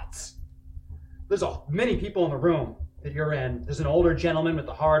metapods. There's many people in the room that you're in. There's an older gentleman with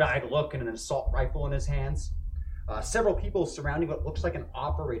a hard-eyed look and an assault rifle in his hands. Several people surrounding what looks like an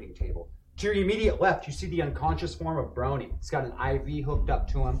operating table. To your immediate left, you see the unconscious form of Brony. He's got an IV hooked up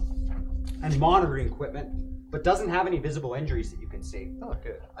to him and monitoring equipment, but doesn't have any visible injuries that you can see. Oh,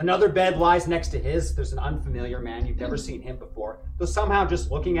 good. Another bed lies next to his. There's an unfamiliar man. You've never seen him before. Though somehow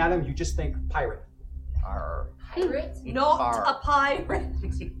just looking at him, you just think pirate. Arr. Pirate? Not Arr. a pirate.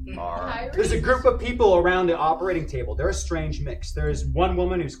 Arr. There's a group of people around the operating table. They're a strange mix. There's one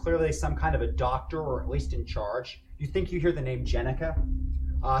woman who's clearly some kind of a doctor or at least in charge. You think you hear the name Jenica.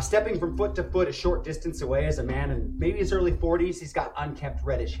 Stepping from foot to foot a short distance away is a man in maybe his early 40s. He's got unkempt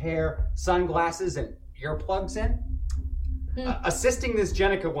reddish hair, sunglasses, and earplugs in. Assisting this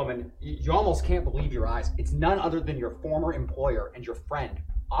Jenica woman, you almost can't believe your eyes. It's none other than your former employer and your friend,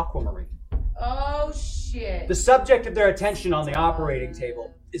 Aquamarine. Oh, shit. The subject of their attention on the operating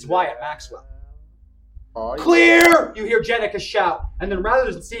table is Wyatt Maxwell. Oh, yeah. Clear! You hear Jenica shout, and then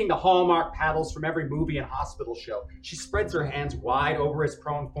rather than seeing the hallmark paddles from every movie and hospital show, she spreads her hands wide over his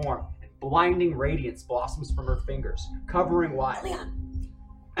prone form, and blinding radiance blossoms from her fingers, covering Wyatt.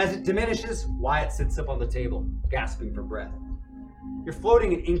 As it diminishes, Wyatt sits up on the table, gasping for breath. You're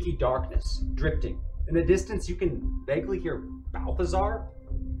floating in inky darkness, drifting. In the distance, you can vaguely hear Balthazar,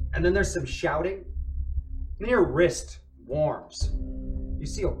 and then there's some shouting. And then your wrist warms. You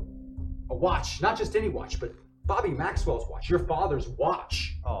see a watch, not just any watch, but Bobby Maxwell's watch, your father's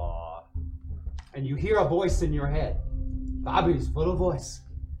watch. Aww. And you hear a voice in your head. Bobby's little voice.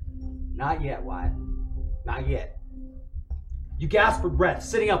 Not yet, Wyatt. Not yet. You gasp for breath,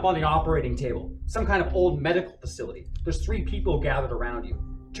 sitting up on the operating table. Some kind of old medical facility. There's 3 people gathered around you.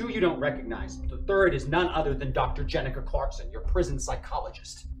 2 you don't recognize. The third is none other than Dr. Jenica Clarkson, your prison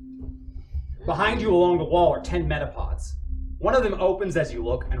psychologist. Behind you along the wall are 10 metapods. One of them opens as you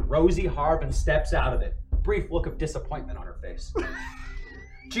look, and Rosie Harbin steps out of it. A brief look of disappointment on her face.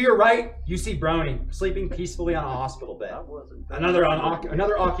 To your right, you see Brony, sleeping peacefully on a hospital bed. Another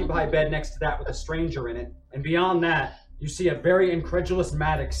occupied bed next to that with a stranger in it. And beyond that, you see a very incredulous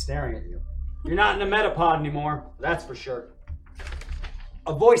Maddox staring at you. You're not in a metapod anymore, that's for sure.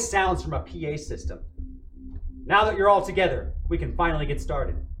 A voice sounds from a PA system. Now that you're all together, we can finally get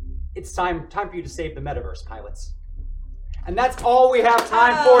started. It's time for you to save the metaverse, pilots. And that's all we have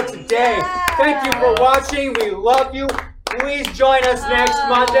time for today. Yeah. Thank you for watching. We love you. Please join us next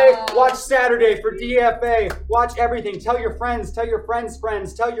Monday. Watch Saturday for DFA. Watch everything. Tell your friends. Tell your friends'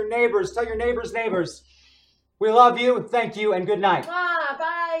 friends. Tell your neighbors. Tell your neighbors' neighbors. We love you. Thank you, and good night. Bye.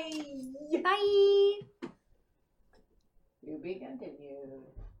 Bye. To be continued.